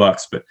some little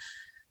bucks, but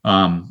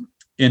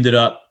ended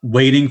up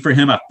waiting for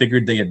him. I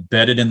figured they had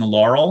bedded in the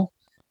laurel,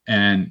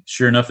 and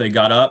sure enough, they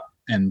got up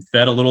and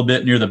fed a little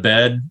bit near the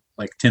bed,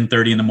 like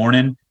 10:30 in the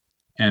morning.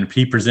 And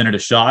he presented a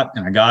shot,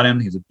 and I got him.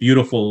 He was a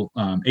beautiful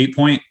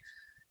 8-point,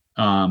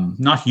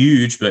 not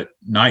huge, but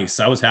nice.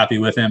 I was happy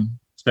with him,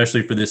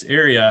 especially for this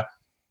area.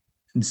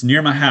 It's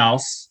near my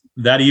house.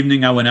 That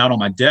evening, I went out on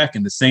my deck,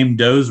 and the same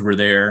does were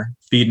there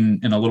feeding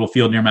in a little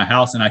field near my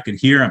house, and I could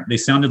hear them. They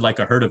sounded like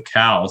a herd of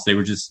cows. They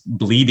were just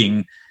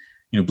bleating,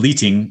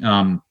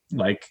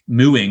 like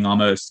mooing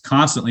almost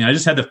constantly. And I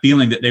just had the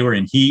feeling that they were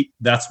in heat.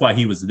 That's why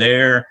he was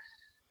there.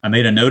 I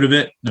made a note of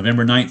it.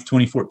 November 9th,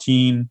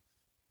 2014.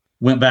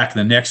 Went back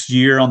the next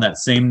year on that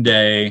same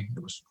day.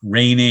 It was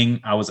raining.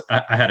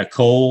 I had a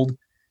cold.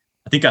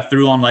 I think I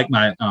threw on like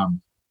my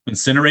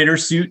incinerator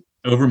suit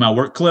over my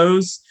work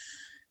clothes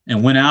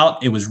and went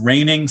out. It was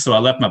raining, so I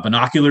left my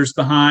binoculars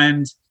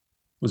behind.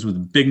 Was a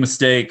big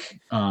mistake.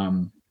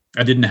 I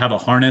didn't have a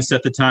harness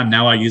at the time.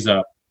 Now I use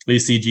a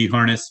ACG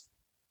harness,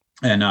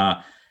 and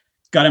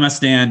got in my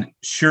stand.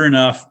 Sure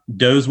enough,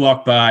 does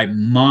walk by,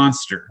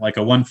 monster, like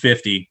a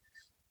 150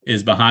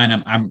 is behind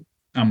him.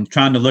 I'm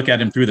trying to look at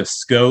him through the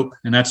scope,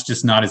 and that's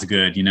just not as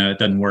good. It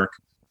doesn't work.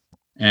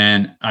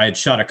 And I had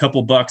shot a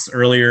couple bucks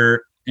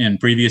earlier in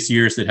previous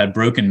years that had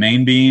broken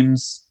main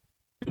beams.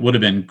 It would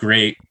have been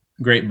great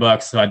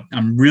bucks. So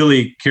I'm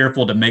really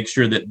careful to make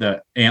sure that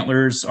the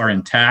antlers are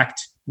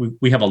intact.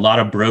 We have a lot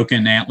of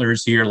broken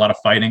antlers here, a lot of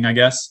fighting, I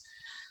guess.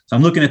 So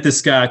I'm looking at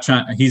this guy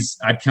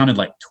I'd counted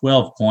like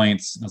 12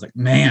 points. I was like,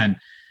 man,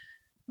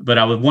 but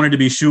I wanted to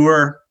be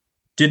sure,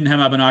 didn't have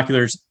my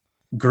binoculars,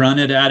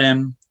 grunted at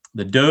him.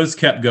 The does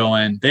kept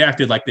going. They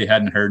acted like they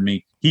hadn't heard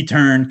me. He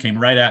turned, came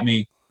right at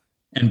me,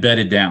 and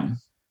bedded down,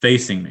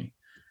 facing me.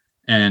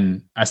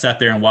 And I sat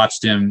there and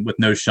watched him with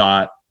no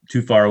shot,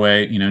 too far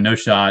away, no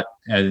shot,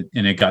 and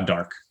it got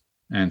dark.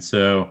 And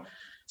so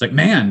it's like,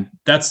 man,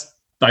 that's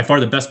by far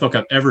the best buck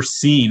I've ever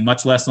seen,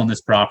 much less on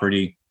this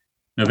property.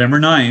 November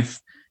 9th,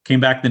 came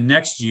back the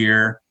next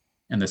year,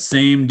 and the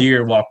same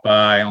deer walked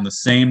by on the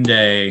same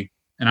day.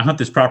 And I hunt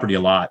this property a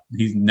lot.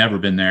 He's never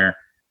been there.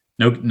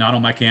 No, not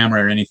on my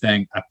camera or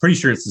anything. I'm pretty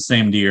sure it's the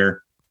same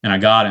deer, and I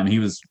got him.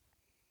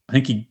 I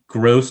think he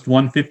grossed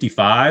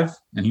 155,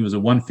 and he was a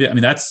 150. I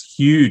mean, that's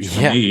huge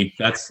for me.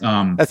 That's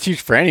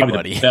huge for anybody.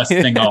 Probably the best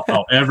thing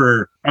I'll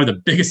ever, or the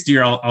biggest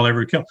deer I'll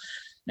ever kill.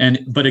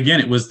 But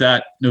again, it was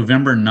that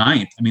November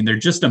 9th. I mean, they're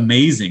just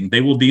amazing.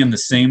 They will be in the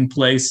same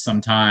place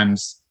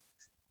sometimes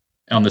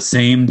on the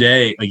same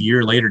day a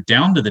year later,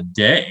 down to the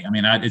day. I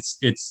mean,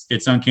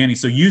 it's uncanny.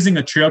 So using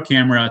a trail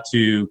camera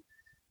to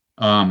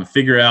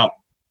figure out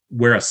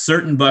where a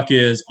certain buck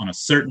is on a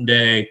certain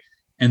day,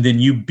 and then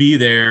you be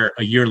there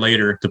a year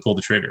later to pull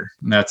the trigger.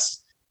 And that's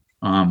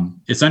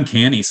it's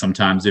uncanny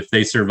sometimes. If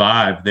they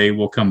survive, they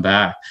will come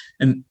back.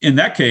 And in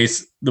that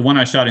case, the one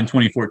I shot in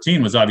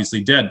 2014 was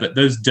obviously dead, but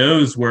those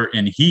does were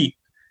in heat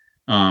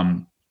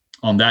on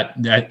that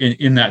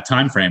in that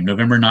time frame.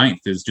 November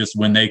 9th is just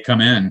when they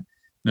come in.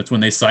 That's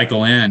when they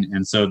cycle in.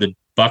 And so the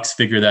bucks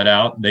figure that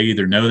out. They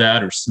either know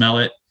that or smell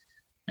it.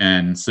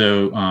 And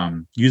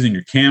so using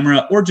your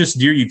camera or just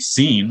deer you've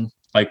seen,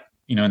 like,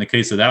 in the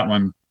case of that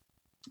one,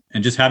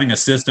 and just having a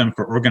system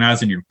for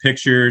organizing your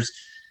pictures,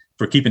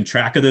 for keeping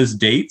track of those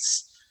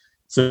dates.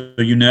 So,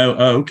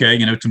 oh, okay,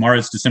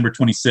 tomorrow's December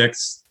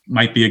 26th,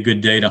 might be a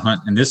good day to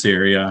hunt in this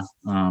area.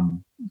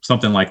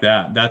 Something like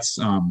that. That's,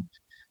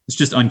 it's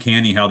just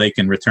uncanny how they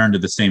can return to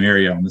the same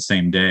area on the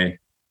same day.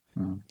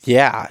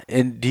 Yeah.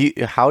 And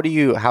how do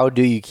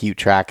you keep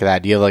track of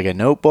that? Do you have like a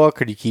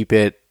notebook, or do you keep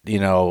it,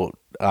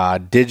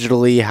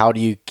 digitally? How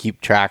do you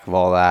keep track of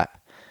all that?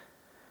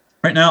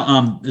 Right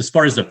now, as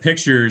far as the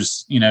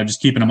pictures, just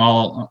keeping them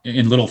all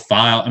in little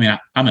file. I mean,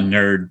 I'm a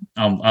nerd.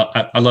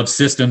 I love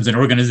systems and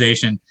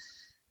organization,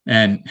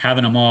 and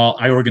having them all,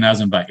 I organize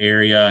them by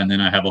area, and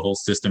then I have a whole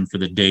system for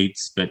the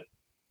dates.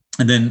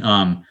 And then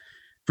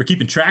for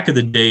keeping track of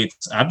the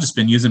dates, I've just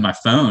been using my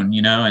phone,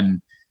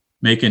 and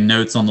making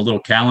notes on the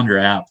little calendar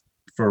app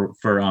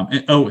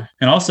and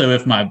also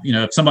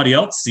if somebody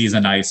else sees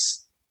a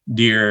nice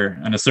deer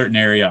in a certain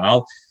area,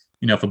 I'll,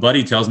 if a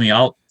buddy tells me,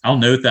 I'll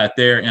note that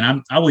there,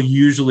 and I will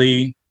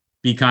usually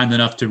be kind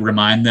enough to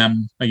remind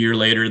them a year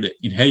later that,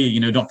 hey,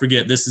 don't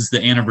forget, this is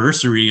the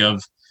anniversary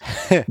of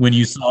when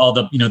you saw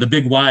the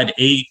big wide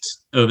 8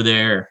 over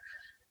there.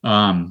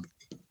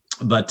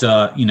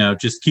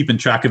 Just keeping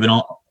track of it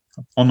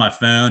on my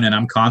phone, and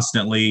I'm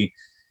constantly,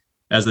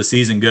 as the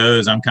season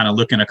goes, I'm kind of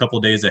looking a couple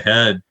of days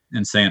ahead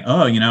and saying,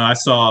 oh, I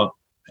saw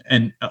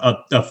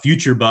a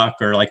future buck,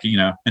 or like,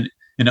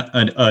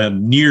 a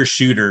near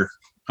shooter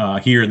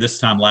here this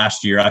time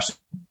last year. I should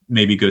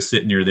maybe go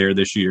sit near there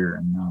this year.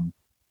 And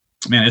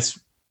man, it's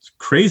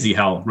crazy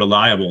how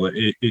reliable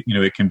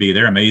it can be.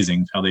 They're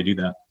amazing how they do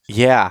that.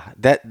 Yeah,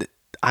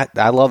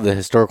 I love the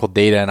historical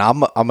data, and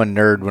I'm a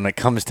nerd when it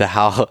comes to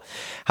how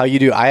you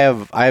do. I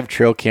have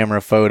trail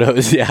camera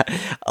photos, yeah,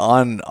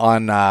 on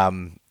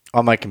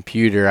my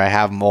computer. I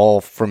have them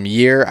all from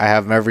year. I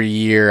have them every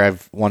year.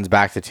 I've ones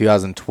back to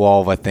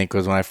 2012, I think,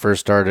 was when I first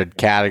started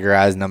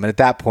categorizing them. And at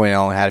that point, I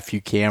only had a few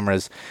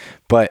cameras.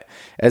 But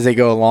as they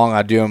go along,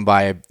 I do them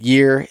by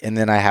year, and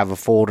then I have a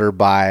folder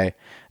by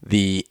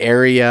the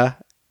area.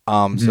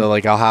 So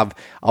like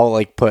I'll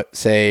like put,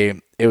 say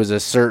it was a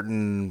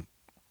certain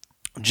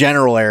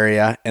general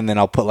area, and then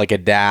I'll put like a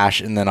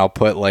dash, and then I'll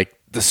put like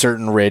the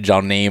certain ridge,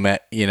 I'll name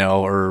it,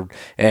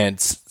 and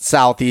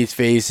southeast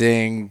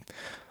facing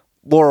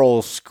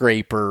Laurel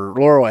Scraper,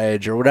 Laurel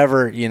Edge, or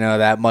whatever,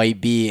 that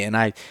might be. And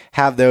I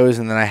have those,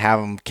 and then I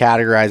have them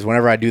categorized.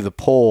 Whenever I do the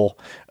poll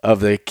of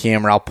the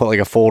camera, I'll put like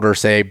a folder,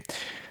 say,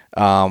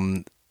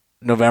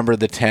 November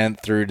the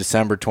 10th through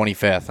December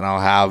 25th. And I'll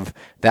have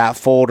that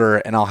folder,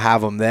 and I'll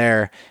have them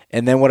there.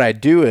 And then what I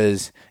do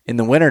is in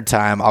the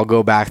wintertime, I'll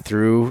go back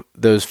through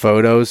those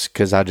photos,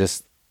 because I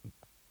just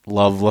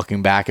love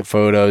looking back at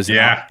photos.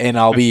 Yeah. And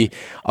I'll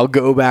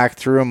go back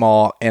through them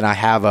all, and I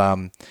have,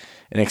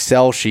 an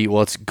Excel sheet.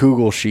 Well, it's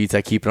Google Sheets.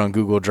 I keep it on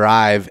Google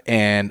Drive,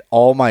 and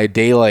all my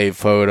daylight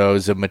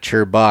photos of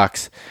mature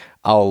bucks,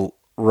 I'll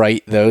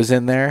write those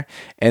in there.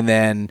 And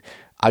then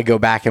I go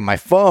back in my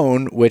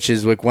phone, which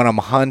is like when I'm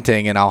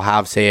hunting, and I'll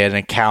have, say, an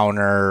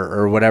encounter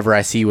or whatever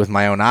I see with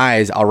my own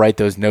eyes. I'll write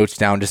those notes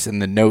down just in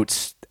the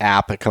notes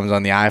app that comes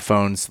on the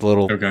iPhone's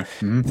little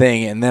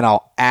thing. And then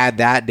I'll add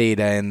that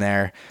data in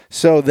there.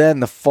 So then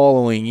the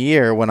following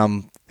year, when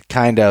I'm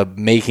kind of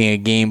making a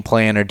game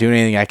plan or doing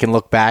anything, I can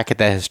look back at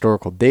that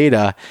historical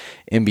data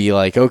and be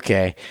like,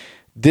 okay,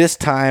 this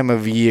time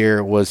of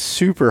year was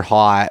super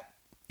hot,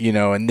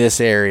 in this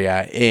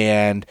area.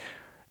 And,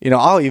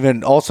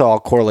 I'll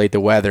correlate the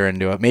weather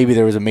into it. Maybe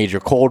there was a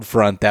major cold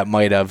front that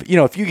might have,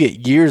 if you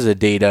get years of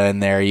data in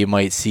there, you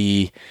might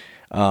see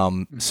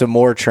some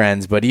more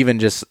trends. But even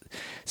just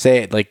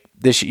say it, like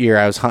this year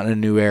I was hunting a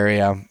new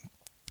area,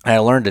 I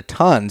learned a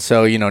ton.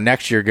 So,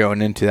 next year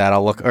going into that,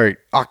 I'll look, or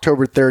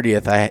October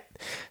 30th, I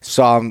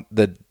saw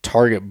the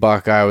target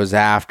buck I was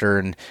after,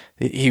 and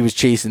he was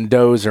chasing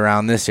does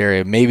around this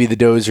area. Maybe the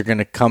does are going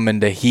to come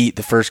into heat.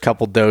 The first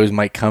couple does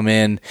might come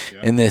in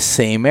this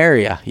same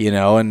area,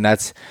 and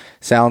that's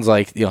sounds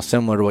like,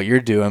 similar to what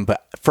you're doing.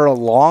 But for a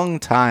long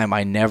time,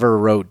 I never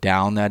wrote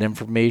down that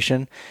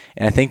information.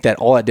 And I think that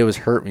all that did was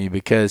hurt me,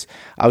 because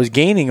I was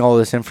gaining all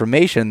this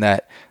information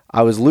that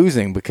I was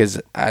losing,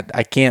 because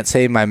I can't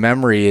say my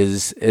memory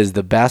is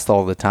the best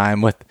all the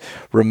time with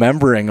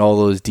remembering all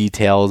those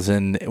details.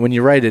 And when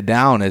you write it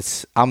down,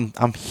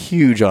 I'm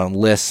huge on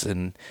lists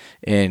and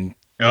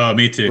oh,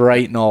 me too.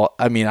 Writing all.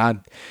 I mean,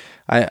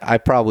 I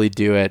probably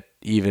do it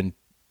even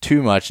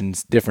too much in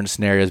different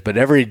scenarios, but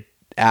every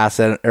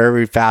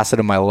facet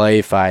of my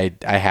life, I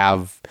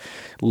have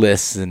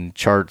lists and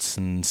charts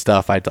and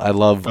stuff. I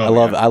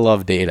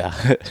love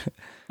data.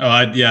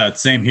 Yeah,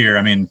 same here.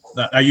 I mean,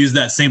 I use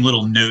that same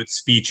little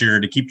notes feature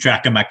to keep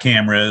track of my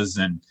cameras,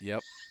 and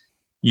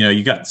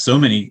you got so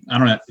many. I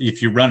don't know if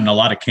you're running a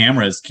lot of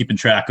cameras, keeping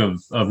track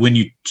of when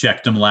you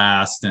checked them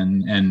last,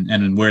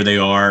 and where they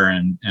are,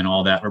 and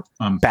all that.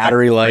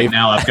 Battery life. Right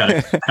now,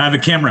 I have a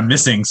camera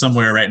missing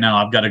somewhere right now.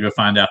 I've got to go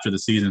find after the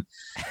season.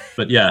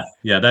 But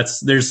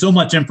there's so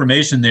much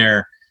information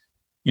there,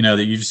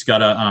 that you just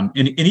gotta.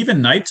 And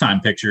even nighttime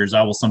pictures,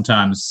 I will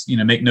sometimes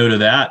make note of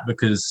that,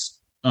 because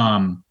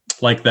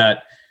like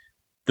that,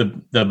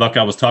 the buck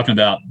I was talking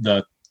about,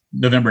 the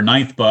November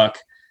 9th buck,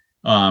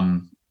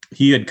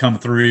 he had come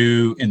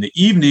through in the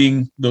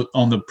evening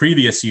on the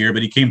previous year,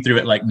 but he came through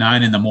at like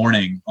 9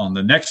 a.m. on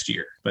the next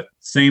year. But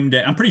same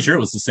day, I'm pretty sure it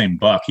was the same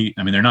buck.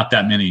 They're not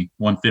that many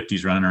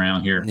 150s running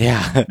around here.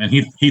 Yeah. And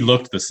he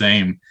looked the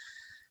same.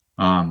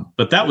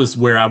 But that was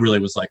where I really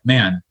was like,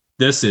 man,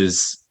 this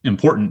is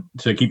important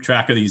to keep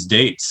track of these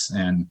dates.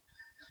 And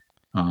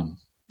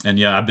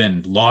I've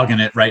been logging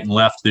it right and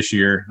left this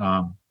year,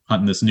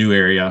 hunting this new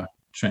area.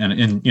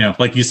 And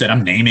like you said,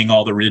 I'm naming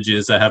all the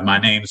ridges. I have my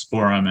names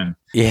for them. And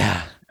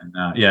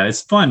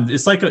it's fun.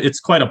 It's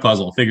quite a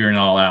puzzle figuring it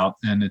all out.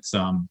 And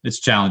it's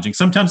challenging.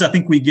 Sometimes I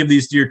think we give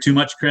these deer too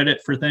much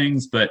credit for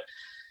things, but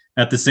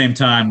at the same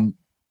time,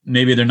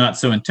 maybe they're not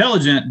so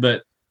intelligent,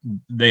 but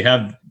they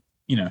have,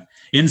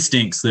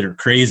 instincts that are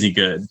crazy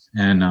good.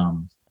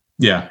 And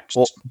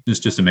it's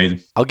just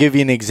amazing. I'll give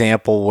you an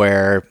example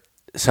where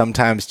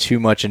sometimes too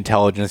much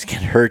intelligence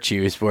can hurt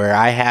you. Is where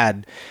I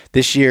had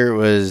this year. It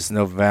was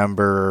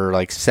November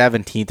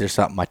 17th or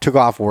something. I took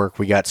off work.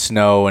 We got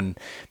snow, and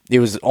it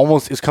was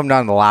coming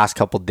down to the last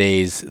couple of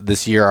days.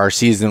 This year our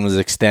season was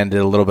extended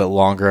a little bit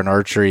longer in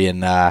archery,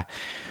 and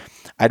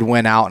I'd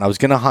went out and I was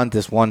gonna hunt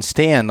this one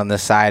stand on the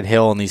side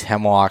hill in these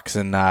hemlocks,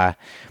 and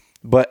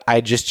but I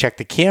just checked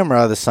the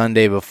camera the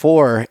Sunday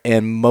before,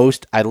 and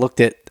I looked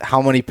at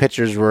how many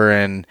pictures were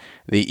in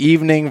the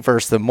evening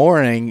versus the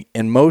morning,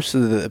 and most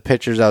of the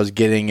pictures I was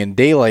getting in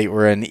daylight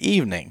were in the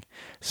evening.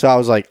 So I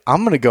was like,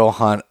 I'm going to go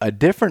hunt a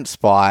different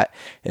spot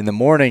in the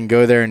morning,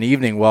 go there in the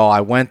evening. Well, I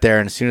went there,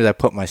 and as soon as I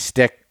put my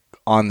stick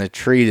on the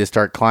tree to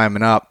start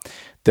climbing up,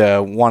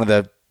 one of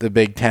the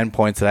big 10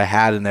 points that I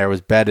had in there was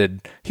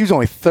bedded. He was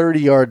only 30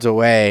 yards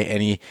away,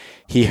 and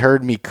he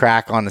heard me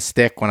crack on the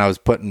stick when I was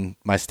putting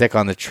my stick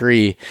on the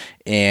tree,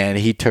 and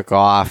he took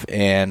off.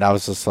 And I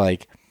was just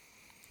like,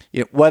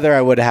 whether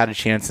I would have had a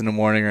chance in the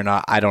morning or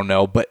not, I don't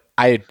know. But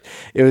it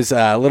was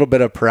a little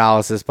bit of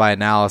paralysis by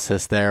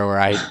analysis there,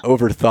 where I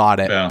overthought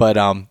it. Yeah. But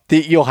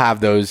you'll have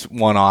those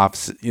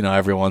one-offs,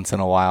 every once in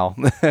a while.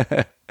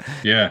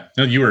 Yeah,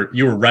 no, you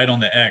were right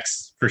on the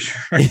X. For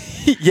sure.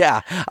 Yeah.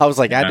 I was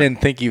like, I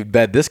didn't think you'd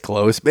bed this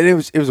close, but it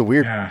was a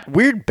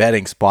weird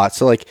bedding spot.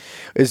 So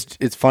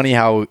it's funny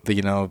how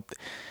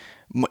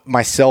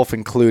myself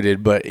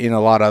included, but a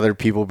lot of other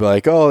people be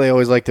like, oh, they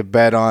always like to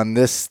bet on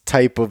this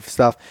type of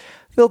stuff.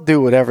 They'll do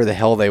whatever the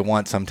hell they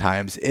want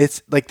sometimes.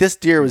 It's like this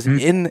deer was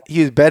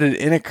he was bedded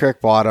in a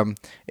creek bottom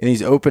in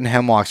these open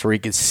hemlocks where he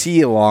could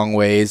see a long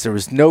ways. There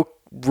was no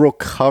real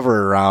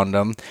cover around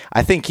him.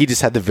 I think he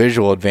just had the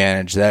visual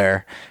advantage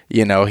there.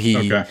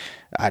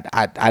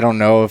 I don't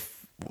know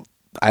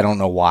I don't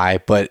know why,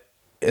 but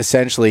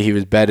essentially he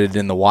was bedded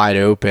in the wide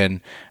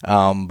open.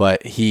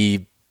 But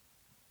I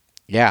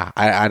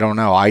don't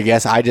know. I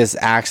guess I just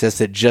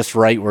accessed it just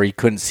right where he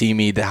couldn't see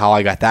me, how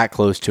I got that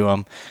close to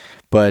him.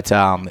 But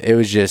it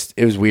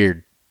was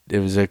weird. It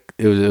was a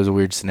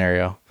weird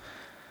scenario.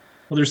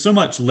 Well, there's so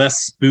much less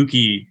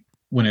spooky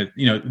when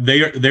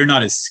they're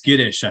not as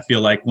skittish. I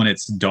feel like when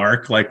it's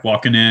dark, like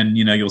walking in,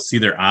 you'll see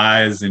their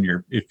eyes, and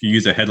if you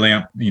use a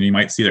headlamp, you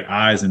might see their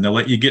eyes, and they'll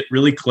let you get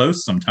really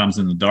close sometimes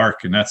in the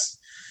dark, and that's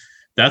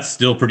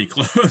still pretty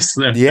close.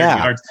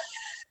 Yeah.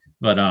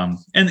 But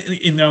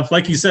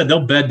like you said,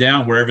 they'll bed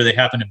down wherever they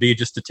happen to be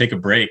just to take a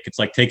break. It's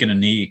like taking a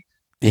knee.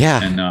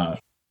 Yeah. And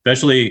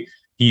especially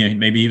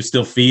maybe he was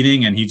still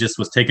feeding and he just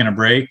was taking a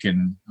break,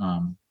 and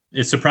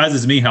it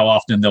surprises me how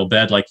often they'll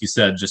bed, like you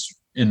said, just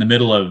in the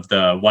middle of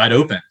the wide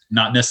open,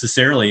 not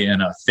necessarily in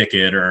a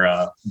thicket or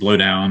a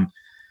blowdown.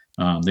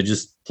 They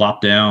just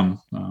plop down.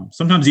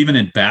 Sometimes even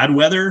in bad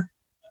weather,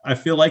 I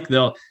feel like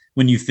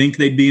when you think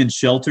they'd be in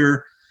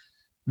shelter,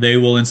 they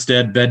will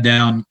instead bed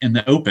down in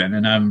the open.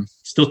 And I'm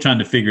still trying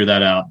to figure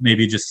that out.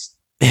 Maybe just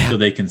so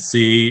they can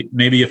see.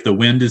 Maybe if the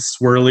wind is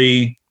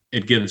swirly,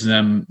 it gives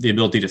them the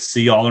ability to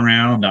see all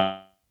around.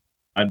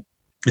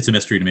 It's a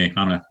mystery to me. I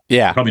don't know.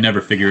 Yeah. Probably never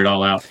figure it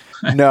all out.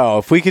 No,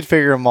 if we could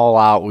figure them all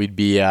out, we'd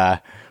be a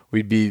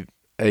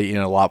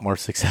lot more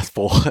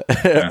successful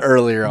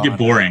earlier on. Get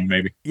boring,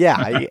 maybe.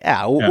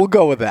 Yeah. We'll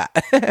go with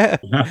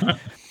that.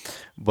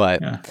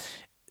 But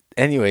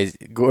anyways,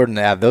 Gordon,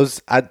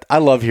 those I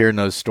love hearing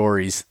those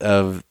stories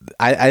of.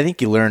 I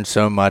think you learn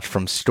so much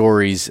from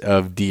stories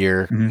of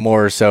deer,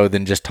 more so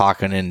than just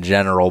talking in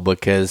general,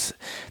 because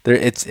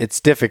it's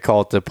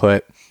difficult to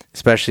put,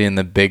 especially in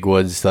the big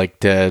woods, like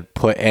to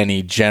put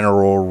any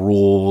general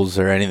rules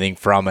or anything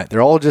from it.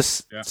 They're all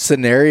just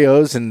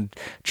scenarios and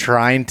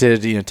trying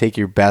to take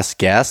your best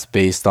guess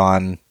based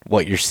on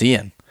what you're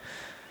seeing.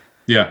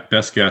 Yeah,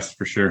 best guess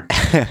for sure.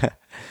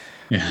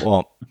 Yeah.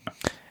 Well,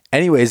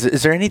 anyways,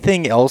 is there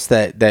anything else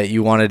that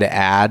you wanted to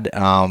add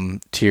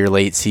to your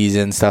late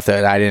season stuff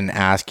that I didn't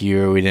ask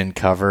you or we didn't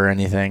cover or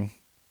anything?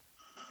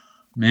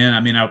 Man, I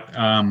mean,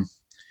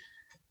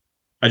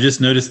 I just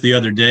noticed the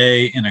other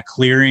day in a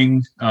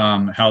clearing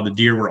how the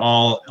deer were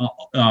all,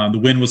 the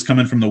wind was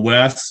coming from the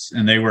west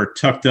and they were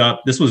tucked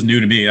up. This was new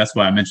to me. That's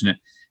why I mentioned it.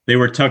 They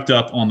were tucked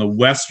up on the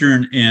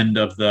western end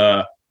of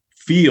the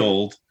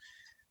field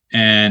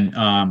and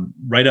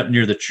right up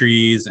near the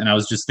trees. And I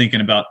was just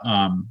thinking about,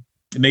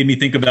 it made me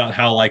think about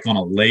how like on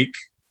a lake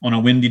on a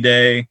windy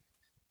day,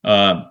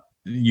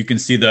 you can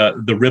see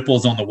the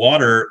ripples on the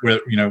water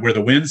where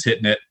the wind's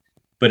hitting it.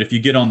 But if you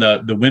get on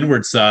the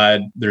windward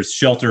side, there's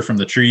shelter from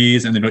the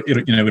trees, and then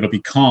it'll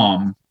be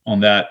calm on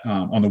that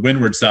on the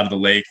windward side of the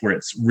lake where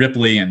it's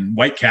ripply and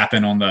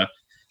whitecapping on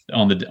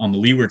the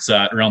leeward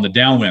side, or on the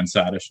downwind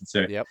side, I should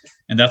say. Yep.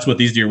 And that's what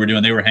these deer were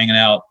doing. They were hanging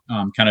out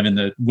kind of in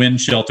the wind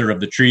shelter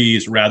of the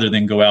trees rather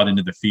than go out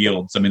into the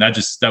fields. I mean, that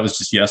was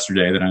just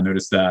yesterday that I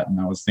noticed that,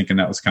 and I was thinking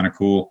that was kind of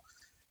cool.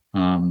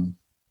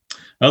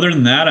 Other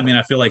than that, I mean,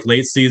 I feel like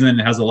late season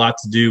has a lot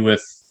to do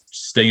with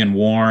staying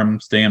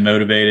warm, staying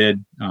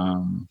motivated.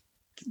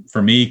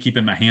 For me,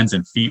 keeping my hands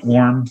and feet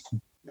warm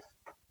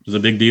is a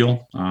big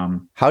deal.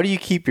 How do you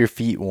keep your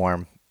feet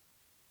warm?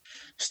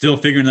 Still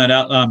figuring that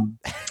out.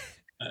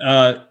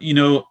 I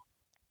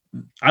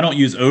don't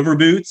use over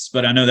boots,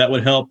 but I know that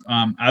would help.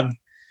 I've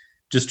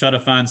just tried to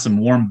find some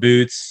warm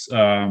boots.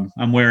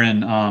 I'm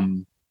wearing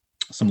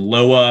some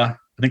Loa.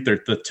 I think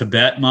they're the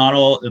Tibet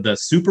model, the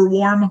super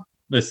warm.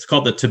 It's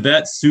called the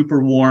Tibet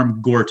Super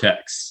Warm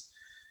Gore-Tex.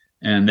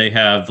 And they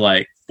have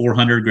like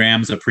 400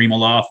 grams of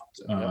Primaloft.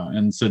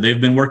 And so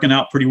they've been working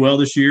out pretty well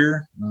this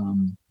year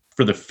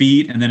for the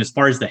feet. And then as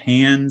far as the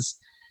hands,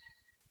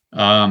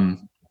 I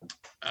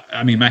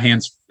mean, my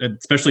hands,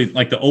 especially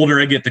like the older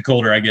I get, the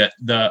colder I get.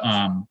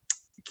 The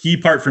key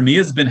part for me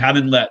has been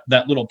having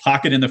that little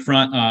pocket in the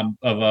front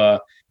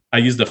I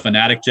use the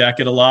Fanatic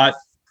jacket a lot,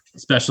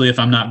 especially if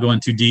I'm not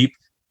going too deep,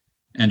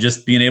 and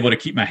just being able to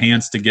keep my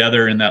hands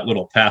together in that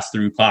little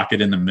pass-through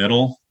pocket in the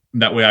middle.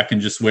 That way I can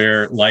just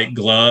wear light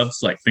gloves,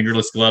 like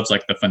fingerless gloves,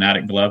 like the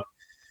Fanatic glove.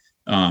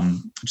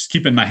 Just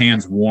keeping my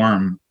hands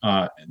warm.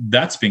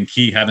 That's been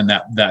key, having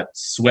that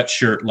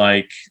sweatshirt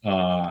like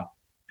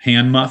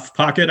hand muff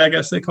pocket, I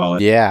guess they call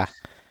it. Yeah.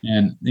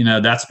 And,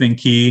 that's been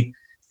key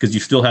because you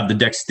still have the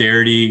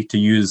dexterity to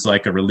use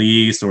like a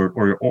release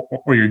or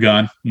your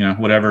gun,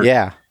 whatever.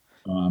 Yeah.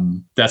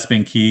 That's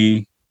been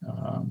key.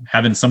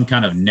 Having some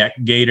kind of neck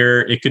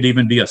gaiter. It could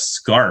even be a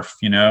scarf,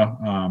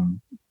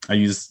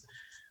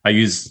 I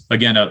use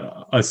again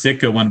a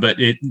Sitka one, but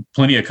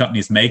plenty of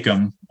companies make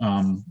them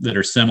that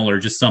are similar.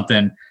 Just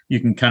something you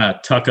can kind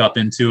of tuck up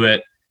into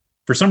it.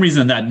 For some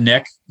reason, that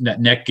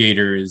neck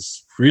gaiter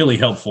is really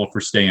helpful for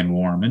staying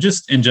warm, and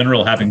just in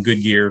general having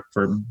good gear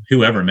for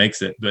whoever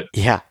makes it. But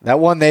yeah, that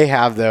one they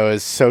have though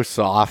is so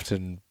soft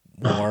and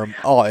warm.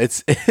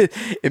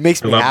 It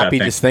makes me happy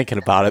just thinking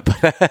about it.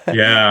 But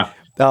yeah.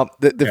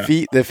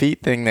 The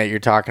feet thing that you're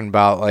talking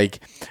about,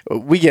 like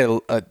we get,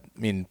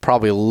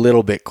 probably a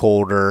little bit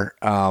colder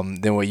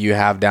than what you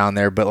have down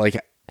there, but like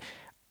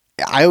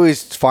I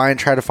always try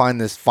to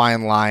find this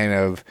fine line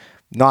of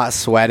not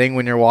sweating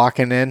when you're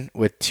walking in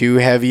with too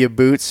heavy of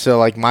boots. So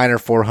like mine are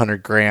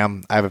 400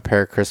 gram. I have a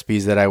pair of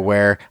Crispies that I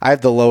wear. I have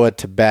the Loa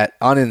Tibet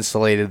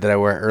uninsulated that I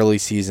wear early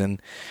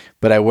season,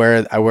 but I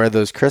wear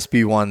those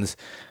crispy ones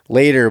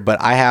later. But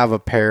I have a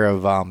pair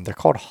of they're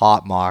called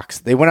Hot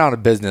Mocs. They went out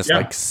of business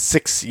like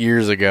 6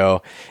 years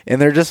ago,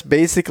 and they're just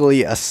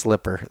basically a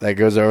slipper that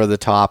goes over the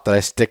top that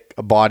I stick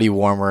a body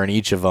warmer in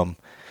each of them,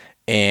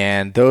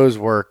 and those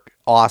work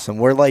awesome.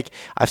 Where like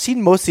I've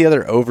seen most of the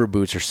other over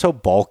boots are so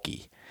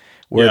bulky,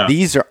 where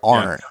these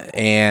aren't,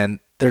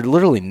 and they're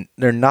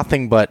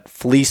nothing but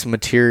fleece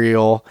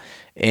material,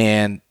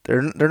 and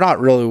they're not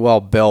really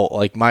well built.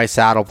 Like my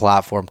saddle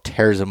platform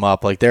tears them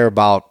up. Like they're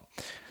about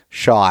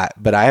shot,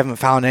 but I haven't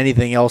found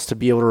anything else to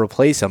be able to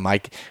replace them. I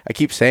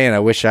keep saying I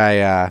wish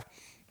I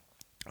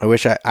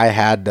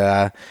had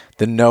the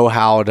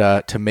know-how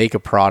to make a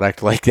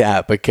product like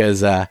that,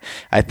 because I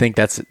think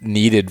that's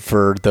needed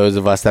for those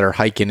of us that are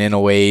hiking in a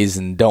ways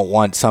and don't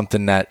want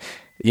something that,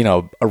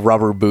 a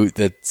rubber boot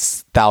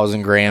that's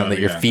 1,000 gram that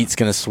your feet's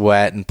going to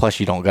sweat, and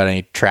plus you don't got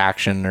any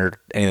traction or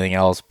anything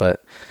else.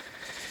 But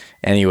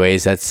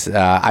anyways, that's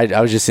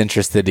I was just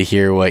interested to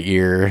hear what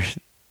your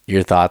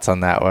thoughts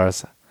on that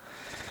was.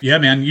 Yeah,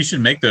 man, you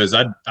should make those.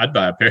 I'd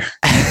buy a pair.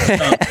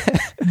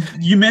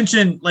 You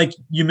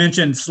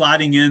mentioned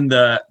sliding in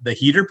the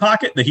heater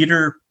pocket, the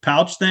heater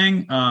pouch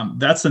thing.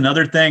 That's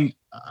another thing.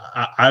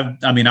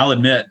 I'll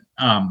admit,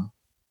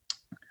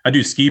 I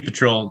do safety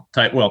patrol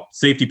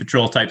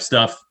type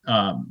stuff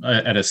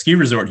at a ski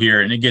resort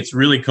here, and it gets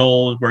really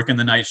cold working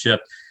the night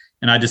shift.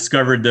 And I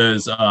discovered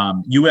those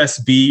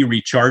USB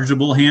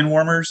rechargeable hand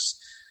warmers.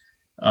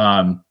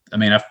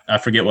 I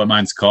forget what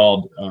mine's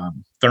called,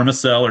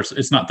 Thermacell, or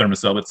it's not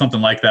Thermacell, but something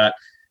like that.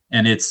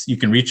 And you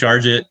can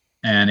recharge it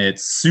and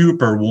it's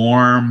super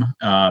warm.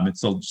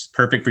 It's just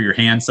perfect for your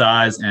hand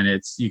size, and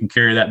you can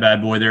carry that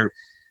bad boy. They're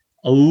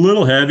a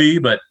little heavy,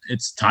 but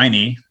it's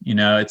tiny.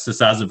 It's the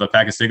size of a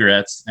pack of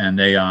cigarettes, and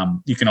they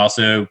you can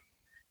also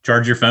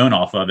charge your phone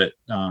off of it.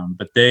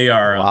 But they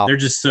are Wow. they're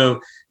just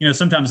so,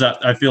 sometimes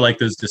I feel like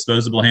those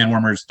disposable hand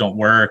warmers don't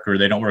work, or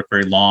they don't work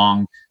very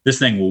long. This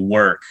thing will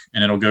work,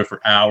 and it'll go for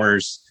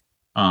hours.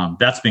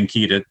 That's been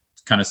key to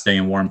kind of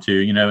staying warm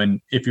too,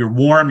 and if you're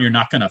warm, you're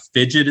not going to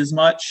fidget as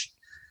much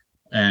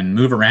and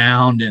move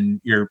around, and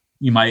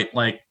you might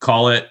like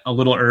call it a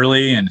little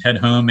early and head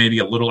home maybe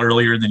a little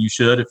earlier than you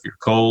should if you're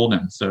cold.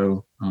 And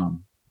so, I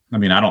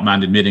don't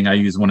mind admitting I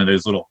use one of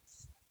those little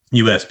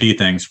USB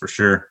things for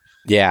sure.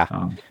 Yeah.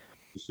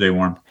 To stay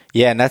warm.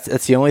 Yeah, and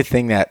that's the only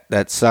thing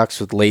that sucks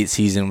with late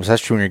season,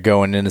 especially when you're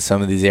going into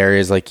some of these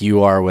areas like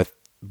you are with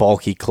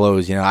bulky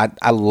clothes.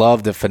 I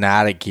love the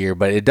Fanatic gear,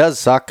 but it does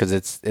suck because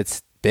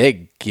it's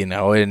big,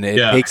 and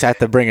it takes, I have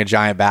to bring a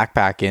giant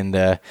backpack in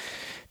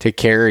to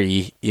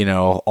carry,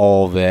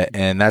 all of it,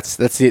 and that's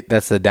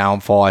the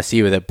downfall I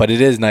see with it. But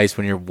it is nice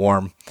when you're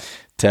warm.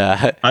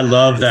 I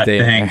love that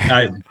thing.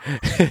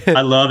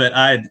 I love it.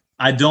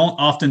 I don't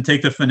often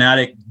take the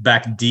Fanatic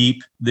back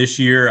deep. This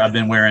year, I've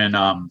been wearing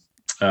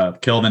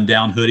Kelvin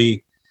down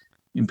hoodie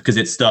because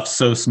it's stuffed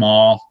so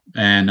small,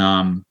 and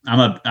I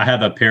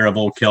have a pair of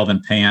old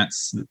Kelvin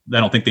pants. I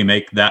don't think they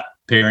make that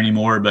pair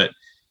anymore, but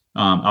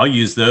I'll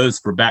use those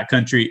for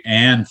backcountry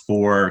and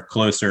for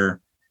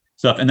closer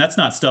stuff. And that's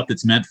not stuff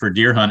that's meant for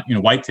deer hunt,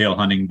 whitetail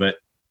hunting, but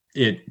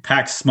it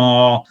packs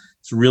small.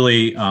 It's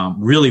really,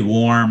 really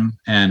warm,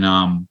 and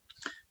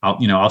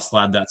I'll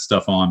slide that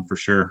stuff on for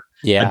sure.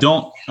 Yeah. I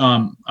don't,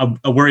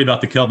 I worry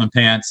about the Kelvin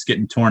pants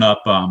getting torn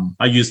up.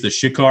 I use the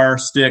Shikar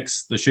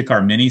sticks, the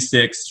Shikar mini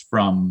sticks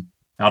from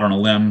Out on a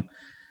Limb,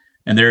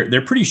 and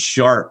they're pretty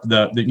sharp.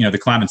 The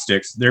climbing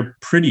sticks, they're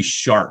pretty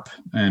sharp,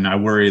 and I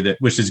worry that,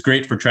 which is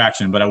great for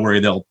traction, but I worry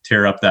they'll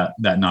tear up that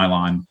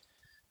nylon.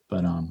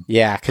 But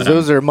yeah, because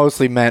those are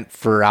mostly meant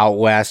for out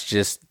west,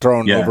 just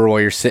thrown over while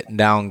you're sitting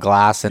down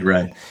glassing.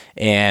 Right.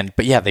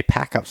 But yeah, they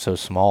pack up so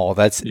small.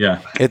 That's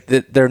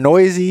they're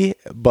noisy,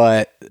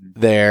 but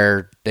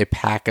they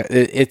pack.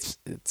 It's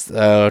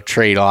a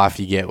trade off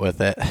you get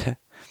with it.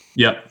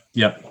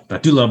 Yep. I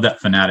do love that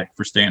Fanatic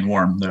for staying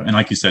warm though, and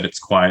like you said, it's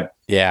quiet.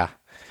 Yeah,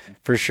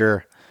 for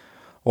sure.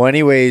 Well,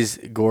 anyways,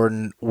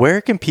 Gordon, where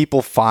can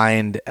people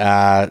find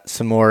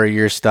some more of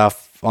your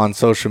stuff on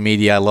social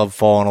media? I love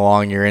following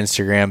along your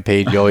Instagram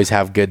page. You always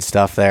have good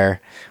stuff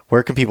there.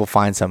 Where can people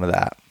find some of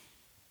that?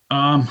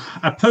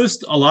 I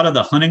post a lot of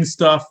the hunting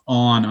stuff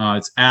on,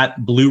 it's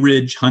at Blue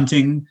Ridge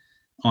Hunting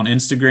on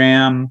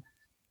Instagram.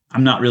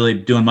 I'm not really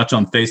doing much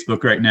on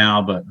Facebook right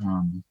now, but,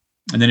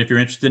 and then if you're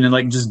interested in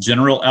like just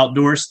general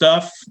outdoor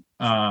stuff,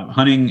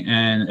 hunting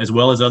and as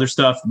well as other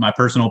stuff, my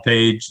personal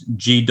page,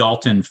 G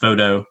Dalton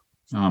Photo,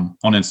 on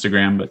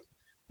Instagram. But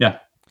yeah,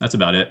 that's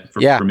about it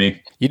for me.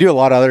 You do a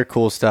lot of other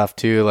cool stuff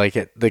too, like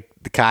the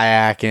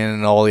kayaking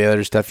and all the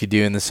other stuff you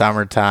do in the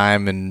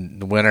summertime and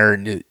the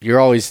winter. You're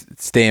always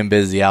staying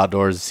busy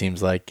outdoors, it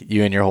seems like,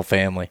 you and your whole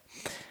family.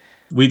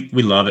 We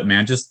love it,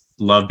 man. Just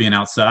love being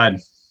outside.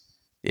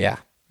 Yeah,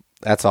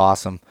 that's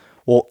awesome.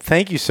 Well,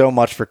 thank you so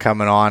much for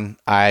coming on.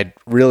 I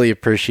really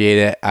appreciate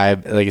it.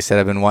 Like I said,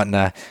 I've been wanting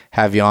to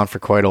have you on for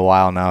quite a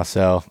while now,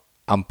 so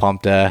I'm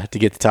pumped to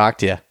get to talk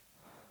to you.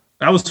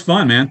 That was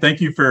fun, man.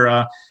 Thanks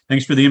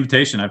for the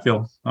invitation. I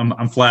feel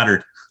I'm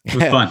flattered. It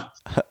was fun.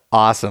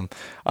 Awesome.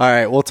 All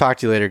right. We'll talk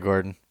to you later,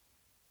 Gordon.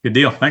 Good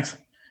deal. Thanks.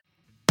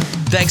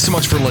 Thanks so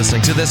much for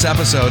listening to this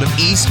episode of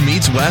East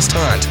Meets West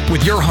Hunt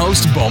with your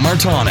host, Bo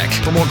Martonic.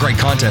 For more great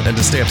content and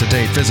to stay up to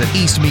date, visit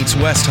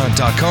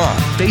eastmeetswesthunt.com,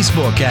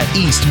 Facebook at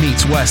East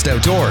Meets West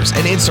Outdoors,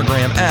 and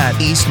Instagram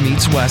at East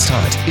Meets West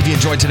Hunt. If you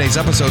enjoyed today's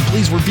episode,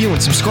 please review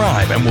and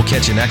subscribe, and we'll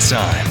catch you next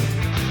time.